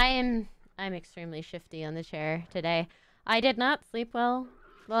 Yeah, I'm extremely shifty on the chair today. I did not sleep well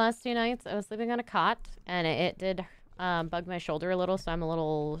the last 2 nights. I was sleeping on a cot, and it did bug my shoulder a little, so I'm a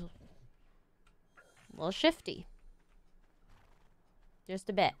little shifty.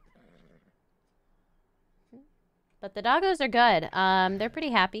 Just a bit. But the doggos are good. They're pretty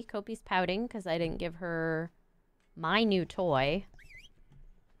happy. Kopi's pouting because I didn't give her my new toy.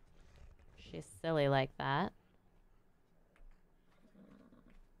 She's silly like that.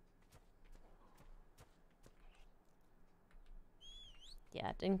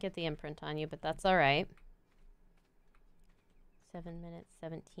 Yeah, didn't get the imprint on you, but that's all right. 7 minutes,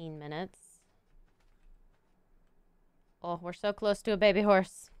 17 minutes. Oh, we're so close to a baby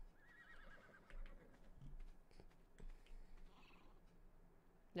horse.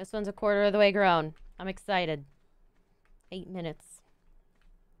 This one's a quarter of the way grown. I'm excited. 8 minutes.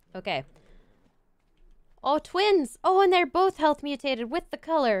 Okay. Oh, twins! Oh, and they're both health mutated with the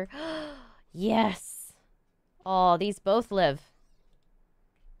color. Yes! Oh, these both live.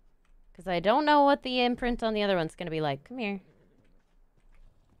 Because I don't know what the imprint on the other one's going to be like. Come here.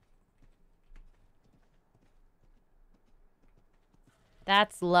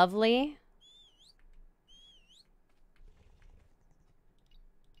 That's lovely.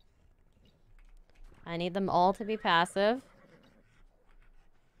 I need them all to be passive.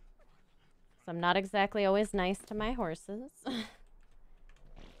 So I'm not exactly always nice to my horses. Just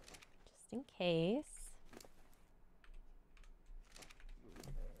in case.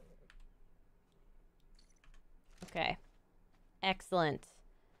 Okay. Excellent.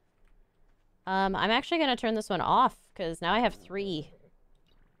 I'm actually going to turn this one off because now I have 3.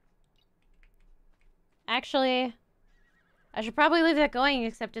 Actually, I should probably leave that going,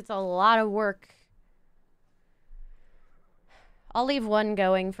 except it's a lot of work. I'll leave one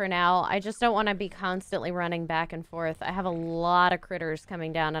going for now. I just don't want to be constantly running back and forth. I have a lot of critters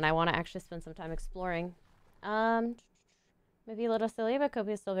coming down, and I want to actually spend some time exploring. Maybe a little silly, but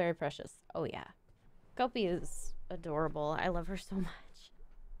Kopi is still very precious. Oh, yeah. Kopi is adorable. I love her so much.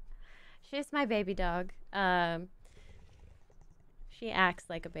 She's my baby dog. She acts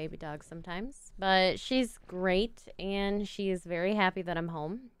like a baby dog sometimes, but she's great, and she's very happy that I'm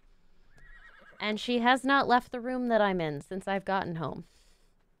home. And she has not left the room that I'm in since I've gotten home.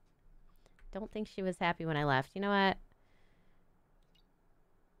 Don't think she was happy when I left. You know what?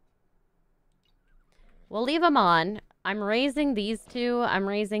 We'll leave them on. I'm raising these 2. I'm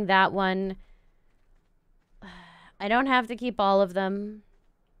raising that one. I don't have to keep all of them.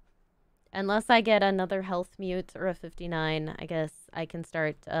 Unless I get another health mute or a 59, I guess I can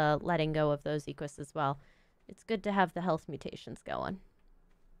start letting go of those equus as well. It's good to have the health mutations going.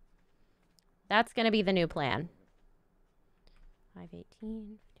 That's going to be the new plan.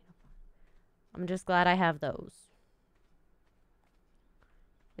 518. I'm just glad I have those.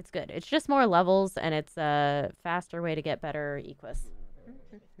 It's good. It's just more levels, and it's a faster way to get better equus.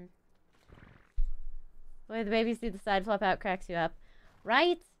 The way the babies see the side flop out cracks you up.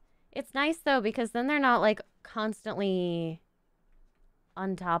 Right? It's nice, though, because then they're not, like, constantly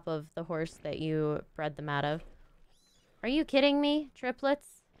on top of the horse that you bred them out of. Are you kidding me? Triplets?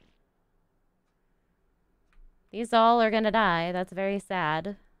 These all are gonna die. That's very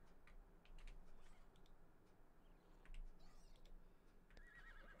sad.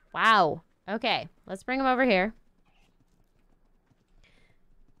 Wow. Okay, let's bring them over here.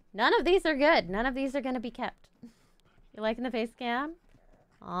 None of these are good. None of these are gonna be kept. You liking the face cam?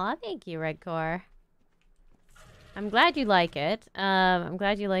 Aw, thank you, Redcore. I'm glad you like it. I'm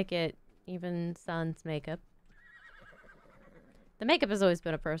glad you like it, even sans makeup. The makeup has always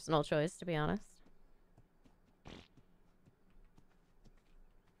been a personal choice, to be honest.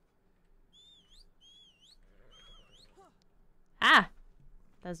 Ah!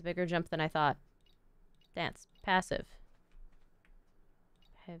 That was a bigger jump than I thought. Stance. Passive.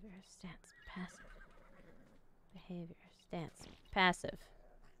 Behavior. Stance. Passive. Behavior. Stance. Passive.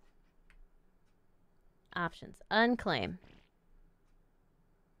 Options. Unclaim.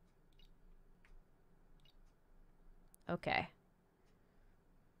 Okay.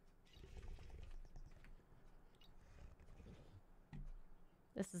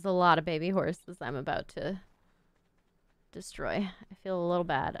 This is a lot of baby horses I'm about to destroy. I feel a little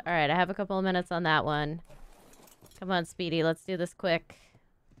bad. All right, I have a couple of minutes on that one. Come on, Speedy. Let's do this quick.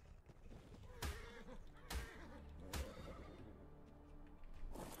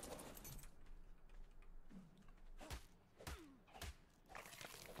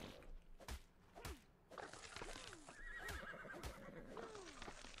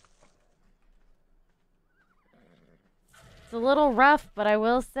 It's a little rough, but I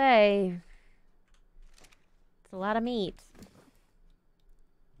will say it's a lot of meat.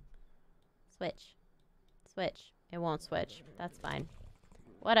 Switch. Switch. It won't switch. That's fine.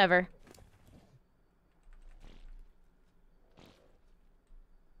 Whatever.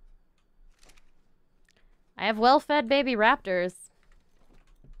 I have well-fed baby raptors.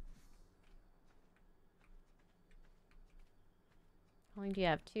 How long do you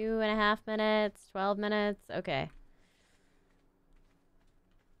have? 2.5 minutes? 12 minutes? Okay.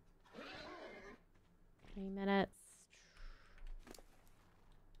 3 minutes.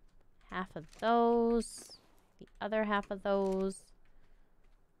 Half of those. The other half of those.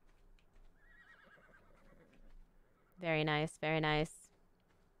 Very nice, very nice.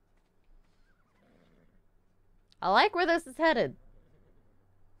 I like where this is headed.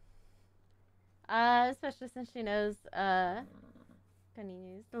 Especially since she knows, gonna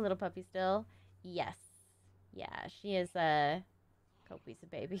use the little puppy still. Yes. Yeah, she is, Kopi's a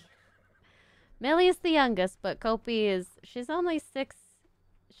baby. Millie's the youngest, but Kopi is, she's only 6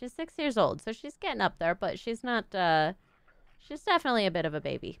 years old, so she's getting up there, but she's not, she's definitely a bit of a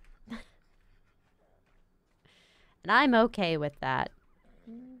baby. And I'm okay with that.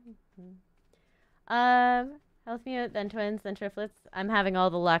 Health mute, then twins, then triplets. I'm having all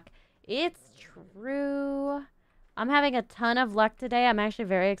the luck. It's true. I'm having a ton of luck today. I'm actually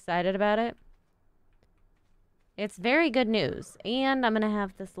very excited about it. It's very good news. And I'm going to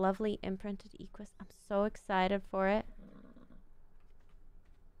have this lovely imprinted Equus. I'm so excited for it.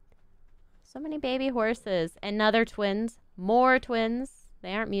 So many baby horses. Another twins. More twins.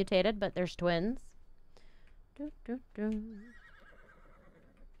 They aren't mutated, but there's twins.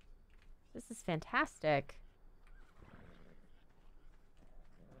 This is fantastic.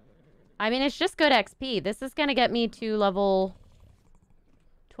 I mean, it's just good XP. This is going to get me to level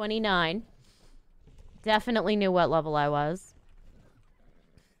 29. Definitely knew what level I was.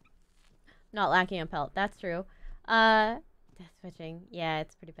 Not lacking a pelt. That's true. Death switching. Yeah,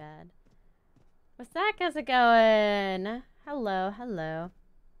 it's pretty bad. What's that? How's it going? Hello, hello.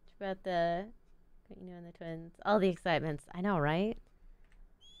 What about the... You know, and the twins. All the excitements. I know, right?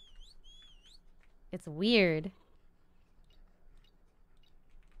 It's weird.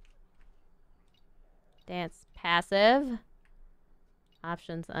 Dance passive.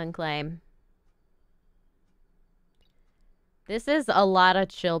 Options unclaim. This is a lot of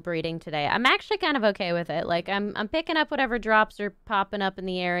chill breeding today. I'm actually kind of okay with it. Like, I'm picking up whatever drops are popping up in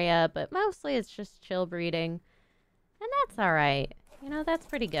the area, but mostly it's just chill breeding. And that's alright. You know, that's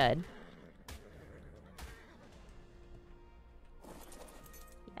pretty good.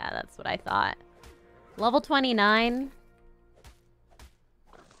 Yeah, that's what I thought. Level 29.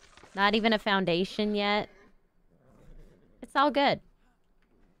 Not even a foundation yet. It's all good.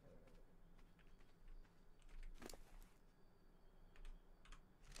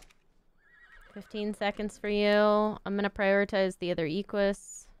 $15 seconds for you. I'm going to prioritize the other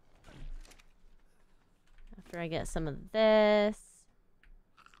Equus. After I get some of this.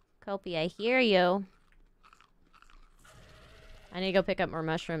 Kopi, I hear you. I need to go pick up more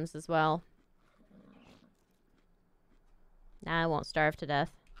mushrooms as well. Nah, I won't starve to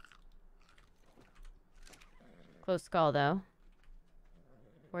death. Close call, though.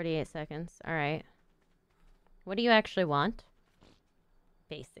 48 seconds. Alright. What do you actually want?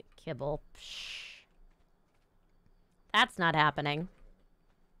 Basic kibble. Psh. That's not happening.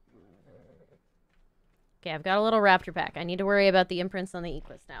 Okay, I've got a little raptor pack. I need to worry about the imprints on the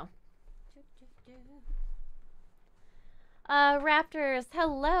Equus now. Raptors,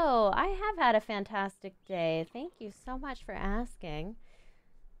 hello. I have had a fantastic day. Thank you so much for asking.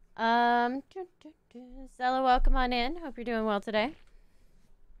 Zella, welcome on in. Hope you're doing well today.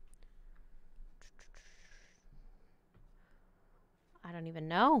 I don't even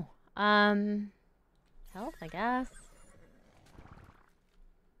know. Health, I guess.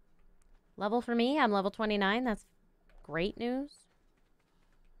 Level for me, I'm level 29. That's great news.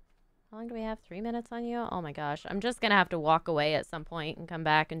 How long do we have? 3 minutes on you? Oh my gosh. I'm just gonna have to walk away at some point and come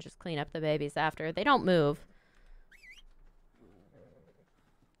back and just clean up the babies after. They don't move.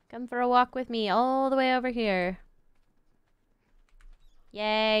 Come for a walk with me all the way over here.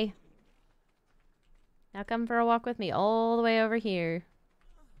 Yay. Now come for a walk with me all the way over here.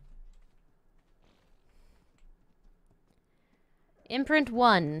 Imprint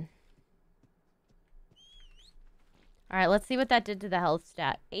 1. All right, let's see what that did to the health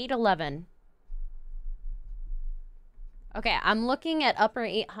stat. 811. Okay, I'm looking at upper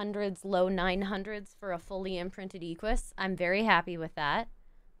 800s, low 900s for a fully imprinted Equus. I'm very happy with that.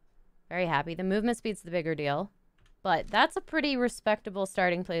 Very happy. The movement speed's the bigger deal. But that's a pretty respectable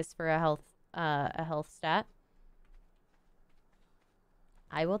starting place for a health stat.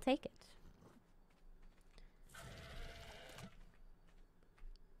 I will take it.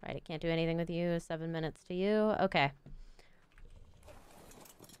 Right, I can't do anything with you. 7 minutes to you. Okay.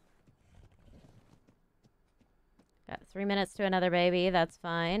 Got 3 minutes to another baby. That's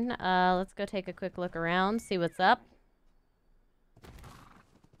fine. Let's go take a quick look around, see what's up.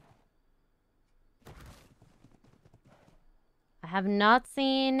 I have not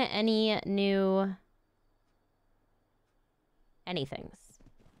seen any new anythings.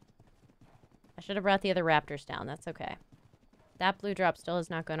 I should have brought the other raptors down. That's okay. That blue drop still is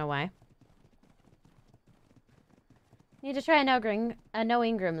not going away. Need to try a no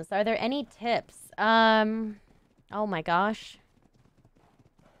Engrams. Are there any tips? Oh my gosh.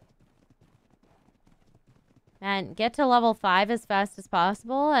 Man, get to level 5 as fast as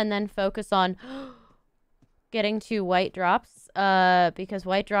possible and then focus on getting to white drops. Because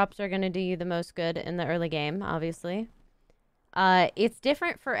white drops are going to do you the most good in the early game, obviously. It's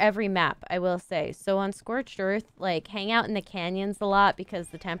different for every map, I will say. So on Scorched Earth, like, hang out in the canyons a lot because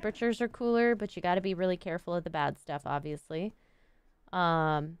the temperatures are cooler, but you got to be really careful of the bad stuff, obviously.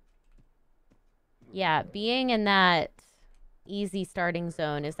 Yeah, being in that easy starting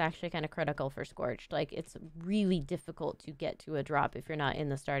zone is actually kind of critical for Scorched. Like, it's really difficult to get to a drop if you're not in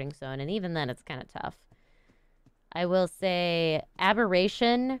the starting zone, and even then it's kind of tough. I will say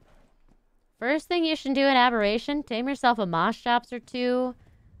Aberration. First thing you should do in Aberration, tame yourself a Moschops or 2.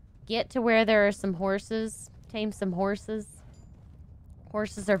 Get to where there are some horses. Tame some horses.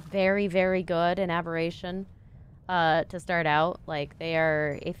 Horses are very, very good in Aberration to start out. Like, they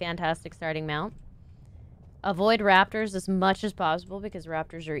are a fantastic starting mount. Avoid raptors as much as possible because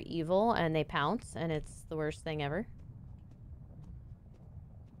raptors are evil and they pounce and it's the worst thing ever.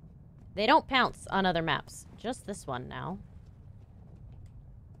 They don't pounce on other maps. Just this one now.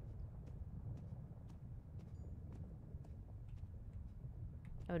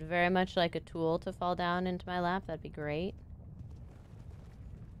 I would very much like a tool to fall down into my lap. That'd be great.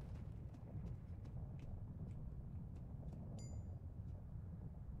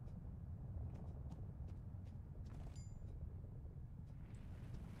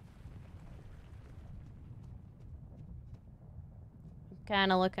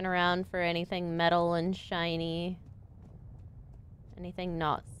 Kind of looking around for anything metal and shiny. Anything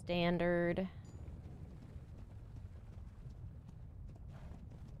not standard.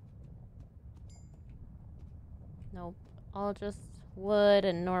 Nope. All just wood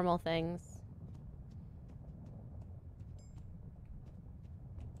and normal things.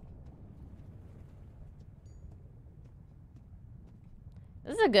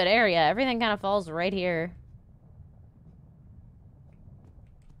 This is a good area. Everything kind of falls right here.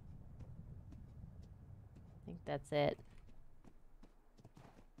 I think that's it.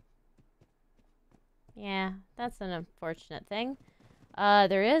 Yeah, that's an unfortunate thing.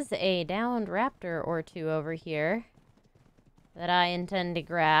 There is a downed raptor or 2 over here that I intend to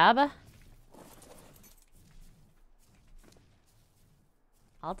grab.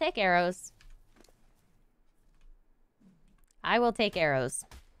 I'll take arrows. I will take arrows.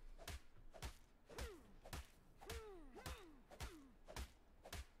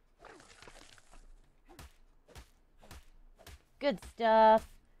 Good stuff.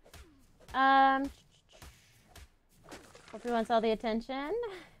 Hope he wants all the attention.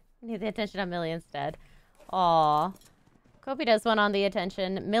 Need the attention on Millie instead. Aw. Kopi does want all the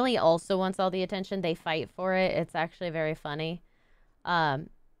attention. Millie also wants all the attention. They fight for it. It's actually very funny. But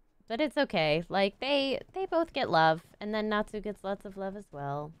it's okay. Like, they both get love. And then Natsu gets lots of love as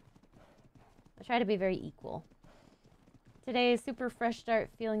well. I try to be very equal. Today, super fresh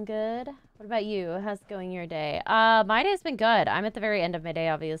start, feeling good. What about you? How's going your day? My day's been good. I'm at the very end of my day,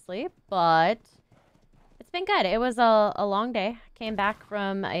 obviously. But it's been good. It was a long day. Came back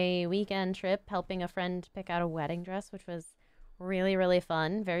from a weekend trip helping a friend pick out a wedding dress, which was really, really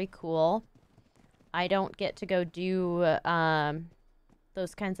fun. Very cool. I don't get to go do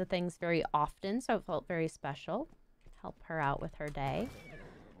those kinds of things very often, so it felt very special. Help her out with her day.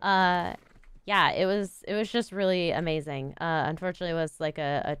 Yeah, it was just really amazing. Unfortunately, it was like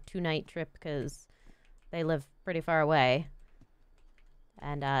a 2-night trip because they live pretty far away.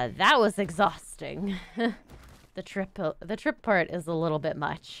 And that was exhausting. The trip part is a little bit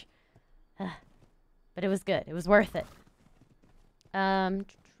much. But it was good. It was worth it.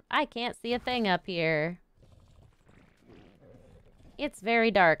 I can't see a thing up here. It's very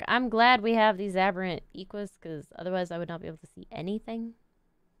dark. I'm glad we have these aberrant equus, because otherwise I would not be able to see anything.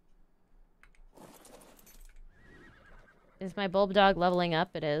 Is my bulb dog leveling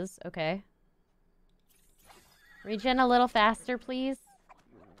up? It is. Okay. Regen a little faster, please.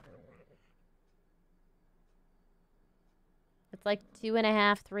 It's like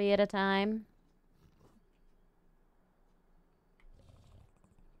 2.5, 3 at a time.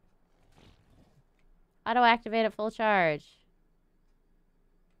 Auto activate at full charge.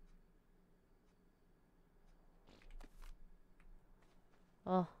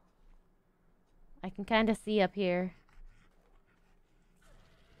 Oh. I can kind of see up here.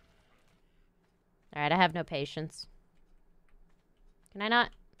 Alright, I have no patience. Can I not?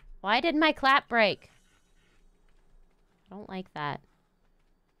 Why did my clap break? I don't like that.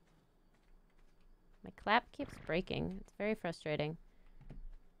 My clap keeps breaking. It's very frustrating.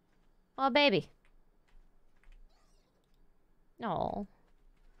 Oh, baby. No.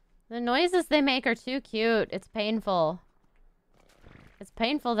 The noises they make are too cute. It's painful. It's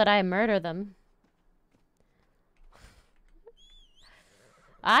painful that I murder them.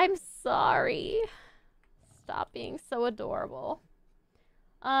 I'm sorry. Stop being so adorable.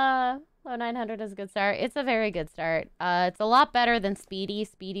 Low 900 is a good start. It's a very good start. It's a lot better than Speedy.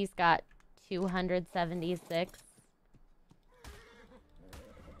 Speedy's got 276.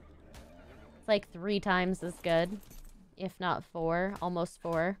 It's like 3 times as good. If not 4. Almost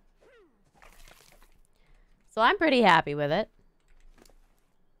 4. So I'm pretty happy with it.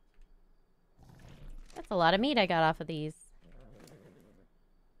 That's a lot of meat I got off of these.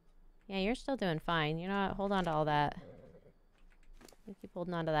 Yeah, you're still doing fine. You know what? Hold on to all that. You keep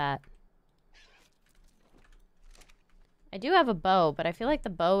holding on to that. I do have a bow, but I feel like the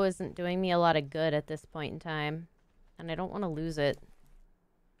bow isn't doing me a lot of good at this point in time. And I don't want to lose it.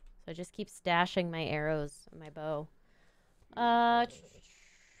 So I just keep stashing my arrows and my bow.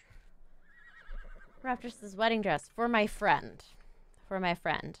 Raptor's wedding dress. For my friend. For my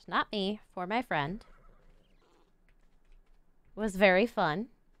friend. Not me. For my friend. It was very fun.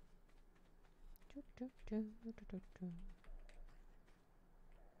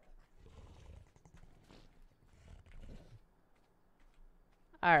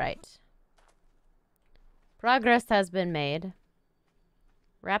 All right. Progress has been made.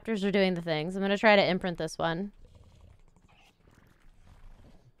 Raptors are doing the things. I'm going to try to imprint this one.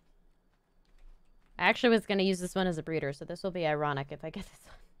 I actually was going to use this one as a breeder, so this will be ironic if I get this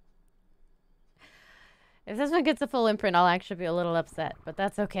one. If this one gets a full imprint, I'll actually be a little upset, but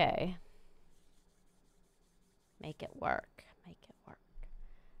that's okay. Make it work. Make it work.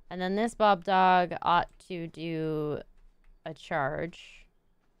 And then this Bob Dog ought to do a charge.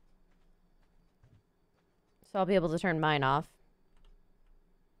 So I'll be able to turn mine off.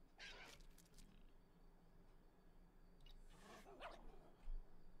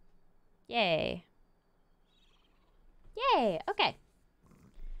 Yay. Yay. Okay.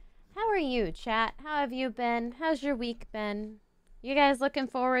 How are you, chat? How have you been? How's your week been? You guys looking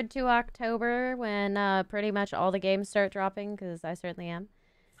forward to October when pretty much all the games start dropping? Because I certainly am.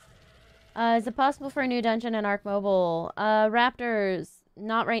 Is it possible for a new dungeon in ARK Mobile? Raptors,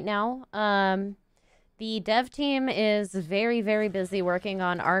 not right now. The dev team is very, very busy working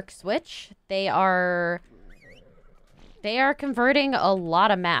on ARK Switch. They are converting a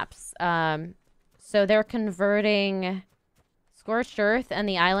lot of maps. So they're converting Scorched Earth and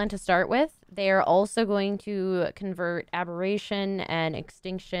the island to start with. They are also going to convert Aberration and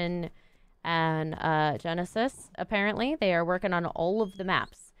Extinction and Genesis, apparently. They are working on all of the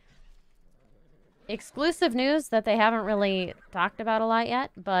maps. Exclusive news that they haven't really talked about a lot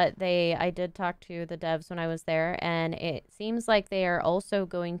yet, but I did talk to the devs when I was there, and it seems like they are also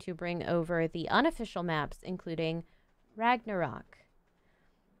going to bring over the unofficial maps, including Ragnarok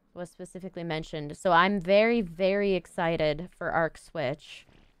was specifically mentioned. So I'm very, very excited for ARK Switch.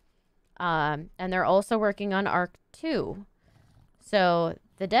 And they're also working on ARK 2. So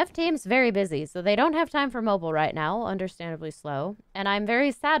the dev team's very busy, so they don't have time for mobile right now, understandably slow. And I'm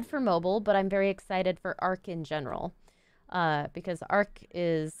very sad for mobile, but I'm very excited for ARK in general. Because ARK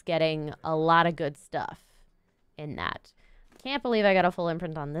is getting a lot of good stuff in that. Can't believe I got a full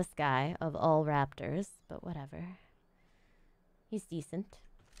imprint on this guy of all raptors, but whatever. He's decent.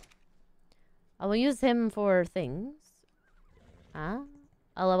 I will use him for things.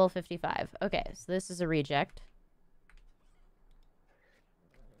 A level 55. Okay, so this is a reject.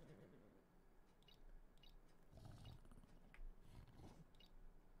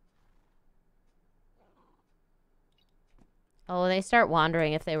 Oh, they start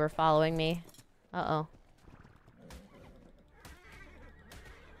wandering if they were following me. Uh-oh.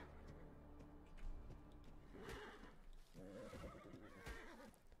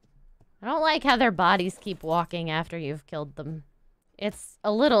 like how their bodies keep walking after you've killed them. It's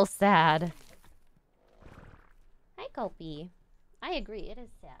a little sad. Hi, Kopi. I agree, it is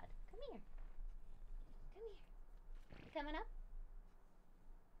sad. Come here. Come here. You coming up?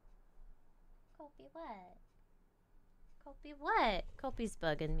 Kopi, what? Kopi, what? Kopi's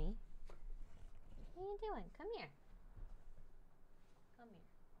bugging me. What are you doing? Come here. Come here.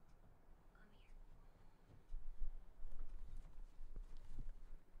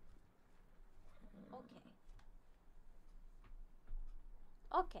 Come here.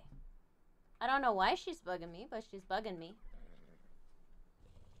 Okay. Okay. I don't know why she's bugging me, but she's bugging me.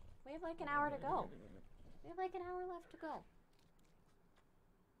 We have like an hour to go. We have like an hour left to go.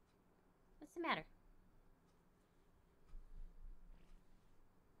 What's the matter?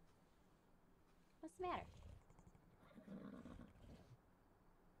 What's the matter?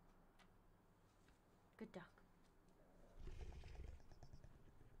 Good dog.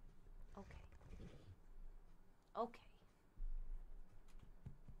 Okay. Okay.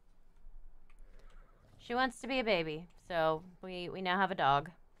 She wants to be a baby, so we now have a dog.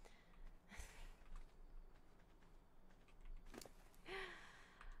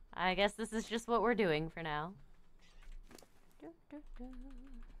 I guess this is just what we're doing for now.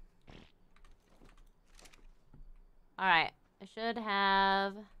 Alright, I should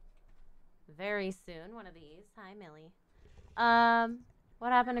have very soon one of these. Hi, Millie.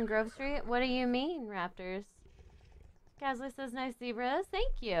 What happened in Grove Street? What do you mean, Raptors? Gasley says, nice zebras.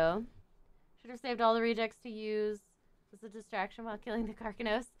 Thank you. Should have saved all the rejects to use as a distraction while killing the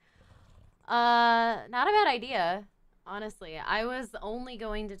Carcanos. Not a bad idea, honestly. I was only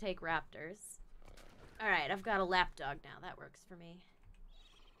going to take raptors. Alright, I've got a lapdog now. That works for me.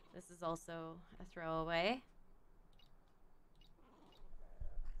 This is also a throwaway.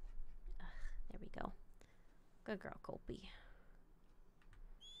 There we go. Good girl, Colby.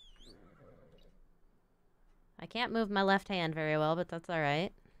 I can't move my left hand very well, but that's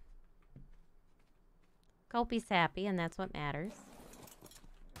alright. Colby's happy, and that's what matters.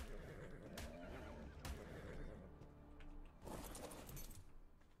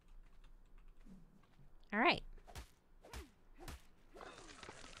 Alright.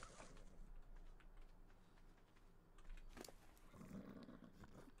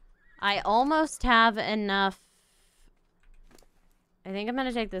 I almost have enough. I think I'm going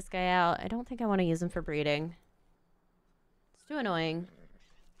to take this guy out. I don't think I want to use him for breeding. It's too annoying.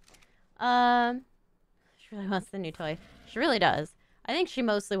 She really wants the new toy. She really does. I think she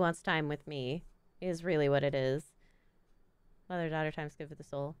mostly wants time with me, is really what it is. Mother-daughter time's good for the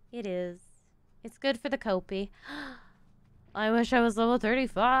soul. It is. It's good for the Kopi. I wish I was level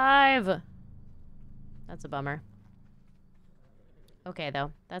 35. That's a bummer. Okay,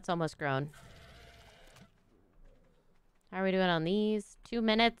 though. That's almost grown. How are we doing on these? 2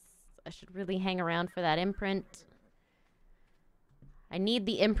 minutes. I should really hang around for that imprint. I need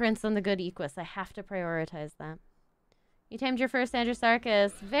the imprints on the good Equus. I have to prioritize that. You tamed your first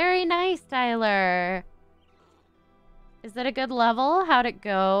Androsarchus. Very nice, Tyler. Is that a good level? How'd it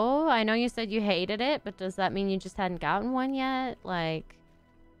go? I know you said you hated it, but does that mean you just hadn't gotten one yet? Like,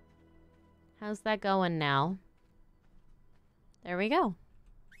 how's that going now? There we go.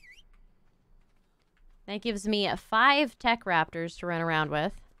 That gives me 5 tech raptors to run around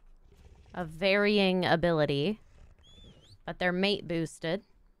with. Of varying ability. But they're mate boosted.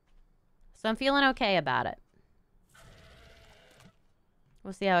 So I'm feeling okay about it.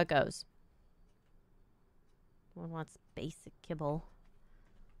 We'll see how it goes. One wants basic kibble.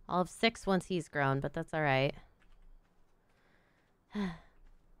 I'll have 6 once he's grown, but that's alright.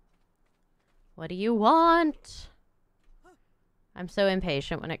 What do you want? I'm so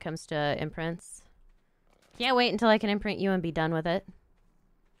impatient when it comes to imprints. Can't wait until I can imprint you and be done with it.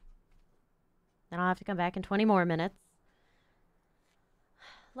 Then I'll have to come back in 20 more minutes.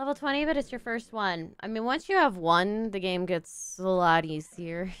 Level 20, but it's your first one. I mean, once you have one, the game gets a lot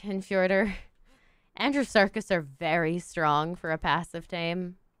easier and shorter. Androsarchus are very strong for a passive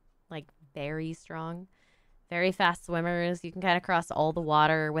tame. Like, very strong. Very fast swimmers. You can kind of cross all the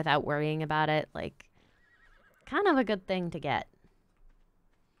water without worrying about it. Like, kind of a good thing to get.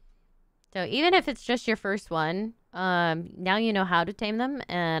 So even if it's just your first one, now you know how to tame them,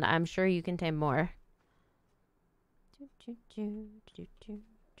 and I'm sure you can tame more.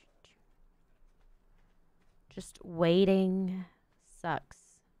 Just waiting sucks.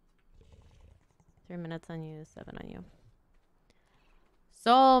 3 minutes on you, 7 on you.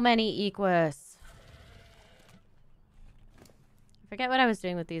 So many Equus. I forget what I was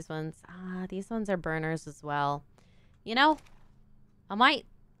doing with these ones. These ones are burners as well. You know, I might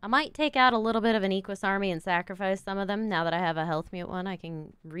I might take out a little bit of an Equus army and sacrifice some of them. Now that I have a health mute one, I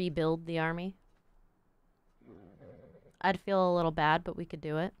can rebuild the army. I'd feel a little bad, but we could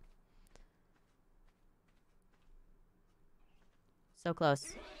do it. So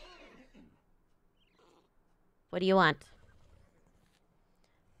close. What do you want?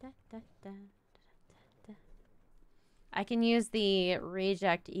 I can use the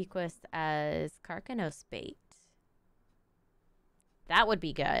Reject Equus as Carcanos bait. That would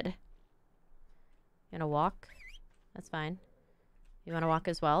be good. You wanna walk? That's fine. You wanna walk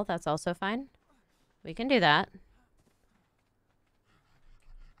as well? That's also fine. We can do that.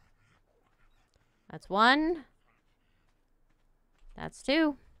 That's 1. That's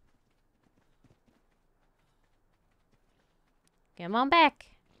 2. Come on back.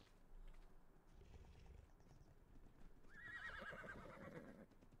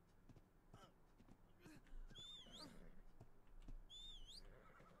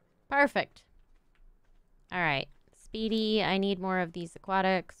 Perfect. All right. Speedy, I need more of these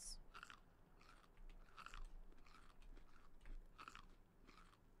aquatics.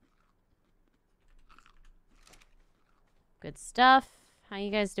 Good stuff. How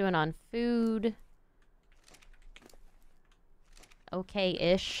you guys doing on food?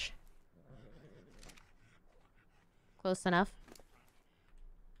 Okay-ish. Close enough.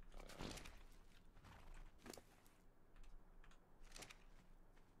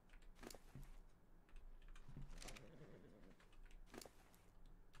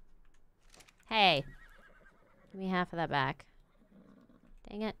 Hey. Give me half of that back.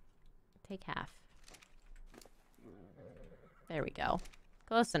 Dang it. Take half. There we go.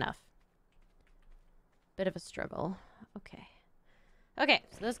 Close enough. Bit of a struggle. Okay. Okay,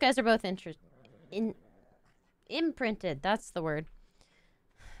 so those guys are both imprinted. That's the word.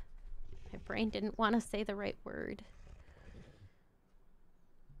 My brain didn't want to say the right word.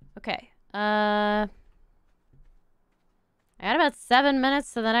 Okay. I got about 7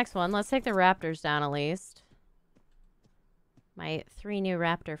 minutes to the next one. Let's take the raptors down at least. My 3 new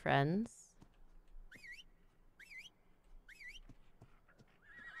raptor friends.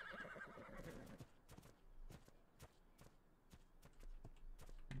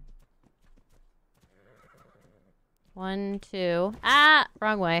 One, 2. Ah!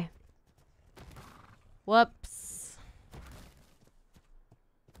 Wrong way. Whoops.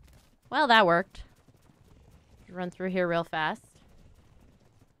 Well, that worked. Run through here real fast.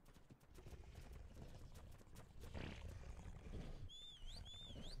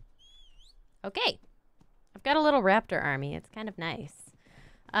 Okay. I've got a little raptor army. It's kind of nice.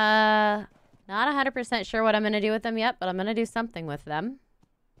 Not 100% sure what I'm going to do with them yet, but I'm going to do something with them.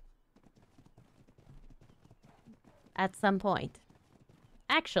 At some point.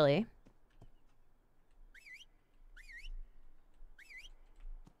 Actually.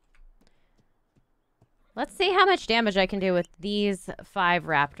 Let's see how much damage I can do with these 5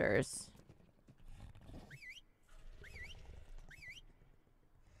 raptors.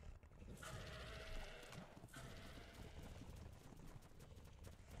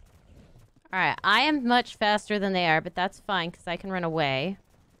 Alright, I am much faster than they are, but that's fine because I can run away.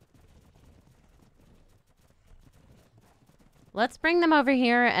 Let's bring them over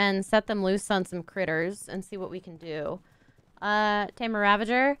here and set them loose on some critters and see what we can do. Tamer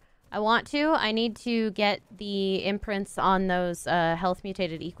Ravager, I want to. I need to get the imprints on those health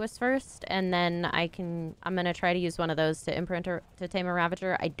mutated Equus first, and then I'm going to try to use one of those to imprint to Tamer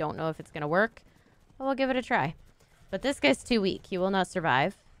Ravager. I don't know if it's going to work, but we'll give it a try. But this guy's too weak. He will not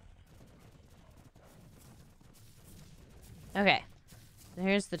survive. Okay. So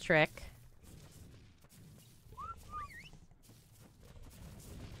here's the trick.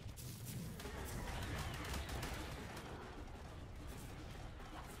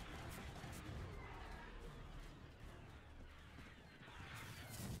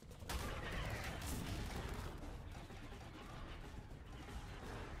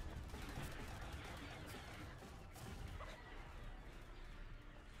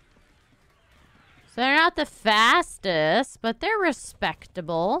 So they're not the fastest, but they're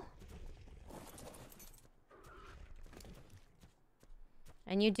respectable.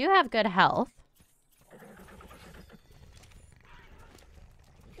 And you do have good health.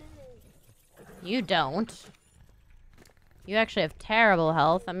 You don't. You actually have terrible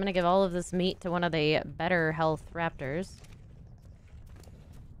health. I'm gonna give all of this meat to one of the better health raptors.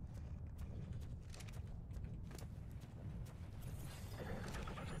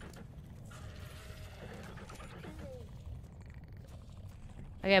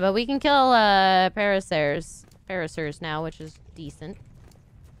 Okay, but we can kill Paracers now, which is decent.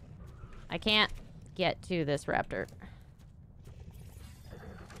 I can't get to this raptor.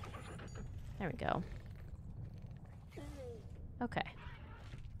 There we go. Okay.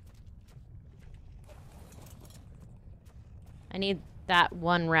 I need that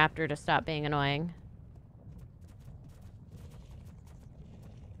one raptor to stop being annoying.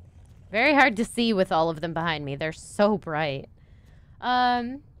 Very hard to see with all of them behind me. They're so bright.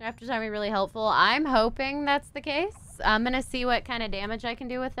 Raptors aren't really helpful. I'm hoping that's the case. I'm gonna see what kind of damage I can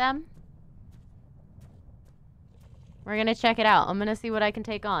do with them. We're gonna check it out. I'm gonna see what I can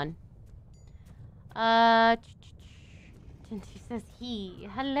take on. She says he.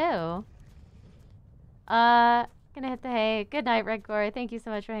 Hello. Gonna hit the hay. Good night, Redcore. Thank you so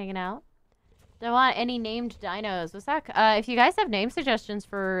much for hanging out. Don't want any named dinos. What's that? If you guys have name suggestions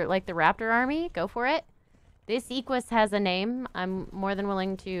for, like, the raptor army, go for it. This Equus has a name. I'm more than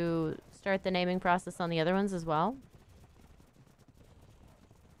willing to start the naming process on the other ones as well.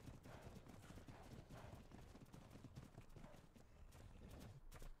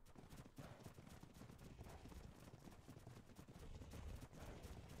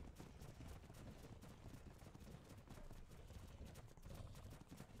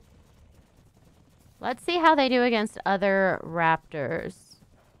 Let's see how they do against other raptors.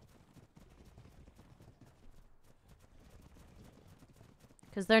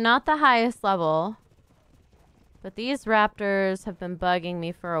 Because they're not the highest level. But these raptors have been bugging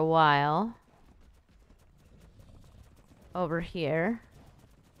me for a while. Over here.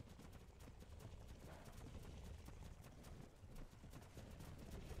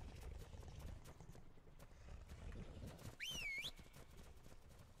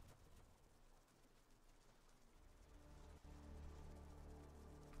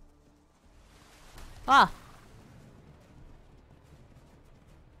 Ah.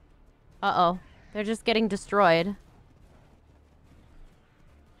 Uh-oh. They're just getting destroyed.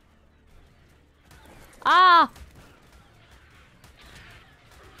 Ah!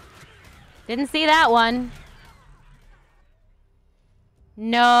 Didn't see that one.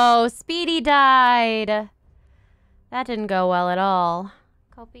 No, Speedy died. That didn't go well at all.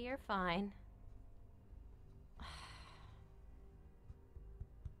 Kopi, you're fine.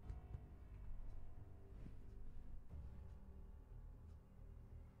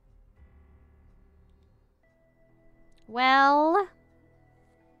 Well,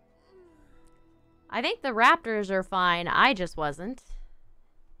 I think the raptors are fine. I just wasn't.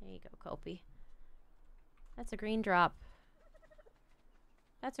 There you go, Kopi. That's a green drop.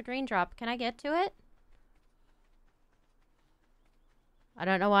 That's a green drop. Can I get to it? I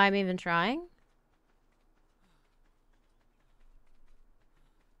don't know why I'm even trying.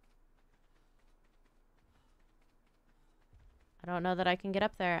 I don't know that I can get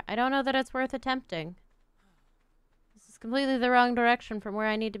up there. I don't know that it's worth attempting. This is completely the wrong direction from where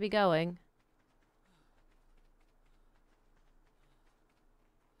I need to be going.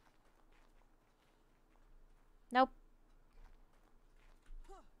 Nope.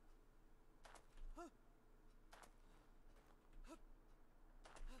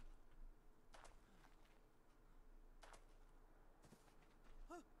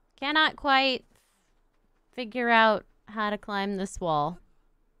 Cannot quite figure out how to climb this wall.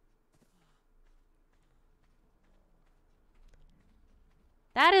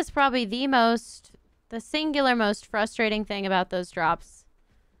 That is probably the singular most frustrating thing about those drops.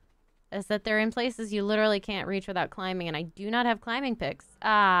 Is that they're in places you literally can't reach without climbing, and I do not have climbing picks.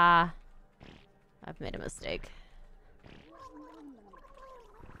 Ah. I've made a mistake.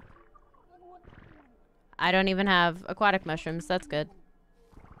 I don't even have aquatic mushrooms. That's good.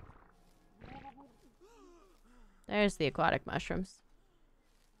 There's the aquatic mushrooms.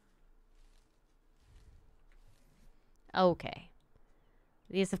 Okay.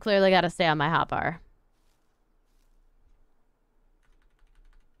 These have clearly got to stay on my hotbar.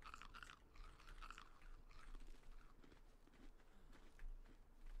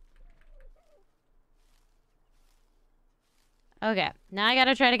 Okay, now I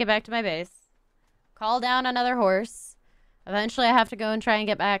gotta try to get back to my base. Call down another horse. Eventually I have to go and try and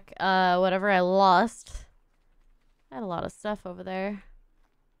get back whatever I lost. I had a lot of stuff over there.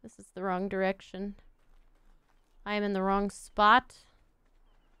 This is the wrong direction. I am in the wrong spot.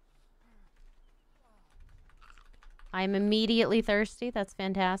 I am immediately thirsty. That's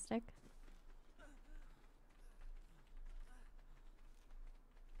fantastic.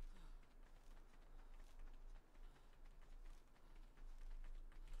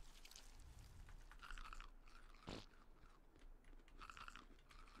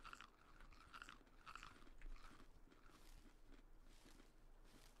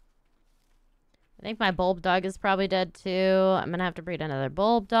 I think my bulb dog is probably dead too. I'm gonna have to breed another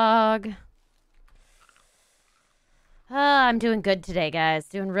bulb dog. I'm doing good today, guys.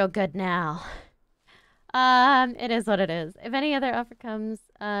 Doing real good now. It is what it is. If any other offer comes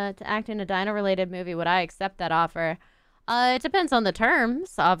to act in a dino-related movie, would I accept that offer? It depends on the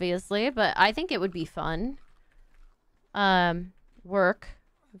terms, obviously, but I think it would be fun. Work.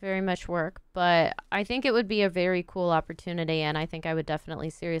 Very much work. But I think it would be a very cool opportunity, and I think I would definitely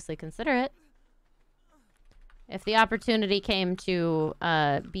seriously consider it. If the opportunity came to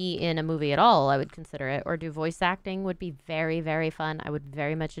be in a movie at all, I would consider it. Or do voice acting would be very, very fun. I would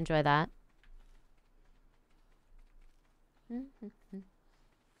very much enjoy that.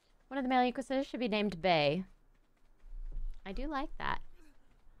 One of the male equises should be named Bay. I do like that.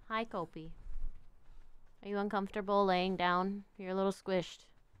 Hi, Kopi. Are you uncomfortable laying down? You're a little squished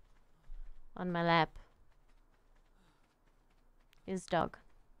on my lap. His dog.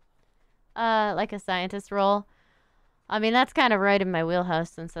 Like a scientist role. I mean, that's kind of right in my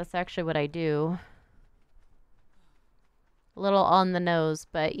wheelhouse since that's actually what I do. A little on the nose,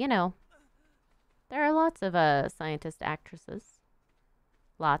 but you know. There are lots of scientist actresses.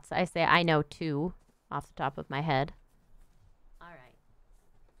 Lots. I say I know 2 off the top of my head. All right.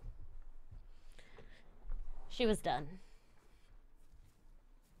 She was done.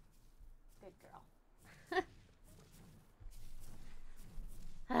 Good girl.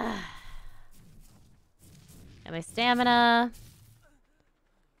 Got my stamina.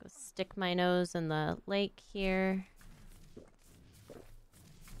 Go stick my nose in the lake here.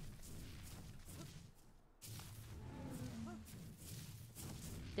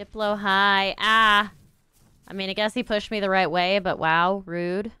 Diplo high. Ah. I mean, I guess he pushed me the right way, but wow,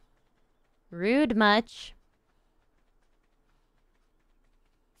 rude. Rude much.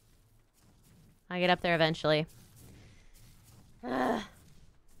 I'll get up there eventually. Ugh.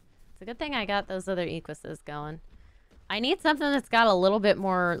 It's a good thing I got those other equises going. I need something that's got a little bit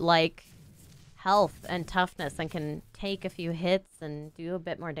more, like, health and toughness and can take a few hits and do a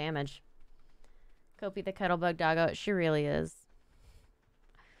bit more damage. Kopi the Cuddlebug Doggo. She really is.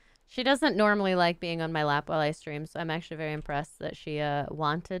 She doesn't normally like being on my lap while I stream, so I'm actually very impressed that she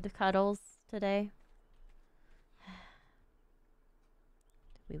wanted cuddles today.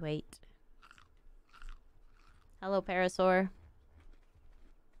 We wait. Hello, Parasaur.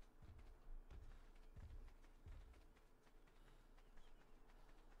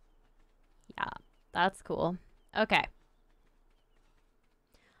 Yeah, that's cool. Okay.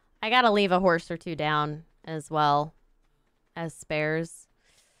 I gotta leave a horse or 2 down as well as spares.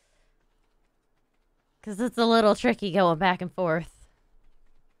 Because it's a little tricky going back and forth.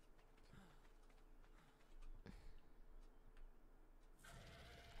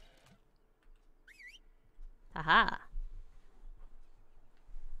 Haha.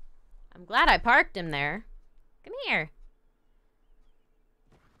 I'm glad I parked him there. Come here.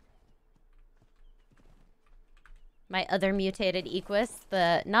 My other mutated equus.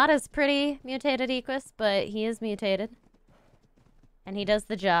 The not as pretty mutated equus, but he is mutated. And he does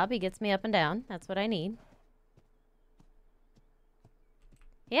the job. He gets me up and down. That's what I need.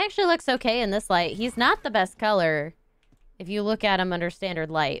 He actually looks okay in this light. He's not the best color if you look at him under standard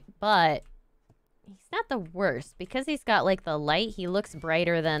light, but he's not the worst. Because he's got, like, the light, he looks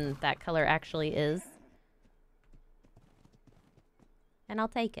brighter than that color actually is. And I'll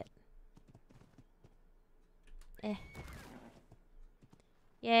take it. Eh.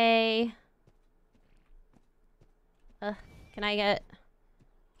 Yay. Can I get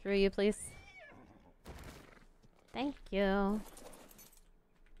through you, please? Thank you.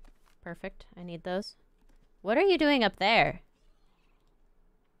 Perfect. I need those. What are you doing up there?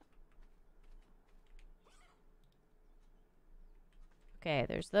 Okay,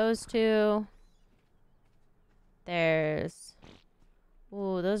 there's those 2. There's...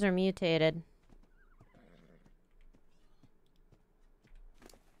 Ooh, those are mutated.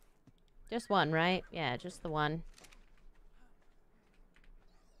 Just one, right? Yeah, just the one.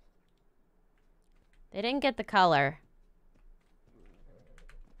 They didn't get the color.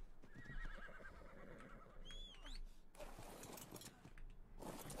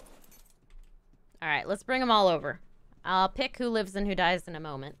 Alright, let's bring them all over. I'll pick who lives and who dies in a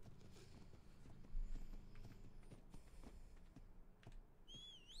moment.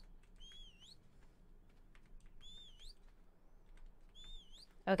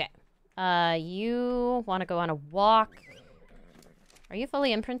 Okay. You want to go on a walk. Are you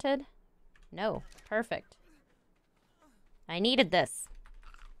fully imprinted? No. Perfect. I needed this.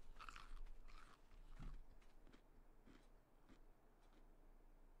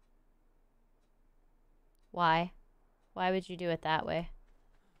 Why? Why would you do it that way?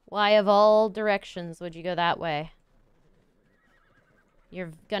 Why of all directions would you go that way?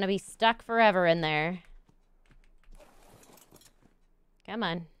 You're gonna be stuck forever in there. Come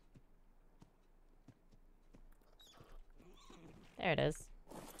on. There it is.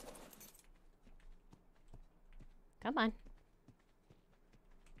 Come on.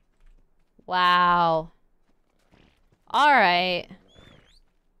 Wow. All right.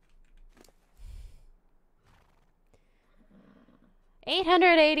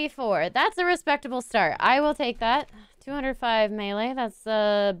 $884. That's a respectable start. I will take that. 205 melee. That's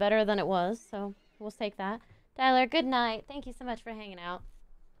better than it was, so we'll take that. Tyler, good night. Thank you so much for hanging out.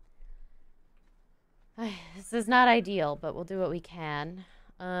 This is not ideal, but we'll do what we can.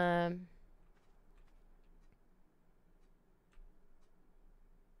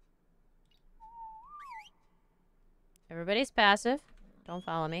 Everybody's passive. Don't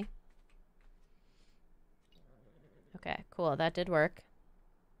follow me. Okay, cool. That did work.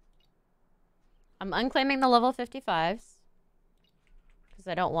 I'm unclaiming the level 55s because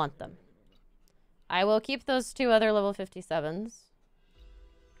I don't want them. I will keep those 2 other level 57s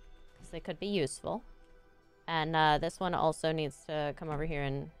because they could be useful. And this one also needs to come over here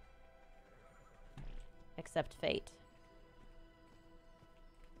and accept fate.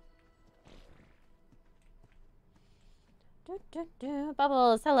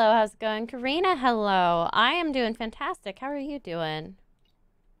 Bubbles, hello, how's it going? Karina, hello. I am doing fantastic. How are you doing?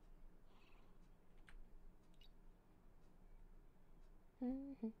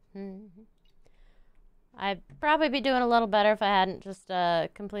 I'd probably be doing a little better if I hadn't just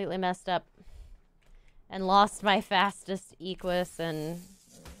completely messed up and lost my fastest Equus and...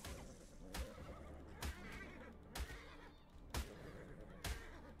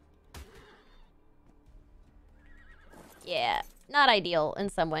 Yeah, not ideal in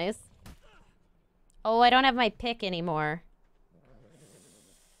some ways. Oh, I don't have my pick anymore.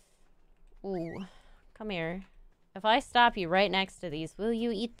 Ooh, come here. If I stop you right next to these, will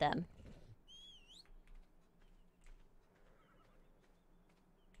you eat them?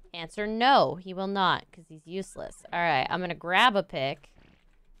 Answer no, he will not, because he's useless. Alright, I'm gonna grab a pick.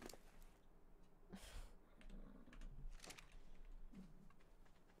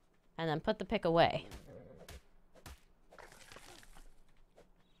 And then put the pick away.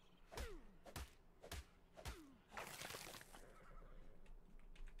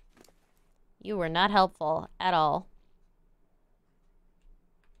 You were not helpful at all.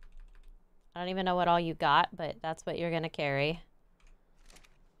 I don't even know what all you got, but that's what you're gonna carry.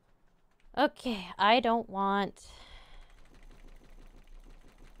 Okay, I don't want...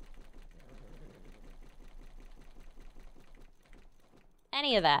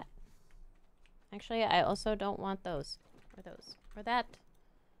 any of that. Actually, I also don't want those. Or those. Or that.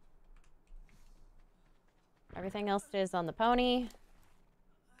 Everything else stays on the pony.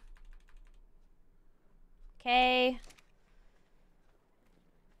 Okay.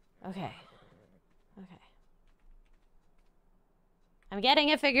 Okay. Okay. I'm getting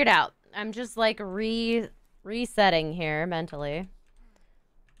it figured out. I'm just like resetting here mentally. It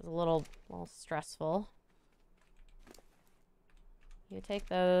was a little stressful. You take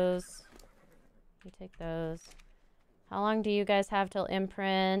those. You take those. How long do you guys have till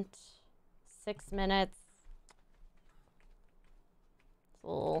imprint? 6 minutes. It's a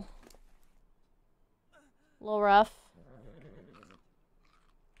little rough.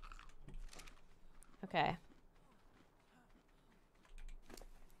 Okay.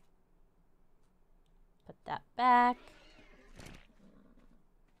 Put that back.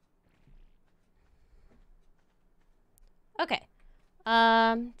 Okay.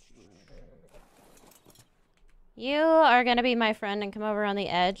 You are gonna be my friend and come over on the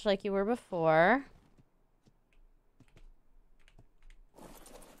edge like you were before.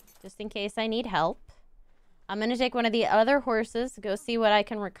 Just in case I need help. I'm gonna take one of the other horses to go see what I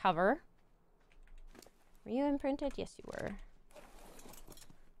can recover. Were you imprinted? Yes, you were.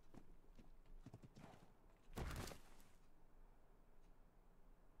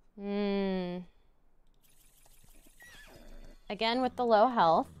 Again with the low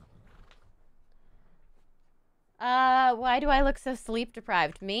health. Why do I look so sleep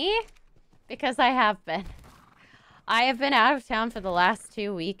deprived? Me? Because I have been. I have been out of town for the last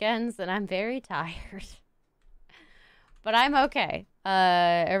 2 weekends and I'm very tired. But I'm okay.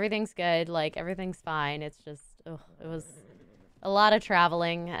 Everything's good. Like, everything's fine. It's just, it was a lot of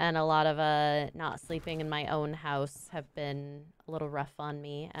traveling and a lot of not sleeping in my own house have been a little rough on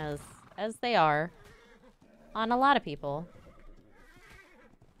me, as they are on a lot of people.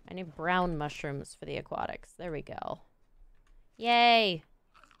 I need brown mushrooms for the aquatics. There we go. Yay!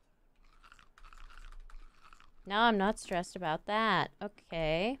 No, I'm not stressed about that.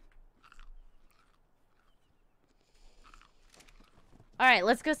 Okay. Alright,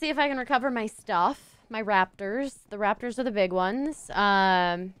 let's go see if I can recover my stuff. my raptors. The raptors are the big ones.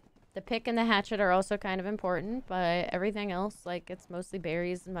 The pick and the hatchet are also kind of important, but everything else, like, it's mostly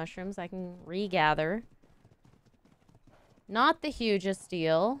berries and mushrooms I can regather. Not the hugest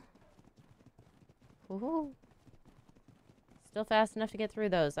deal. Ooh. Still fast enough to get through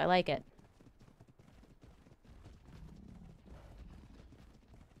those. I like it.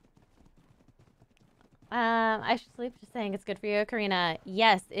 I should sleep, just saying it's good for you, Karina.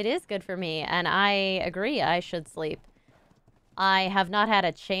 Yes, it is good for me, and I agree I should sleep. I have not had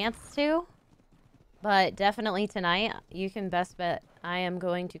a chance to, but definitely tonight, you can best bet I am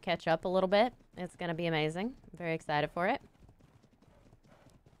going to catch up a little bit. It's going to be amazing. I'm very excited for it.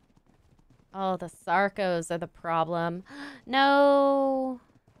 Oh, the Sarcos are the problem. No!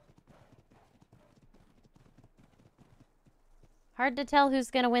 Hard to tell who's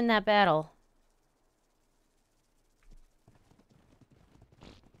going to win that battle.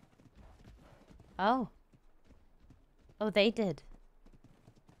 Oh. Oh, they did.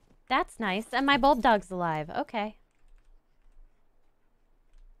 That's nice. And my bulb dog's alive. Okay.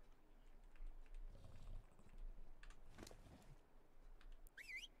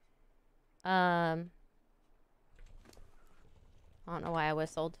 I don't know why I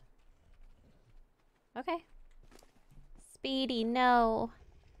whistled. Okay. Speedy, no.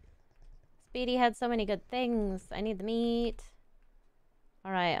 Speedy had so many good things. I need the meat.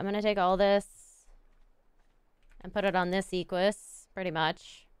 Alright, I'm gonna take all this and put it on this Equus, pretty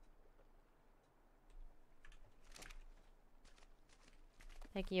much.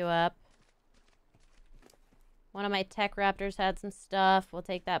 Pick you up. One of my tech raptors had some stuff. We'll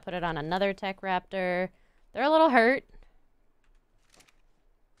take that, put it on another tech raptor. They're a little hurt.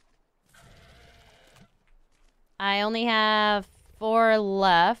 I only have 4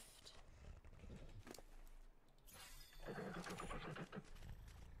 left.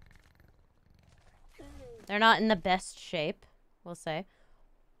 They're not in the best shape, we'll say.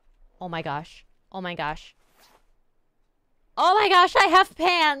 Oh my gosh. Oh my gosh. Oh my gosh, I have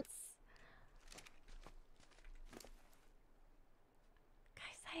pants!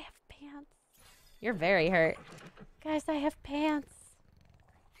 Guys, I have pants. You're very hurt. Guys, I have pants.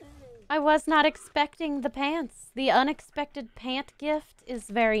 I was not expecting the pants. The unexpected pant gift is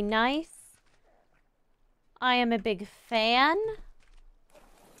very nice. I am a big fan.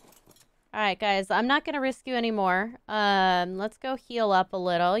 Alright, guys, I'm not going to risk you anymore. Let's go heal up a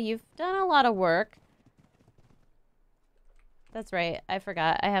little. You've done a lot of work. That's right. I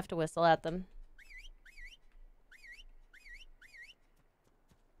forgot. I have to whistle at them.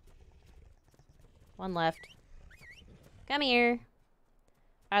 One left. Come here.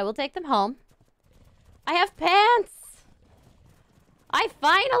 Alright, we'll take them home. I have pants! I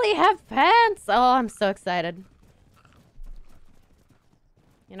finally have pants! Oh, I'm so excited.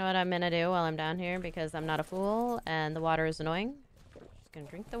 You know what I'm gonna do while I'm down here, because I'm not a fool and the water is annoying? Just gonna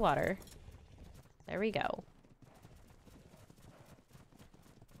drink the water. There we go.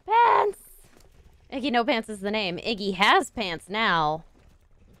 Pants! Iggy No Pants is the name. Iggy has pants now.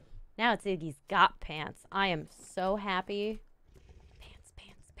 Now it's Iggy's got pants. I am so happy. Pants,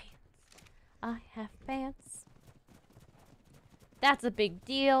 pants, pants. I have pants. That's a big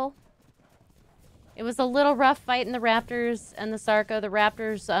deal. It was a little rough fighting the raptors and the Sarco. The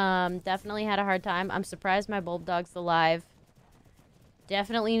raptors definitely had a hard time. I'm surprised my bulb dog's alive.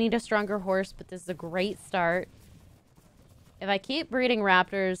 Definitely need a stronger horse, but this is a great start. If I keep breeding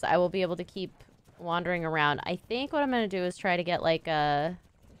raptors, I will be able to keep wandering around. I think what I'm going to do is try to get like a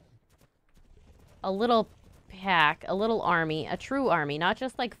little pack, a little army, a true army, not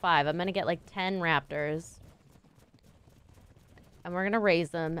just like 5. I'm going to get like 10 raptors. And we're going to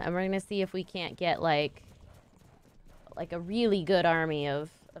raise them, and we're going to see if we can't get, like a really good army of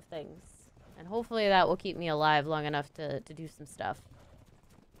things. And hopefully that will keep me alive long enough to do some stuff.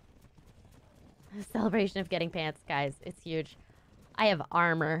 A celebration of getting pants, guys. It's huge. I have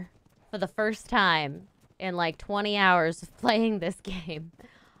armor for the first time in, like, 20 hours of playing this game.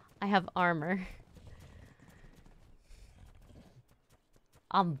 I have armor.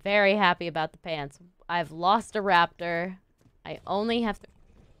 I'm very happy about the pants. I've lost a raptor. I only have to...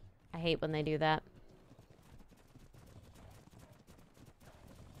 I hate when they do that.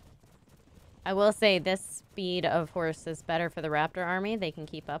 I will say this speed of horse is better for the raptor army. They can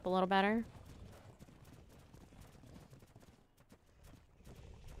keep up a little better.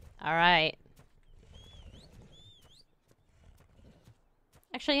 Alright.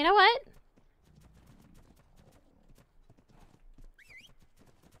 Actually, you know what?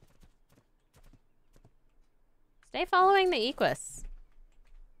 Stay following the Equus.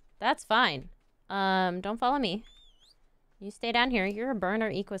 That's fine. Don't follow me. You stay down here. You're a burner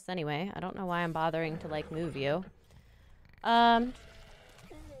equus anyway. I don't know why I'm bothering to, like, move you. I'm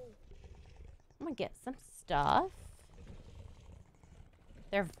gonna get some stuff.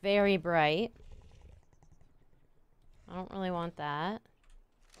 They're very bright. I don't really want that.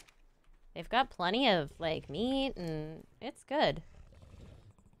 They've got plenty of, like, meat, and it's good.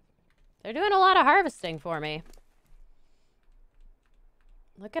 They're doing a lot of harvesting for me.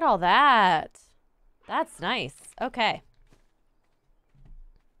 Look at all that. That's nice. Okay.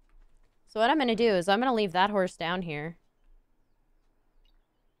 So what I'm going to do is I'm going to leave that horse down here.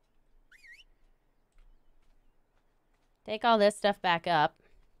 Take all this stuff back up.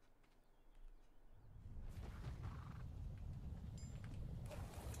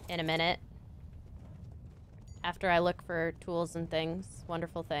 In a minute. After I look for tools and things.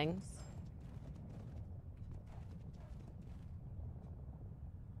 Wonderful things.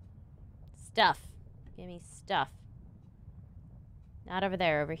 Stuff. Give me stuff. Not over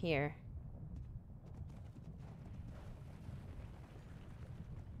there, over here.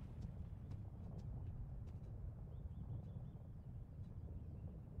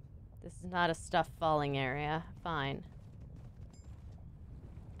 This is not a stuff falling area. Fine.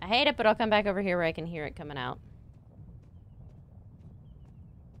 I hate it, but I'll come back over here where I can hear it coming out.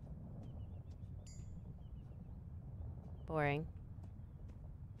 Boring.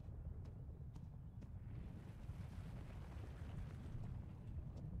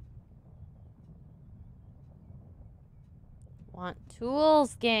 Want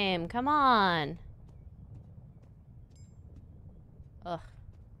tools, game. Come on. Ugh.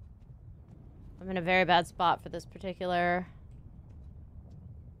 I'm in a very bad spot for this particular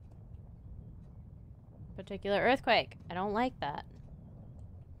earthquake. I don't like that.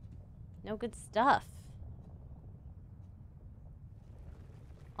 No good stuff.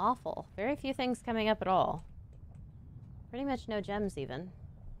 Awful. Very few things coming up at all. Pretty much no gems even.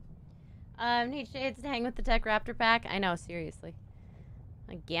 Need shades to hang with the Tech Raptor pack. I know, seriously.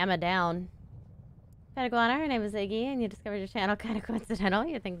 A gamma down. Pet iguana, her name is Iggy, and you discovered your channel. Kind of coincidental.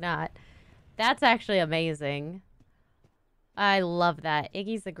 You think not. That's actually amazing. I love that.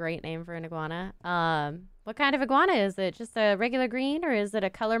 Iggy's a great name for an iguana. What kind of iguana is it? Just a regular green, or is it a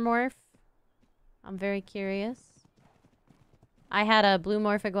color morph? I'm very curious. I had a blue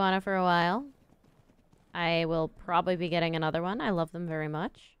morph iguana for a while. I will probably be getting another one. I love them very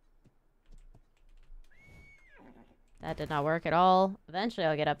much. That did not work at all. Eventually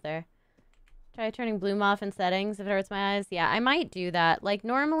I'll get up there. Try turning bloom off in settings if it hurts my eyes. Yeah, I might do that. Like,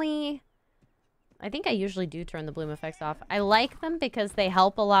 normally, I think I usually do turn the bloom effects off. I like them because they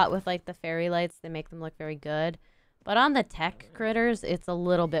help a lot with, like, the fairy lights. They make them look very good. But on the tech critters, it's a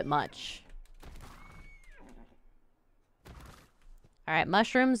little bit much. Alright,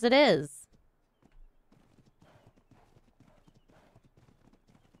 mushrooms it is.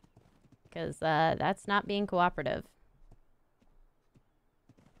 Because that's not being cooperative.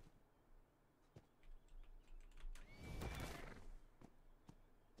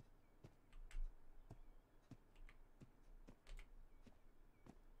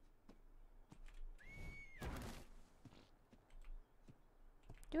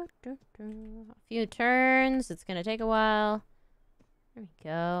 A few turns. It's going to take a while. There we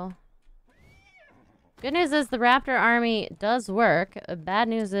go. Good news is the Raptor army does work. Bad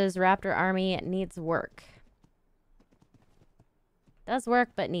news is Raptor army needs work. Does work,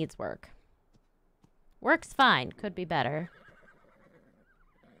 but needs work. Works fine. Could be better.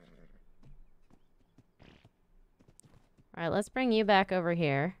 Alright, let's bring you back over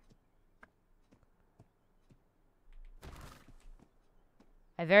here.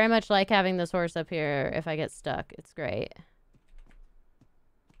 I very much like having this horse up here if I get stuck. It's great.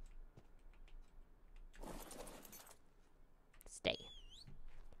 Stay.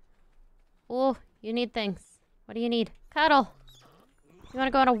 Oh, you need things. What do you need? Cuddle. You want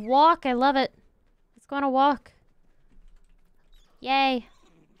to go on a walk? I love it. Let's go on a walk. Yay.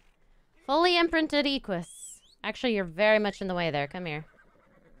 Fully imprinted equus. Actually, you're very much in the way there. Come here.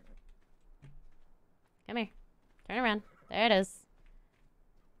 Come here. Turn around. There it is.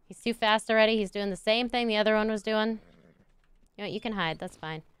 He's too fast already. He's doing the same thing the other one was doing. You know what? You can hide. That's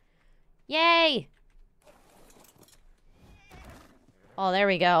fine. Yay! Oh, there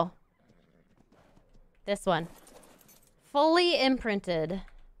we go. This one. Fully imprinted.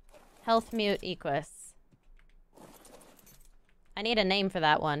 Health mute equus. I need a name for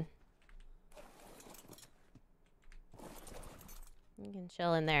that one. You can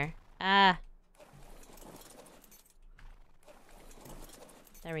chill in there. Ah.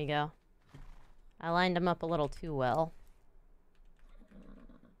 There we go. I lined them up a little too well.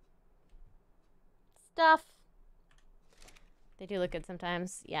 Stuff. They do look good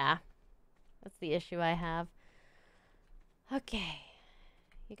sometimes. Yeah. That's the issue I have. Okay.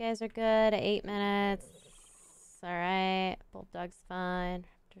 You guys are good. 8 minutes. Alright. Bulldog's fine.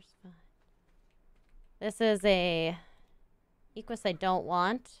 Raptor's fine. This is a Equus I don't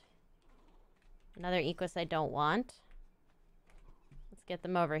want. Another Equus I don't want. Let's get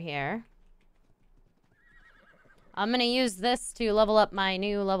them over here. I'm going to use this to level up my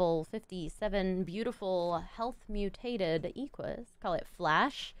new level 57 beautiful health mutated Equus. Call it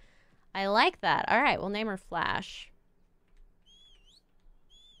Flash. I like that. All right, we'll name her Flash.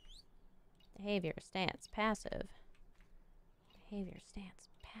 Behavior, stance, passive. Behavior, stance,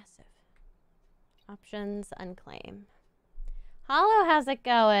 passive. Options, unclaim. Hollow, how's it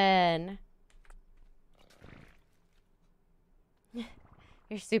going?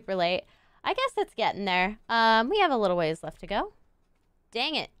 You're super late. I guess it's getting there. We have a little ways left to go.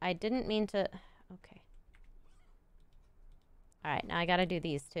 Dang it. I didn't mean to... Okay. Alright, now I gotta do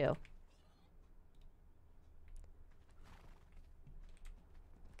these too.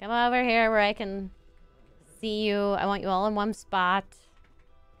 Come over here where I can see you. I want you all in one spot.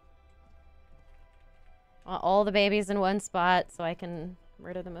 I want all the babies in one spot so I can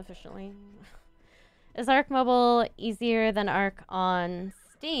murder them efficiently. Is ARK Mobile easier than ARK on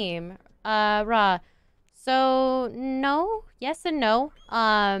Steam? Raw. So, no. Yes and no.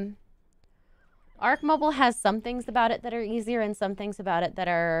 ARK Mobile has some things about it that are easier and some things about it that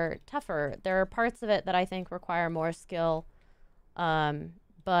are tougher. There are parts of it that I think require more skill.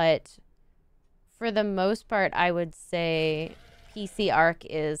 But for the most part, I would say PC ARK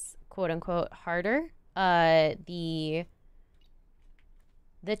is quote-unquote harder. The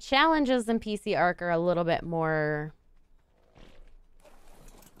challenges in PC ARK are a little bit more...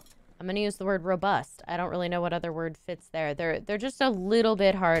 I'm going to use the word robust. I don't really know what other word fits there. They're just a little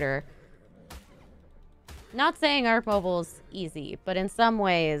bit harder. Not saying ARK Mobile is easy, but in some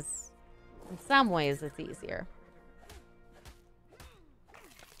ways it's easier.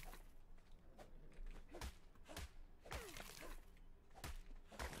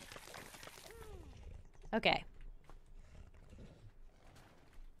 Okay.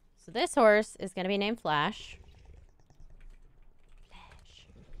 So this horse is going to be named Flash.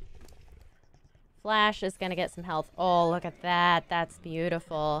 Flash is going to get some health. Oh, look at that. That's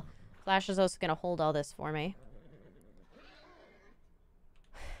beautiful. Flash is also going to hold all this for me.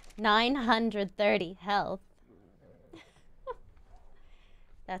 930 health.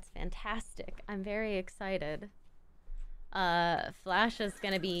 That's fantastic. I'm very excited. Flash is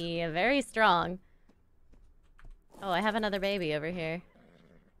going to be very strong. Oh, I have another baby over here.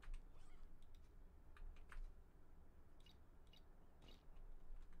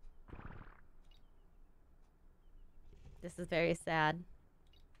 This is very sad.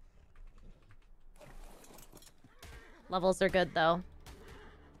 Levels are good, though.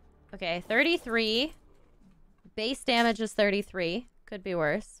 Okay, 33. Base damage is 33. Could be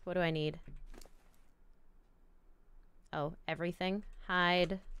worse. What do I need? Oh, everything.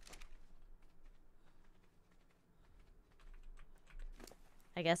 Hide.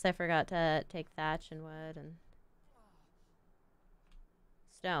 I guess I forgot to take thatch and wood and...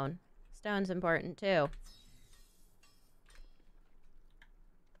 Stone. Stone's important, too.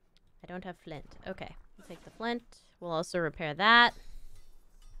 I don't have flint. Okay, we'll take the flint. We'll also repair that.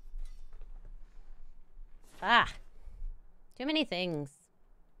 Ah! Too many things.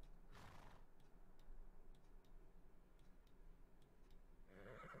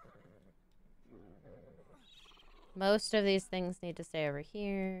 Most of these things need to stay over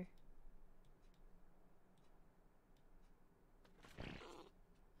here.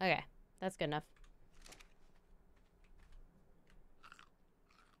 Okay, that's good enough.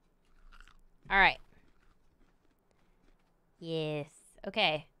 All right. Yes.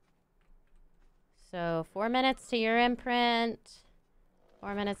 Okay. So 4 minutes to your imprint.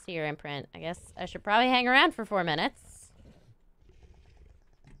 4 minutes to your imprint. I guess I should probably hang around for 4 minutes.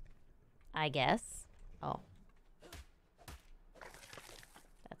 I guess. Oh.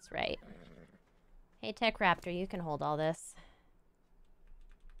 That's right. Hey, Tech Raptor, you can hold all this.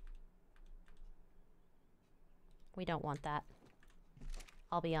 We don't want that.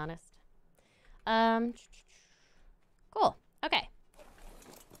 I'll be honest. Cool. Okay.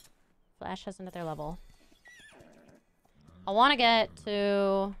 Flash has another level. I want to get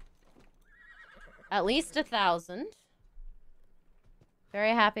to at least 1,000.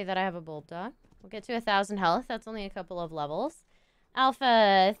 Very happy that I have a bulldog. We'll get to 1,000 health. That's only a couple of levels.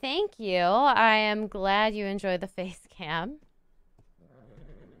 Alpha, thank you. I am glad you enjoy the face cam.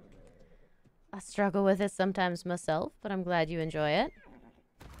 I struggle with it sometimes myself, but I'm glad you enjoy it.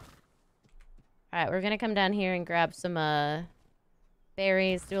 Alright, we're gonna come down here and grab some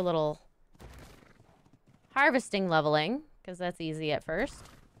berries, do a little harvesting leveling, because that's easy at first.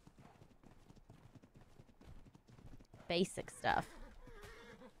 Basic stuff.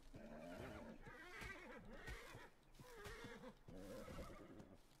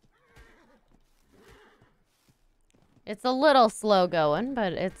 It's a little slow going,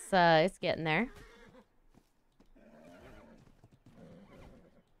 but it's getting there.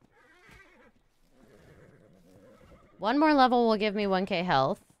 One more level will give me 1k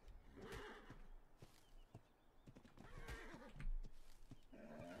health.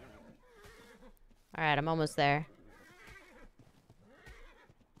 All right, I'm almost there.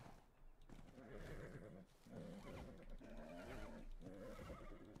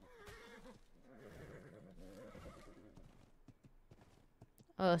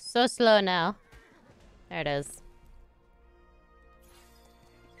 Oh, so slow now. There it is.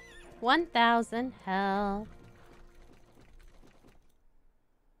 1,000 health.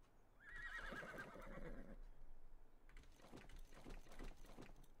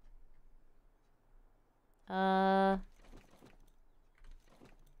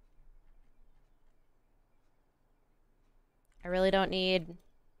 I really don't need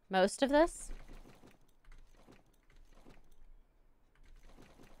most of this.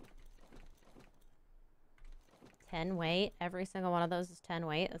 $10 weight. Every single one of those is 10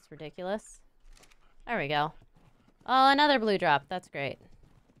 weight. That's ridiculous. There we go. Oh, another blue drop. That's great.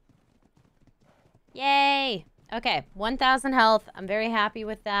 Yay! Okay, 1,000 health. I'm very happy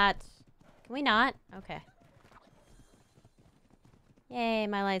with that. Can we not? Okay. Yay,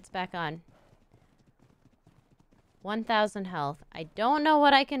 my light's back on. 1,000 health. I don't know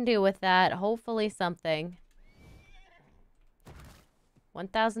what I can do with that. Hopefully something.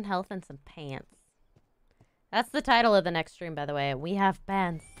 1,000 health and some pants. That's the title of the next stream, by the way. We have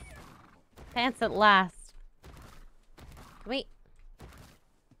pants. Pants at last. Can we...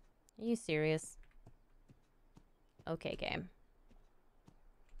 Are you serious? Okay, game.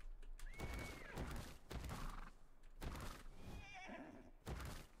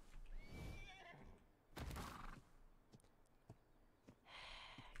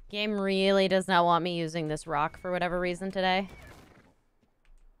 Game really does not want me using this rock for whatever reason today.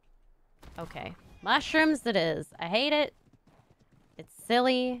 Okay. Mushrooms it is. I hate it. It's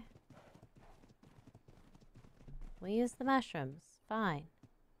silly. We'll use the mushrooms. Fine.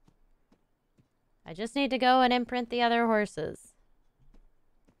 I just need to go and imprint the other horses.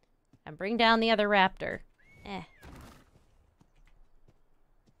 And bring down the other raptor. Eh.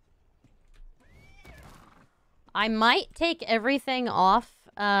 I might take everything off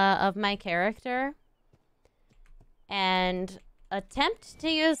of my character and attempt to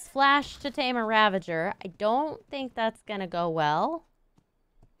use Flash to tame a Ravager. I don't think that's gonna go well.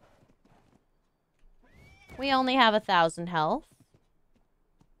 We only have 1,000 health.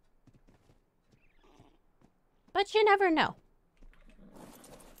 But you never know.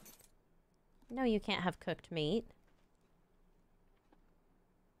 No, you can't have cooked meat.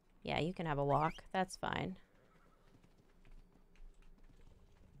 Yeah, you can have a walk. That's fine.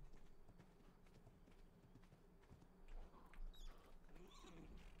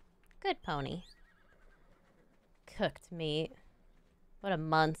 Good pony. Cooked meat. What a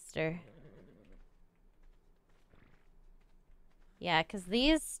monster. Yeah, because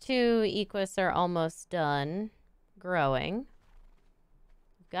these two equus are almost done growing.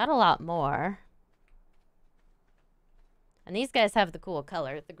 We've got a lot more. And these guys have the cool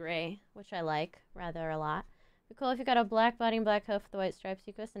color, the gray, which I like rather a lot. It'd be cool if you got a black body and black hoof with the white stripes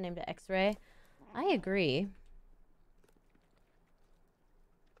equus and named it X-Ray. I agree.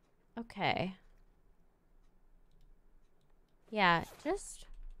 Okay. Yeah, just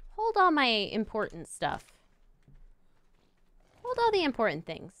hold all my important stuff. Hold all the important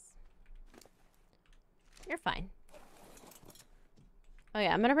things. You're fine. Oh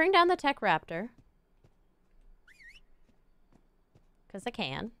yeah, I'm gonna bring down the Tech Raptor. Because I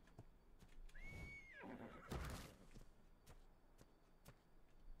can.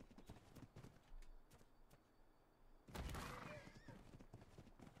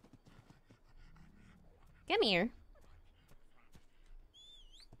 Come here.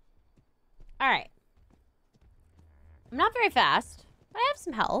 Alright. I'm not very fast, but I have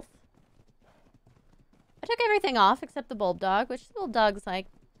some health. I took everything off except the bulb dog, which the bulb dog's like,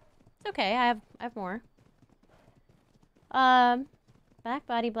 it's okay, I have more. Black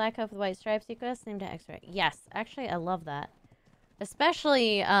body, black hoof with white stripes equus, named to X-Ray. Yes, actually I love that.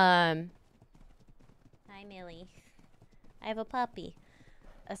 Especially, Hi Millie. I have a puppy.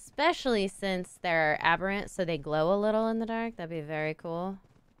 Especially since they're aberrant, so they glow a little in the dark. That'd be very cool.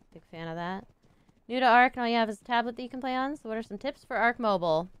 Big fan of that. New to ARK, and all you have is a tablet that you can play on. So what are some tips for ARK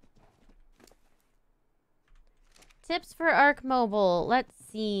Mobile? Tips for ARK Mobile. Let's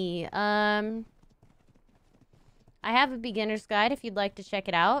see. I have a beginner's guide if you'd like to check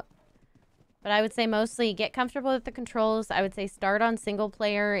it out. But I would say mostly get comfortable with the controls. I would say start on single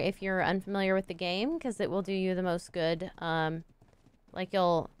player if you're unfamiliar with the game, because it will do you the most good. Like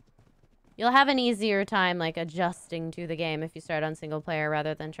you'll have an easier time like adjusting to the game if you start on single player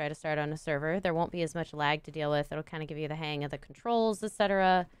rather than try to start on a server. There won't be as much lag to deal with. It'll kind of give you the hang of the controls,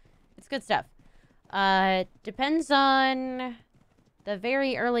 etc. It's good stuff. Depends on the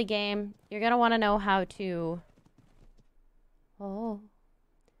very early game. You're gonna want to know how to... Oh...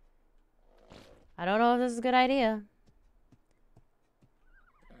 I don't know if this is a good idea.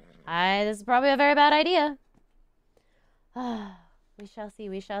 This is probably a very bad idea. We shall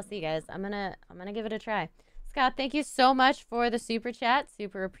see, guys. I'm gonna give it a try. Scott, thank you so much for the super chat.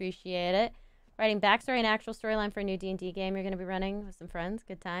 Super appreciate it. Writing backstory and actual storyline for a new D&D game you're gonna be running with some friends.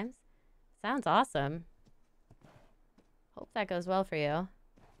 Good times. Sounds awesome. Hope that goes well for you.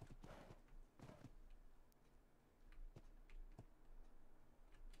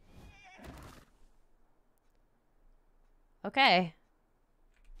 Okay.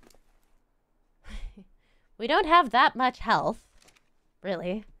 We don't have that much health,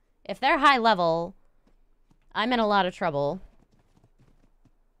 really. If they're high level, I'm in a lot of trouble.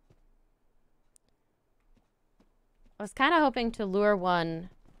 I was kind of hoping to lure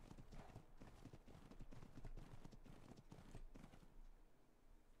one.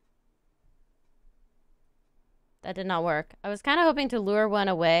 That did not work. I was kind of hoping to lure one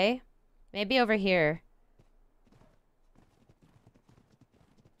away. Maybe over here.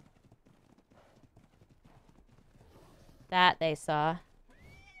 That they saw.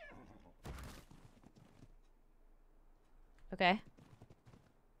 Okay.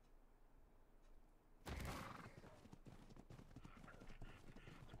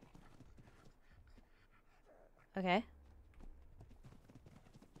 Okay.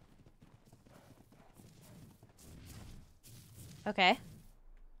 Okay.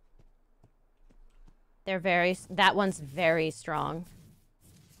 They're very... That one's very strong.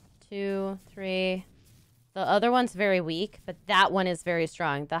 2, 3... The other one's very weak, but that one is very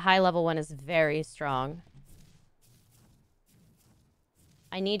strong. The high-level one is very strong.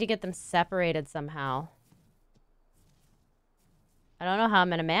 I need to get them separated somehow. I don't know how I'm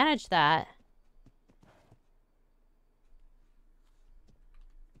going to manage that.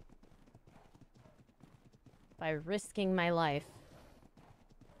 By risking my life.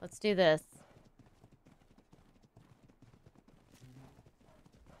 Let's do this.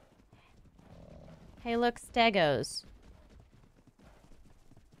 Hey, look, Stegos.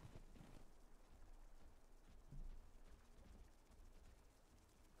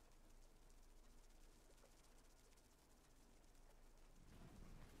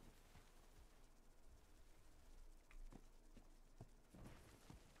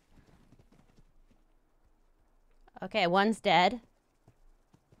 Okay, one's dead.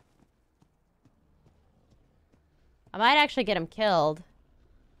 I might actually get him killed.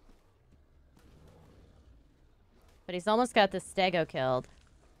 But he's almost got this Stego killed.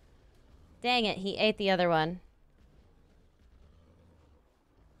 Dang it, he ate the other one.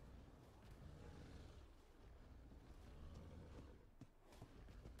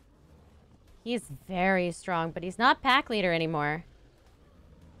 He's very strong, but he's not pack leader anymore.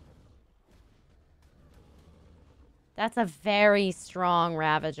 That's a very strong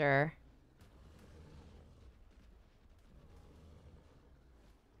Ravager.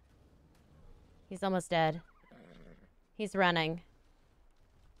 He's almost dead. He's running.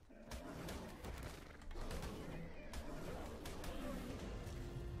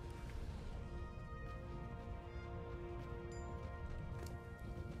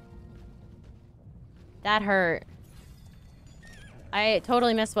 That hurt. I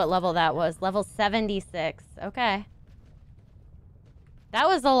totally missed what level that was. Level 76. Okay. That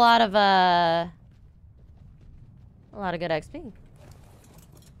was a lot of good XP.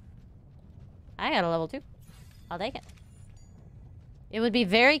 I got a level 2. I'll take it. It would be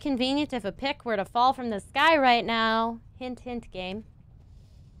very convenient if a pick were to fall from the sky right now. Hint, hint, game.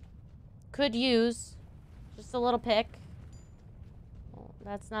 Could use just a little pick. Well,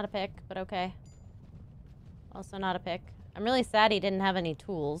 that's not a pick, but okay. Also not a pick. I'm really sad he didn't have any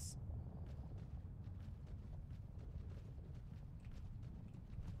tools.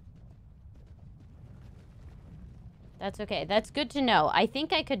 That's okay. That's good to know. I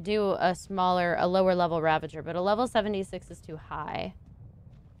think I could do a lower level Ravager, but a level 76 is too high.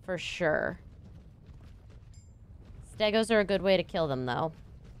 For sure. Stegos are a good way to kill them, though.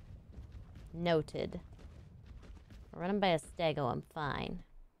 Noted. Running by a stego, I'm fine.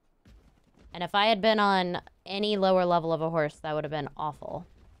 And if I had been on any lower level of a horse, that would have been awful.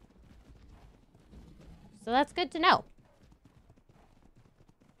 So that's good to know.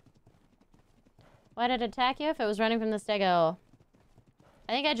 Why did it attack you if it was running from the stego?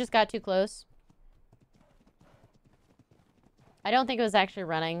 I think I just got too close. I don't think it was actually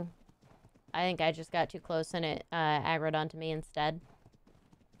running. I think I just got too close and it aggroed onto me instead.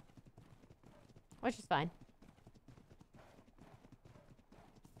 Which is fine.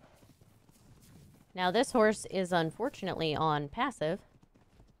 Now this horse is unfortunately on passive.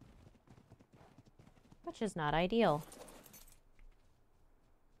 Which is not ideal.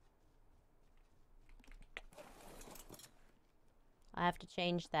 I have to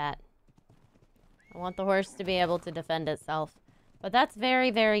change that. I want the horse to be able to defend itself. But that's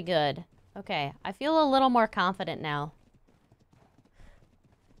very, very good. Okay, I feel a little more confident now.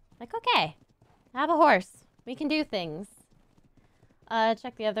 Like, okay, I have a horse. We can do things.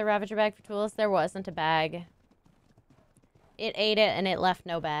 Check the other Ravager bag for tools. There wasn't a bag. It ate it and it left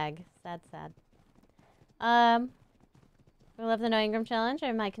no bag. Sad, sad. We love the No Engram challenge.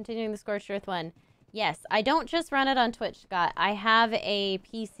 Am I continuing the Scorched Earth one? Yes, I don't just run it on Twitch, Scott. I have a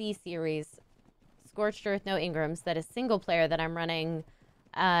PC series, Scorched Earth No Engrams, that is single player that I'm running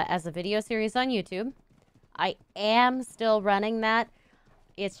as a video series on YouTube. I am still running that.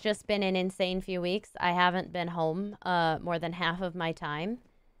 It's just been an insane few weeks. I haven't been home more than half of my time.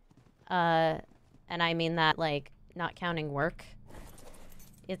 And I mean that, like, not counting work.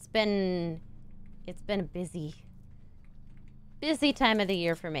 It's been a busy time of the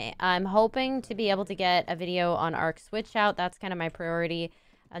year for me. I'm hoping to be able to get a video on ARK Switch out. That's kind of my priority.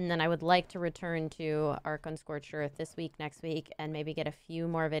 And then I would like to return to ARK on Scorched Earth this week, next week, and maybe get a few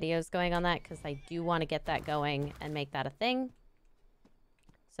more videos going on that because I do want to get that going and make that a thing.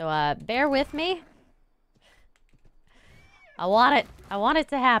 So bear with me. I want it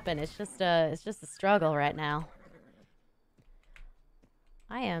to happen. It's just a struggle right now.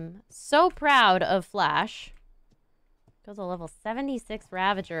 I am so proud of Flash. Goes a level 76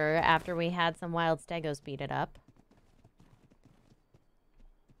 Ravager after we had some wild stegos beat it up.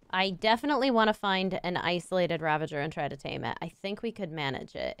 I definitely want to find an isolated Ravager and try to tame it. I think we could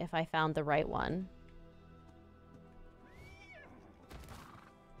manage it if I found the right one.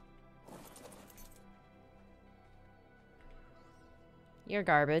 You're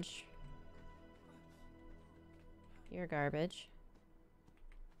garbage. You're garbage.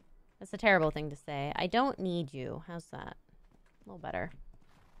 That's a terrible thing to say. I don't need you. How's that? A little better.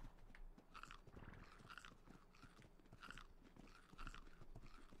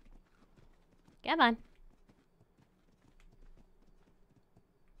 Come on.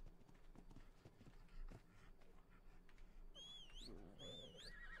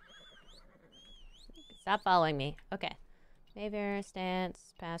 Stop following me. Okay. Behavior,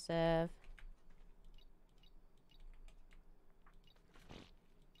 stance, passive.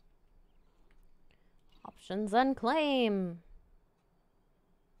 Options unclaim.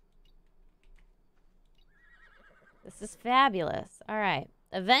 This is fabulous. All right.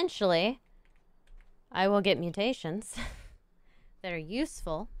 Eventually, I will get mutations that are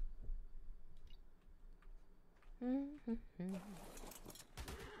useful.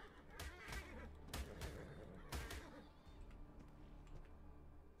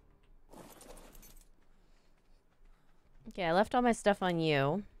 Okay, I left all my stuff on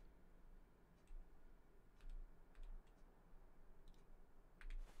you.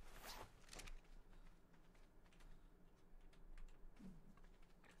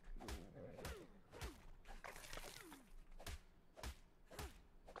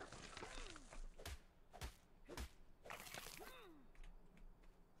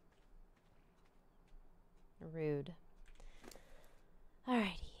 Rude.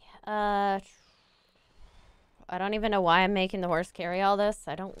 Alrighty. I don't even know why I'm making the horse carry all this.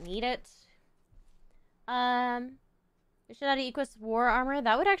 I don't need it. We should add Equus war armor.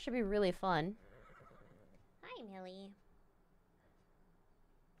 That would actually be really fun. Hi, Millie.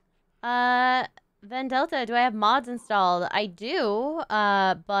 Then Delta, do I have mods installed? I do,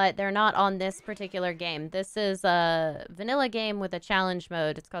 but they're not on this particular game. This is a vanilla game with a challenge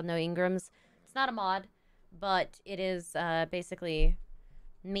mode. It's called No Engrams. It's not a mod, but it is basically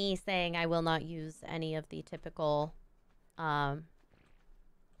me saying I will not use any of the typical, what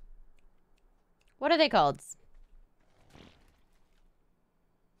are they called?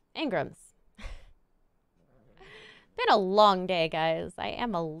 Engrams. Been a long day, guys. I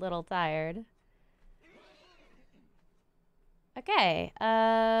am a little tired. Okay,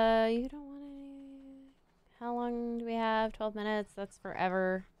 you don't want any... How long do we have? 12 minutes? That's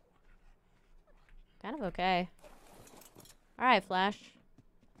forever. kind of okay. Alright, Flash.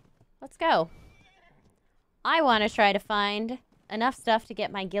 Let's go. I want to try to find enough stuff to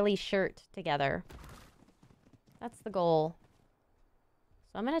get my ghillie shirt together. That's the goal.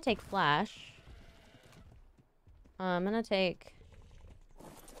 So I'm going to take Flash. I'm going to take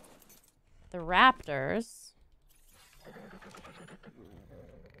the raptors.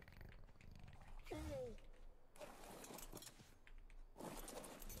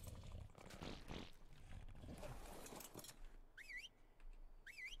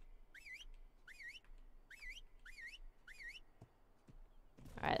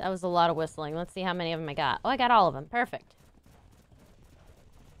 Alright, that was a lot of whistling. Let's see how many of them I got. Oh, I got all of them. Perfect.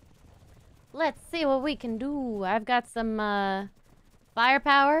 Let's see what we can do. I've got some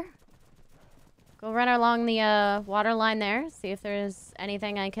firepower. Go run along the water line there. See if there's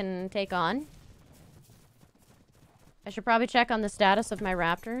anything I can take on. I should probably check on the status of my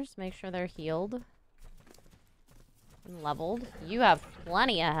raptors. Make sure they're healed. And leveled. You have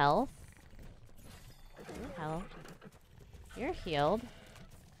plenty of health. Health. You're healed.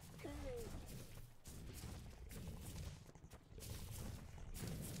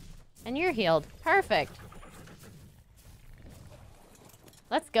 And you're healed. Perfect.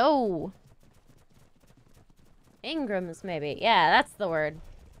 Let's go. Engrams, maybe. Yeah, that's the word.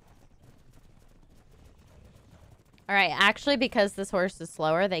 Alright, actually, because this horse is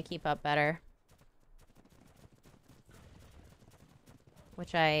slower, they keep up better.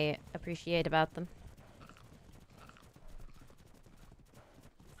 Which I appreciate about them.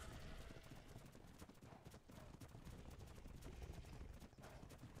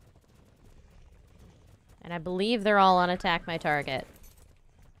 And I believe they're all on attack my target.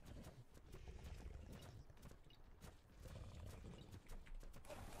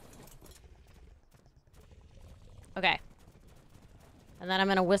 Okay. And then I'm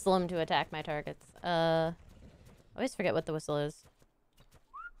gonna whistle them to attack my targets. I always forget what the whistle is.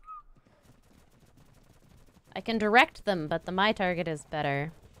 I can direct them, but the my target is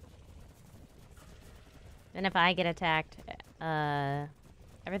better. And if I get attacked,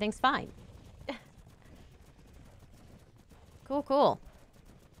 everything's fine. Cool, cool.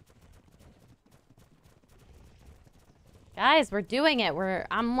 Guys, we're doing it.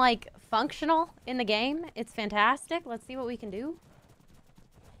 I'm like functional in the game. It's fantastic. Let's see what we can do.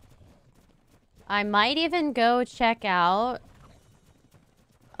 I might even go check out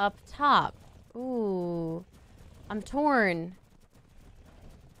up top. Ooh. I'm torn.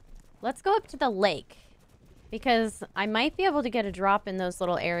 Let's go up to the lake. Because I might be able to get a drop in those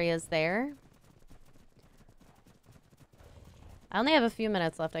little areas there. I only have a few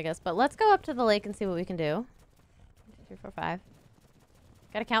minutes left, I guess. But let's go up to the lake and see what we can do. 1, 2, 3, 4, 5.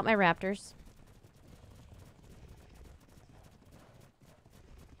 Gotta count my raptors.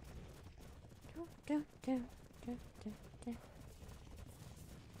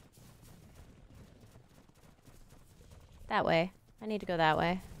 That way. I need to go that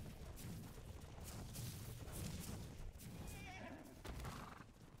way.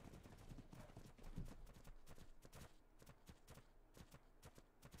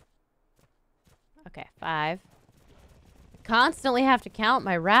 Okay, 5. I constantly have to count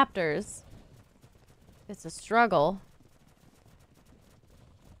my raptors. It's a struggle.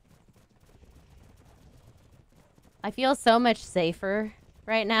 I feel so much safer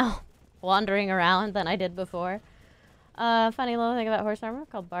right now wandering around than I did before. Funny little thing about horse armor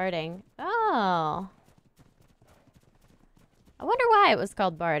called barding. Oh. I wonder why it was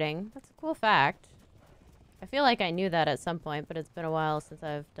called barding. That's a cool fact. I feel like I knew that at some point, but it's been a while since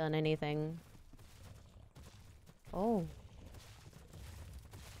I've done anything. Oh.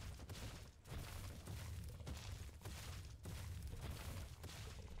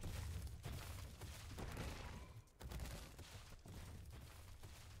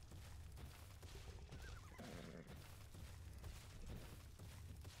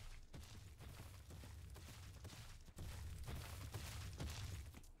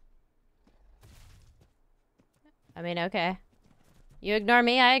 I mean, okay. You ignore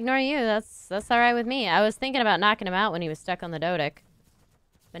me, I ignore you. That's alright with me. I was thinking about knocking him out when he was stuck on the Dodic.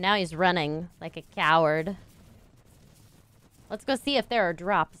 But now he's running like a coward. Let's go see if there are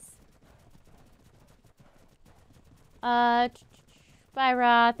drops. Byra,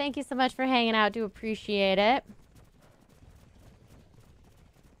 thank you so much for hanging out. Do appreciate it.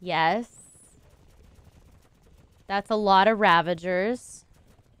 Yes. That's a lot of Ravagers.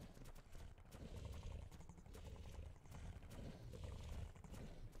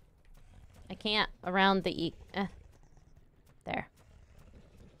 I can't around the there.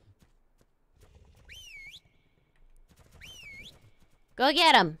 Go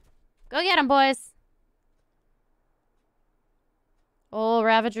get him. Go get him, boys.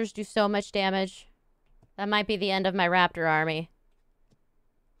 Ravagers do so much damage. That might be the end of my Raptor army.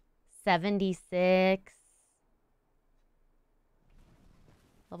 76.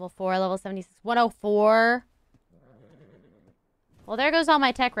 Level 4, level 76. 104. Well, there goes all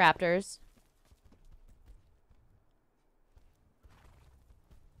my tech Raptors.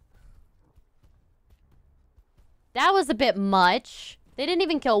 That was a bit much. They didn't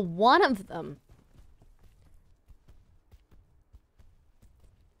even kill one of them.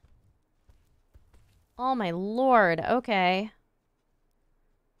 Oh my lord, okay.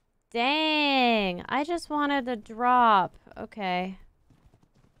 Dang, I just wanted to drop. Okay.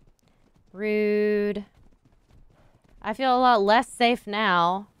 Rude. I feel a lot less safe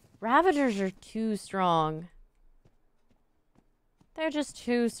now. Ravagers are too strong. They're just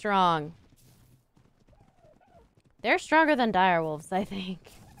too strong. They're stronger than direwolves, I think.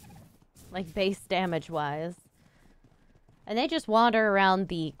 Like, base damage-wise. And they just wander around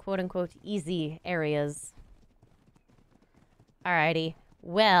the quote-unquote easy areas. Alrighty.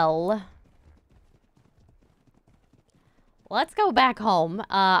 Well, let's go back home.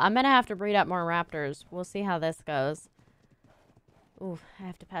 I'm gonna have to breed up more raptors. We'll see how this goes. Ooh, I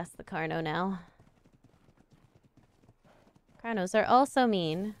have to pass the Carno now. Carnos are also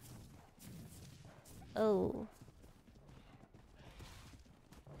mean. Oh.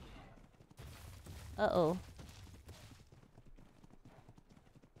 Uh-oh.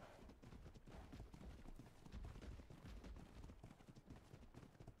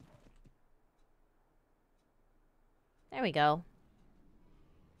 There we go.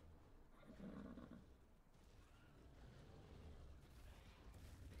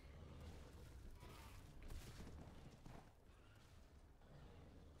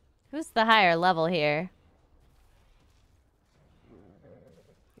 Who's the higher level here?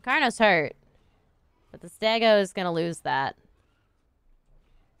 Carno's hurt. But the Stego is gonna lose that.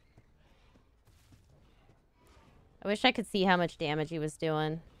 I wish I could see how much damage he was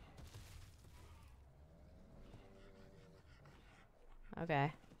doing.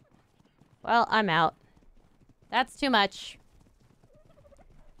 Okay. Well, I'm out. That's too much.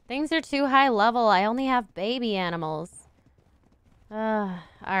 Things are too high level. I only have baby animals.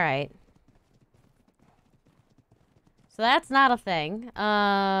 Alright. So that's not a thing.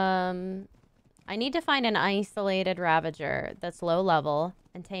 I need to find an isolated Ravager that's low level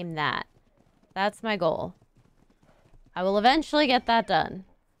and tame that. That's my goal. I will eventually get that done.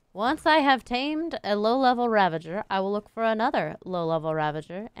 Once I have tamed a low-level Ravager, I will look for another low-level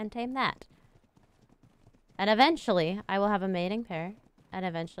Ravager and tame that. And eventually, I will have a mating pair. And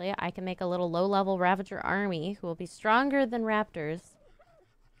eventually, I can make a little low-level Ravager army who will be stronger than Raptors.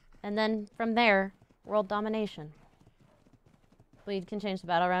 And then, from there, world domination. Bleed can change the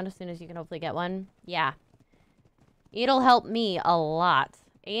battle round as soon as you can hopefully get one. Yeah. It'll help me a lot.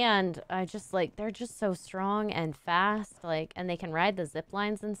 And I just, like, they're just so strong and fast, like, and they can ride the zip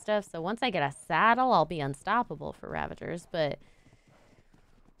lines and stuff. So once I get a saddle, I'll be unstoppable for Ravagers. But,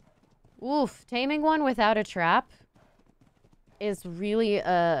 oof, taming one without a trap is really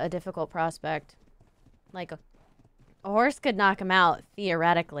a difficult prospect. Like, a horse could knock him out,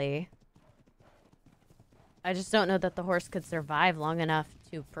 theoretically. I just don't know that the horse could survive long enough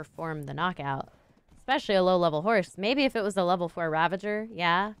to perform the knockout. Especially a low-level horse. Maybe if it was a level 4 Ravager,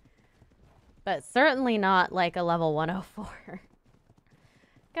 yeah. But certainly not like a level 104.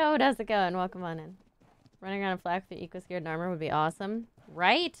 Go, does it go? And welcome on in. Running around in flak for Equus geared armor would be awesome.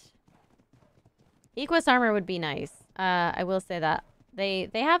 Right? Equus armor would be nice. I will say that. They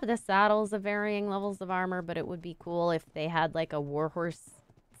have the saddles of varying levels of armor, but it would be cool if they had like a warhorse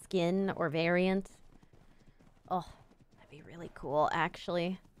skin or variant. Oh, that'd be really cool,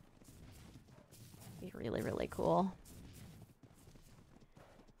 actually. Be really, really cool.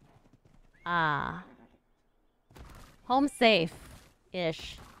 Ah. Home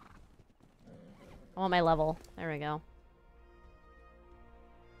safe-ish. I want my level. There we go.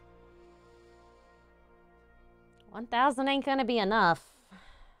 1,000 ain't gonna be enough.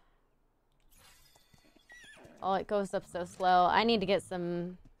 Oh, it goes up so slow. I need to get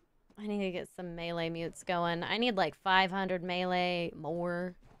some melee mutes going. I need like 500 melee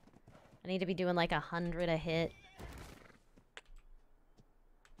more. I need to be doing like 100 a hit.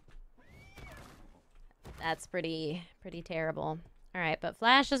 That's pretty terrible. Alright, but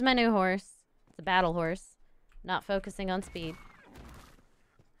Flash is my new horse. It's a battle horse. Not focusing on speed.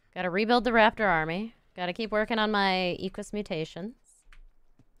 Gotta rebuild the Raptor army. Gotta keep working on my Equus mutations.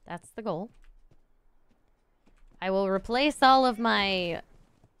 That's the goal. I will replace all of my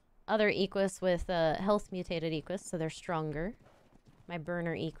other Equus with health mutated Equus, so they're stronger. My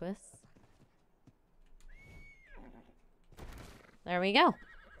burner Equus. There we go.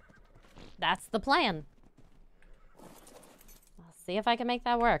 That's the plan. I'll see if I can make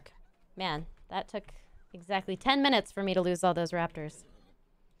that work. Man, that took exactly 10 minutes for me to lose all those raptors.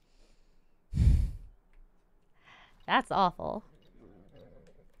 That's awful.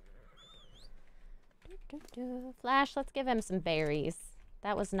 Flash, let's give him some berries.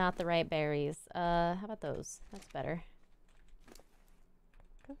 That was not the right berries. How about those? That's better.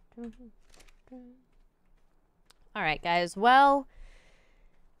 All right, guys. Well,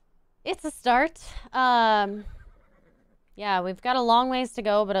 it's a start. Yeah, we've got a long ways to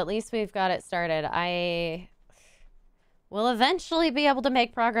go, but at least we've got it started. I will eventually be able to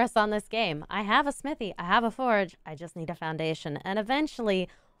make progress on this game. I have a smithy. I have a forge. I just need a foundation. And eventually,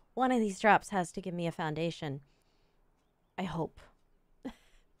 one of these drops has to give me a foundation. I hope.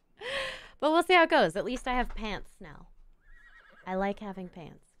 But we'll see how it goes. At least I have pants now. I like having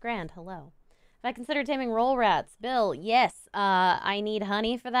pants. Grand, hello. If I consider taming roll rats, Bill, yes. I need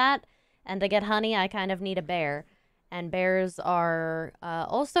honey for that. And to get honey, I kind of need a bear. And bears are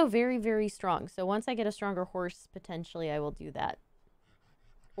also very, very strong. So once I get a stronger horse, potentially I will do that.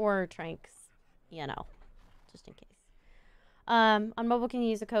 Or tranks, you know, just in case. On mobile, can you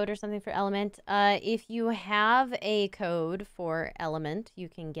use a code or something for Element? If you have a code for Element, you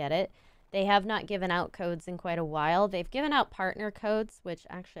can get it. They have not given out codes in quite a while. They've given out partner codes, which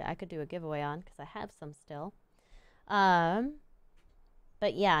actually I could do a giveaway on because I have some still.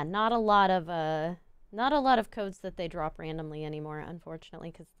 But yeah, not a lot of codes that they drop randomly anymore,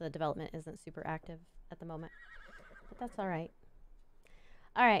 unfortunately, because the development isn't super active at the moment. But that's all right.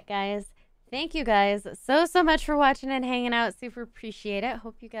 All right, guys. Thank you guys so much for watching and hanging out. Super appreciate it.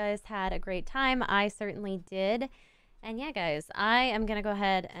 Hope you guys had a great time. I certainly did. And yeah, guys, I am going to go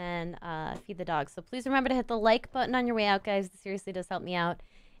ahead and feed the dogs. So please remember to hit the like button on your way out, guys. It seriously does help me out.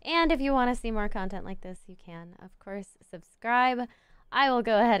 And if you want to see more content like this, you can, of course, subscribe. I will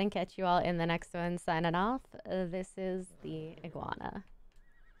go ahead and catch you all in the next one. Signing off. This is the Iguana.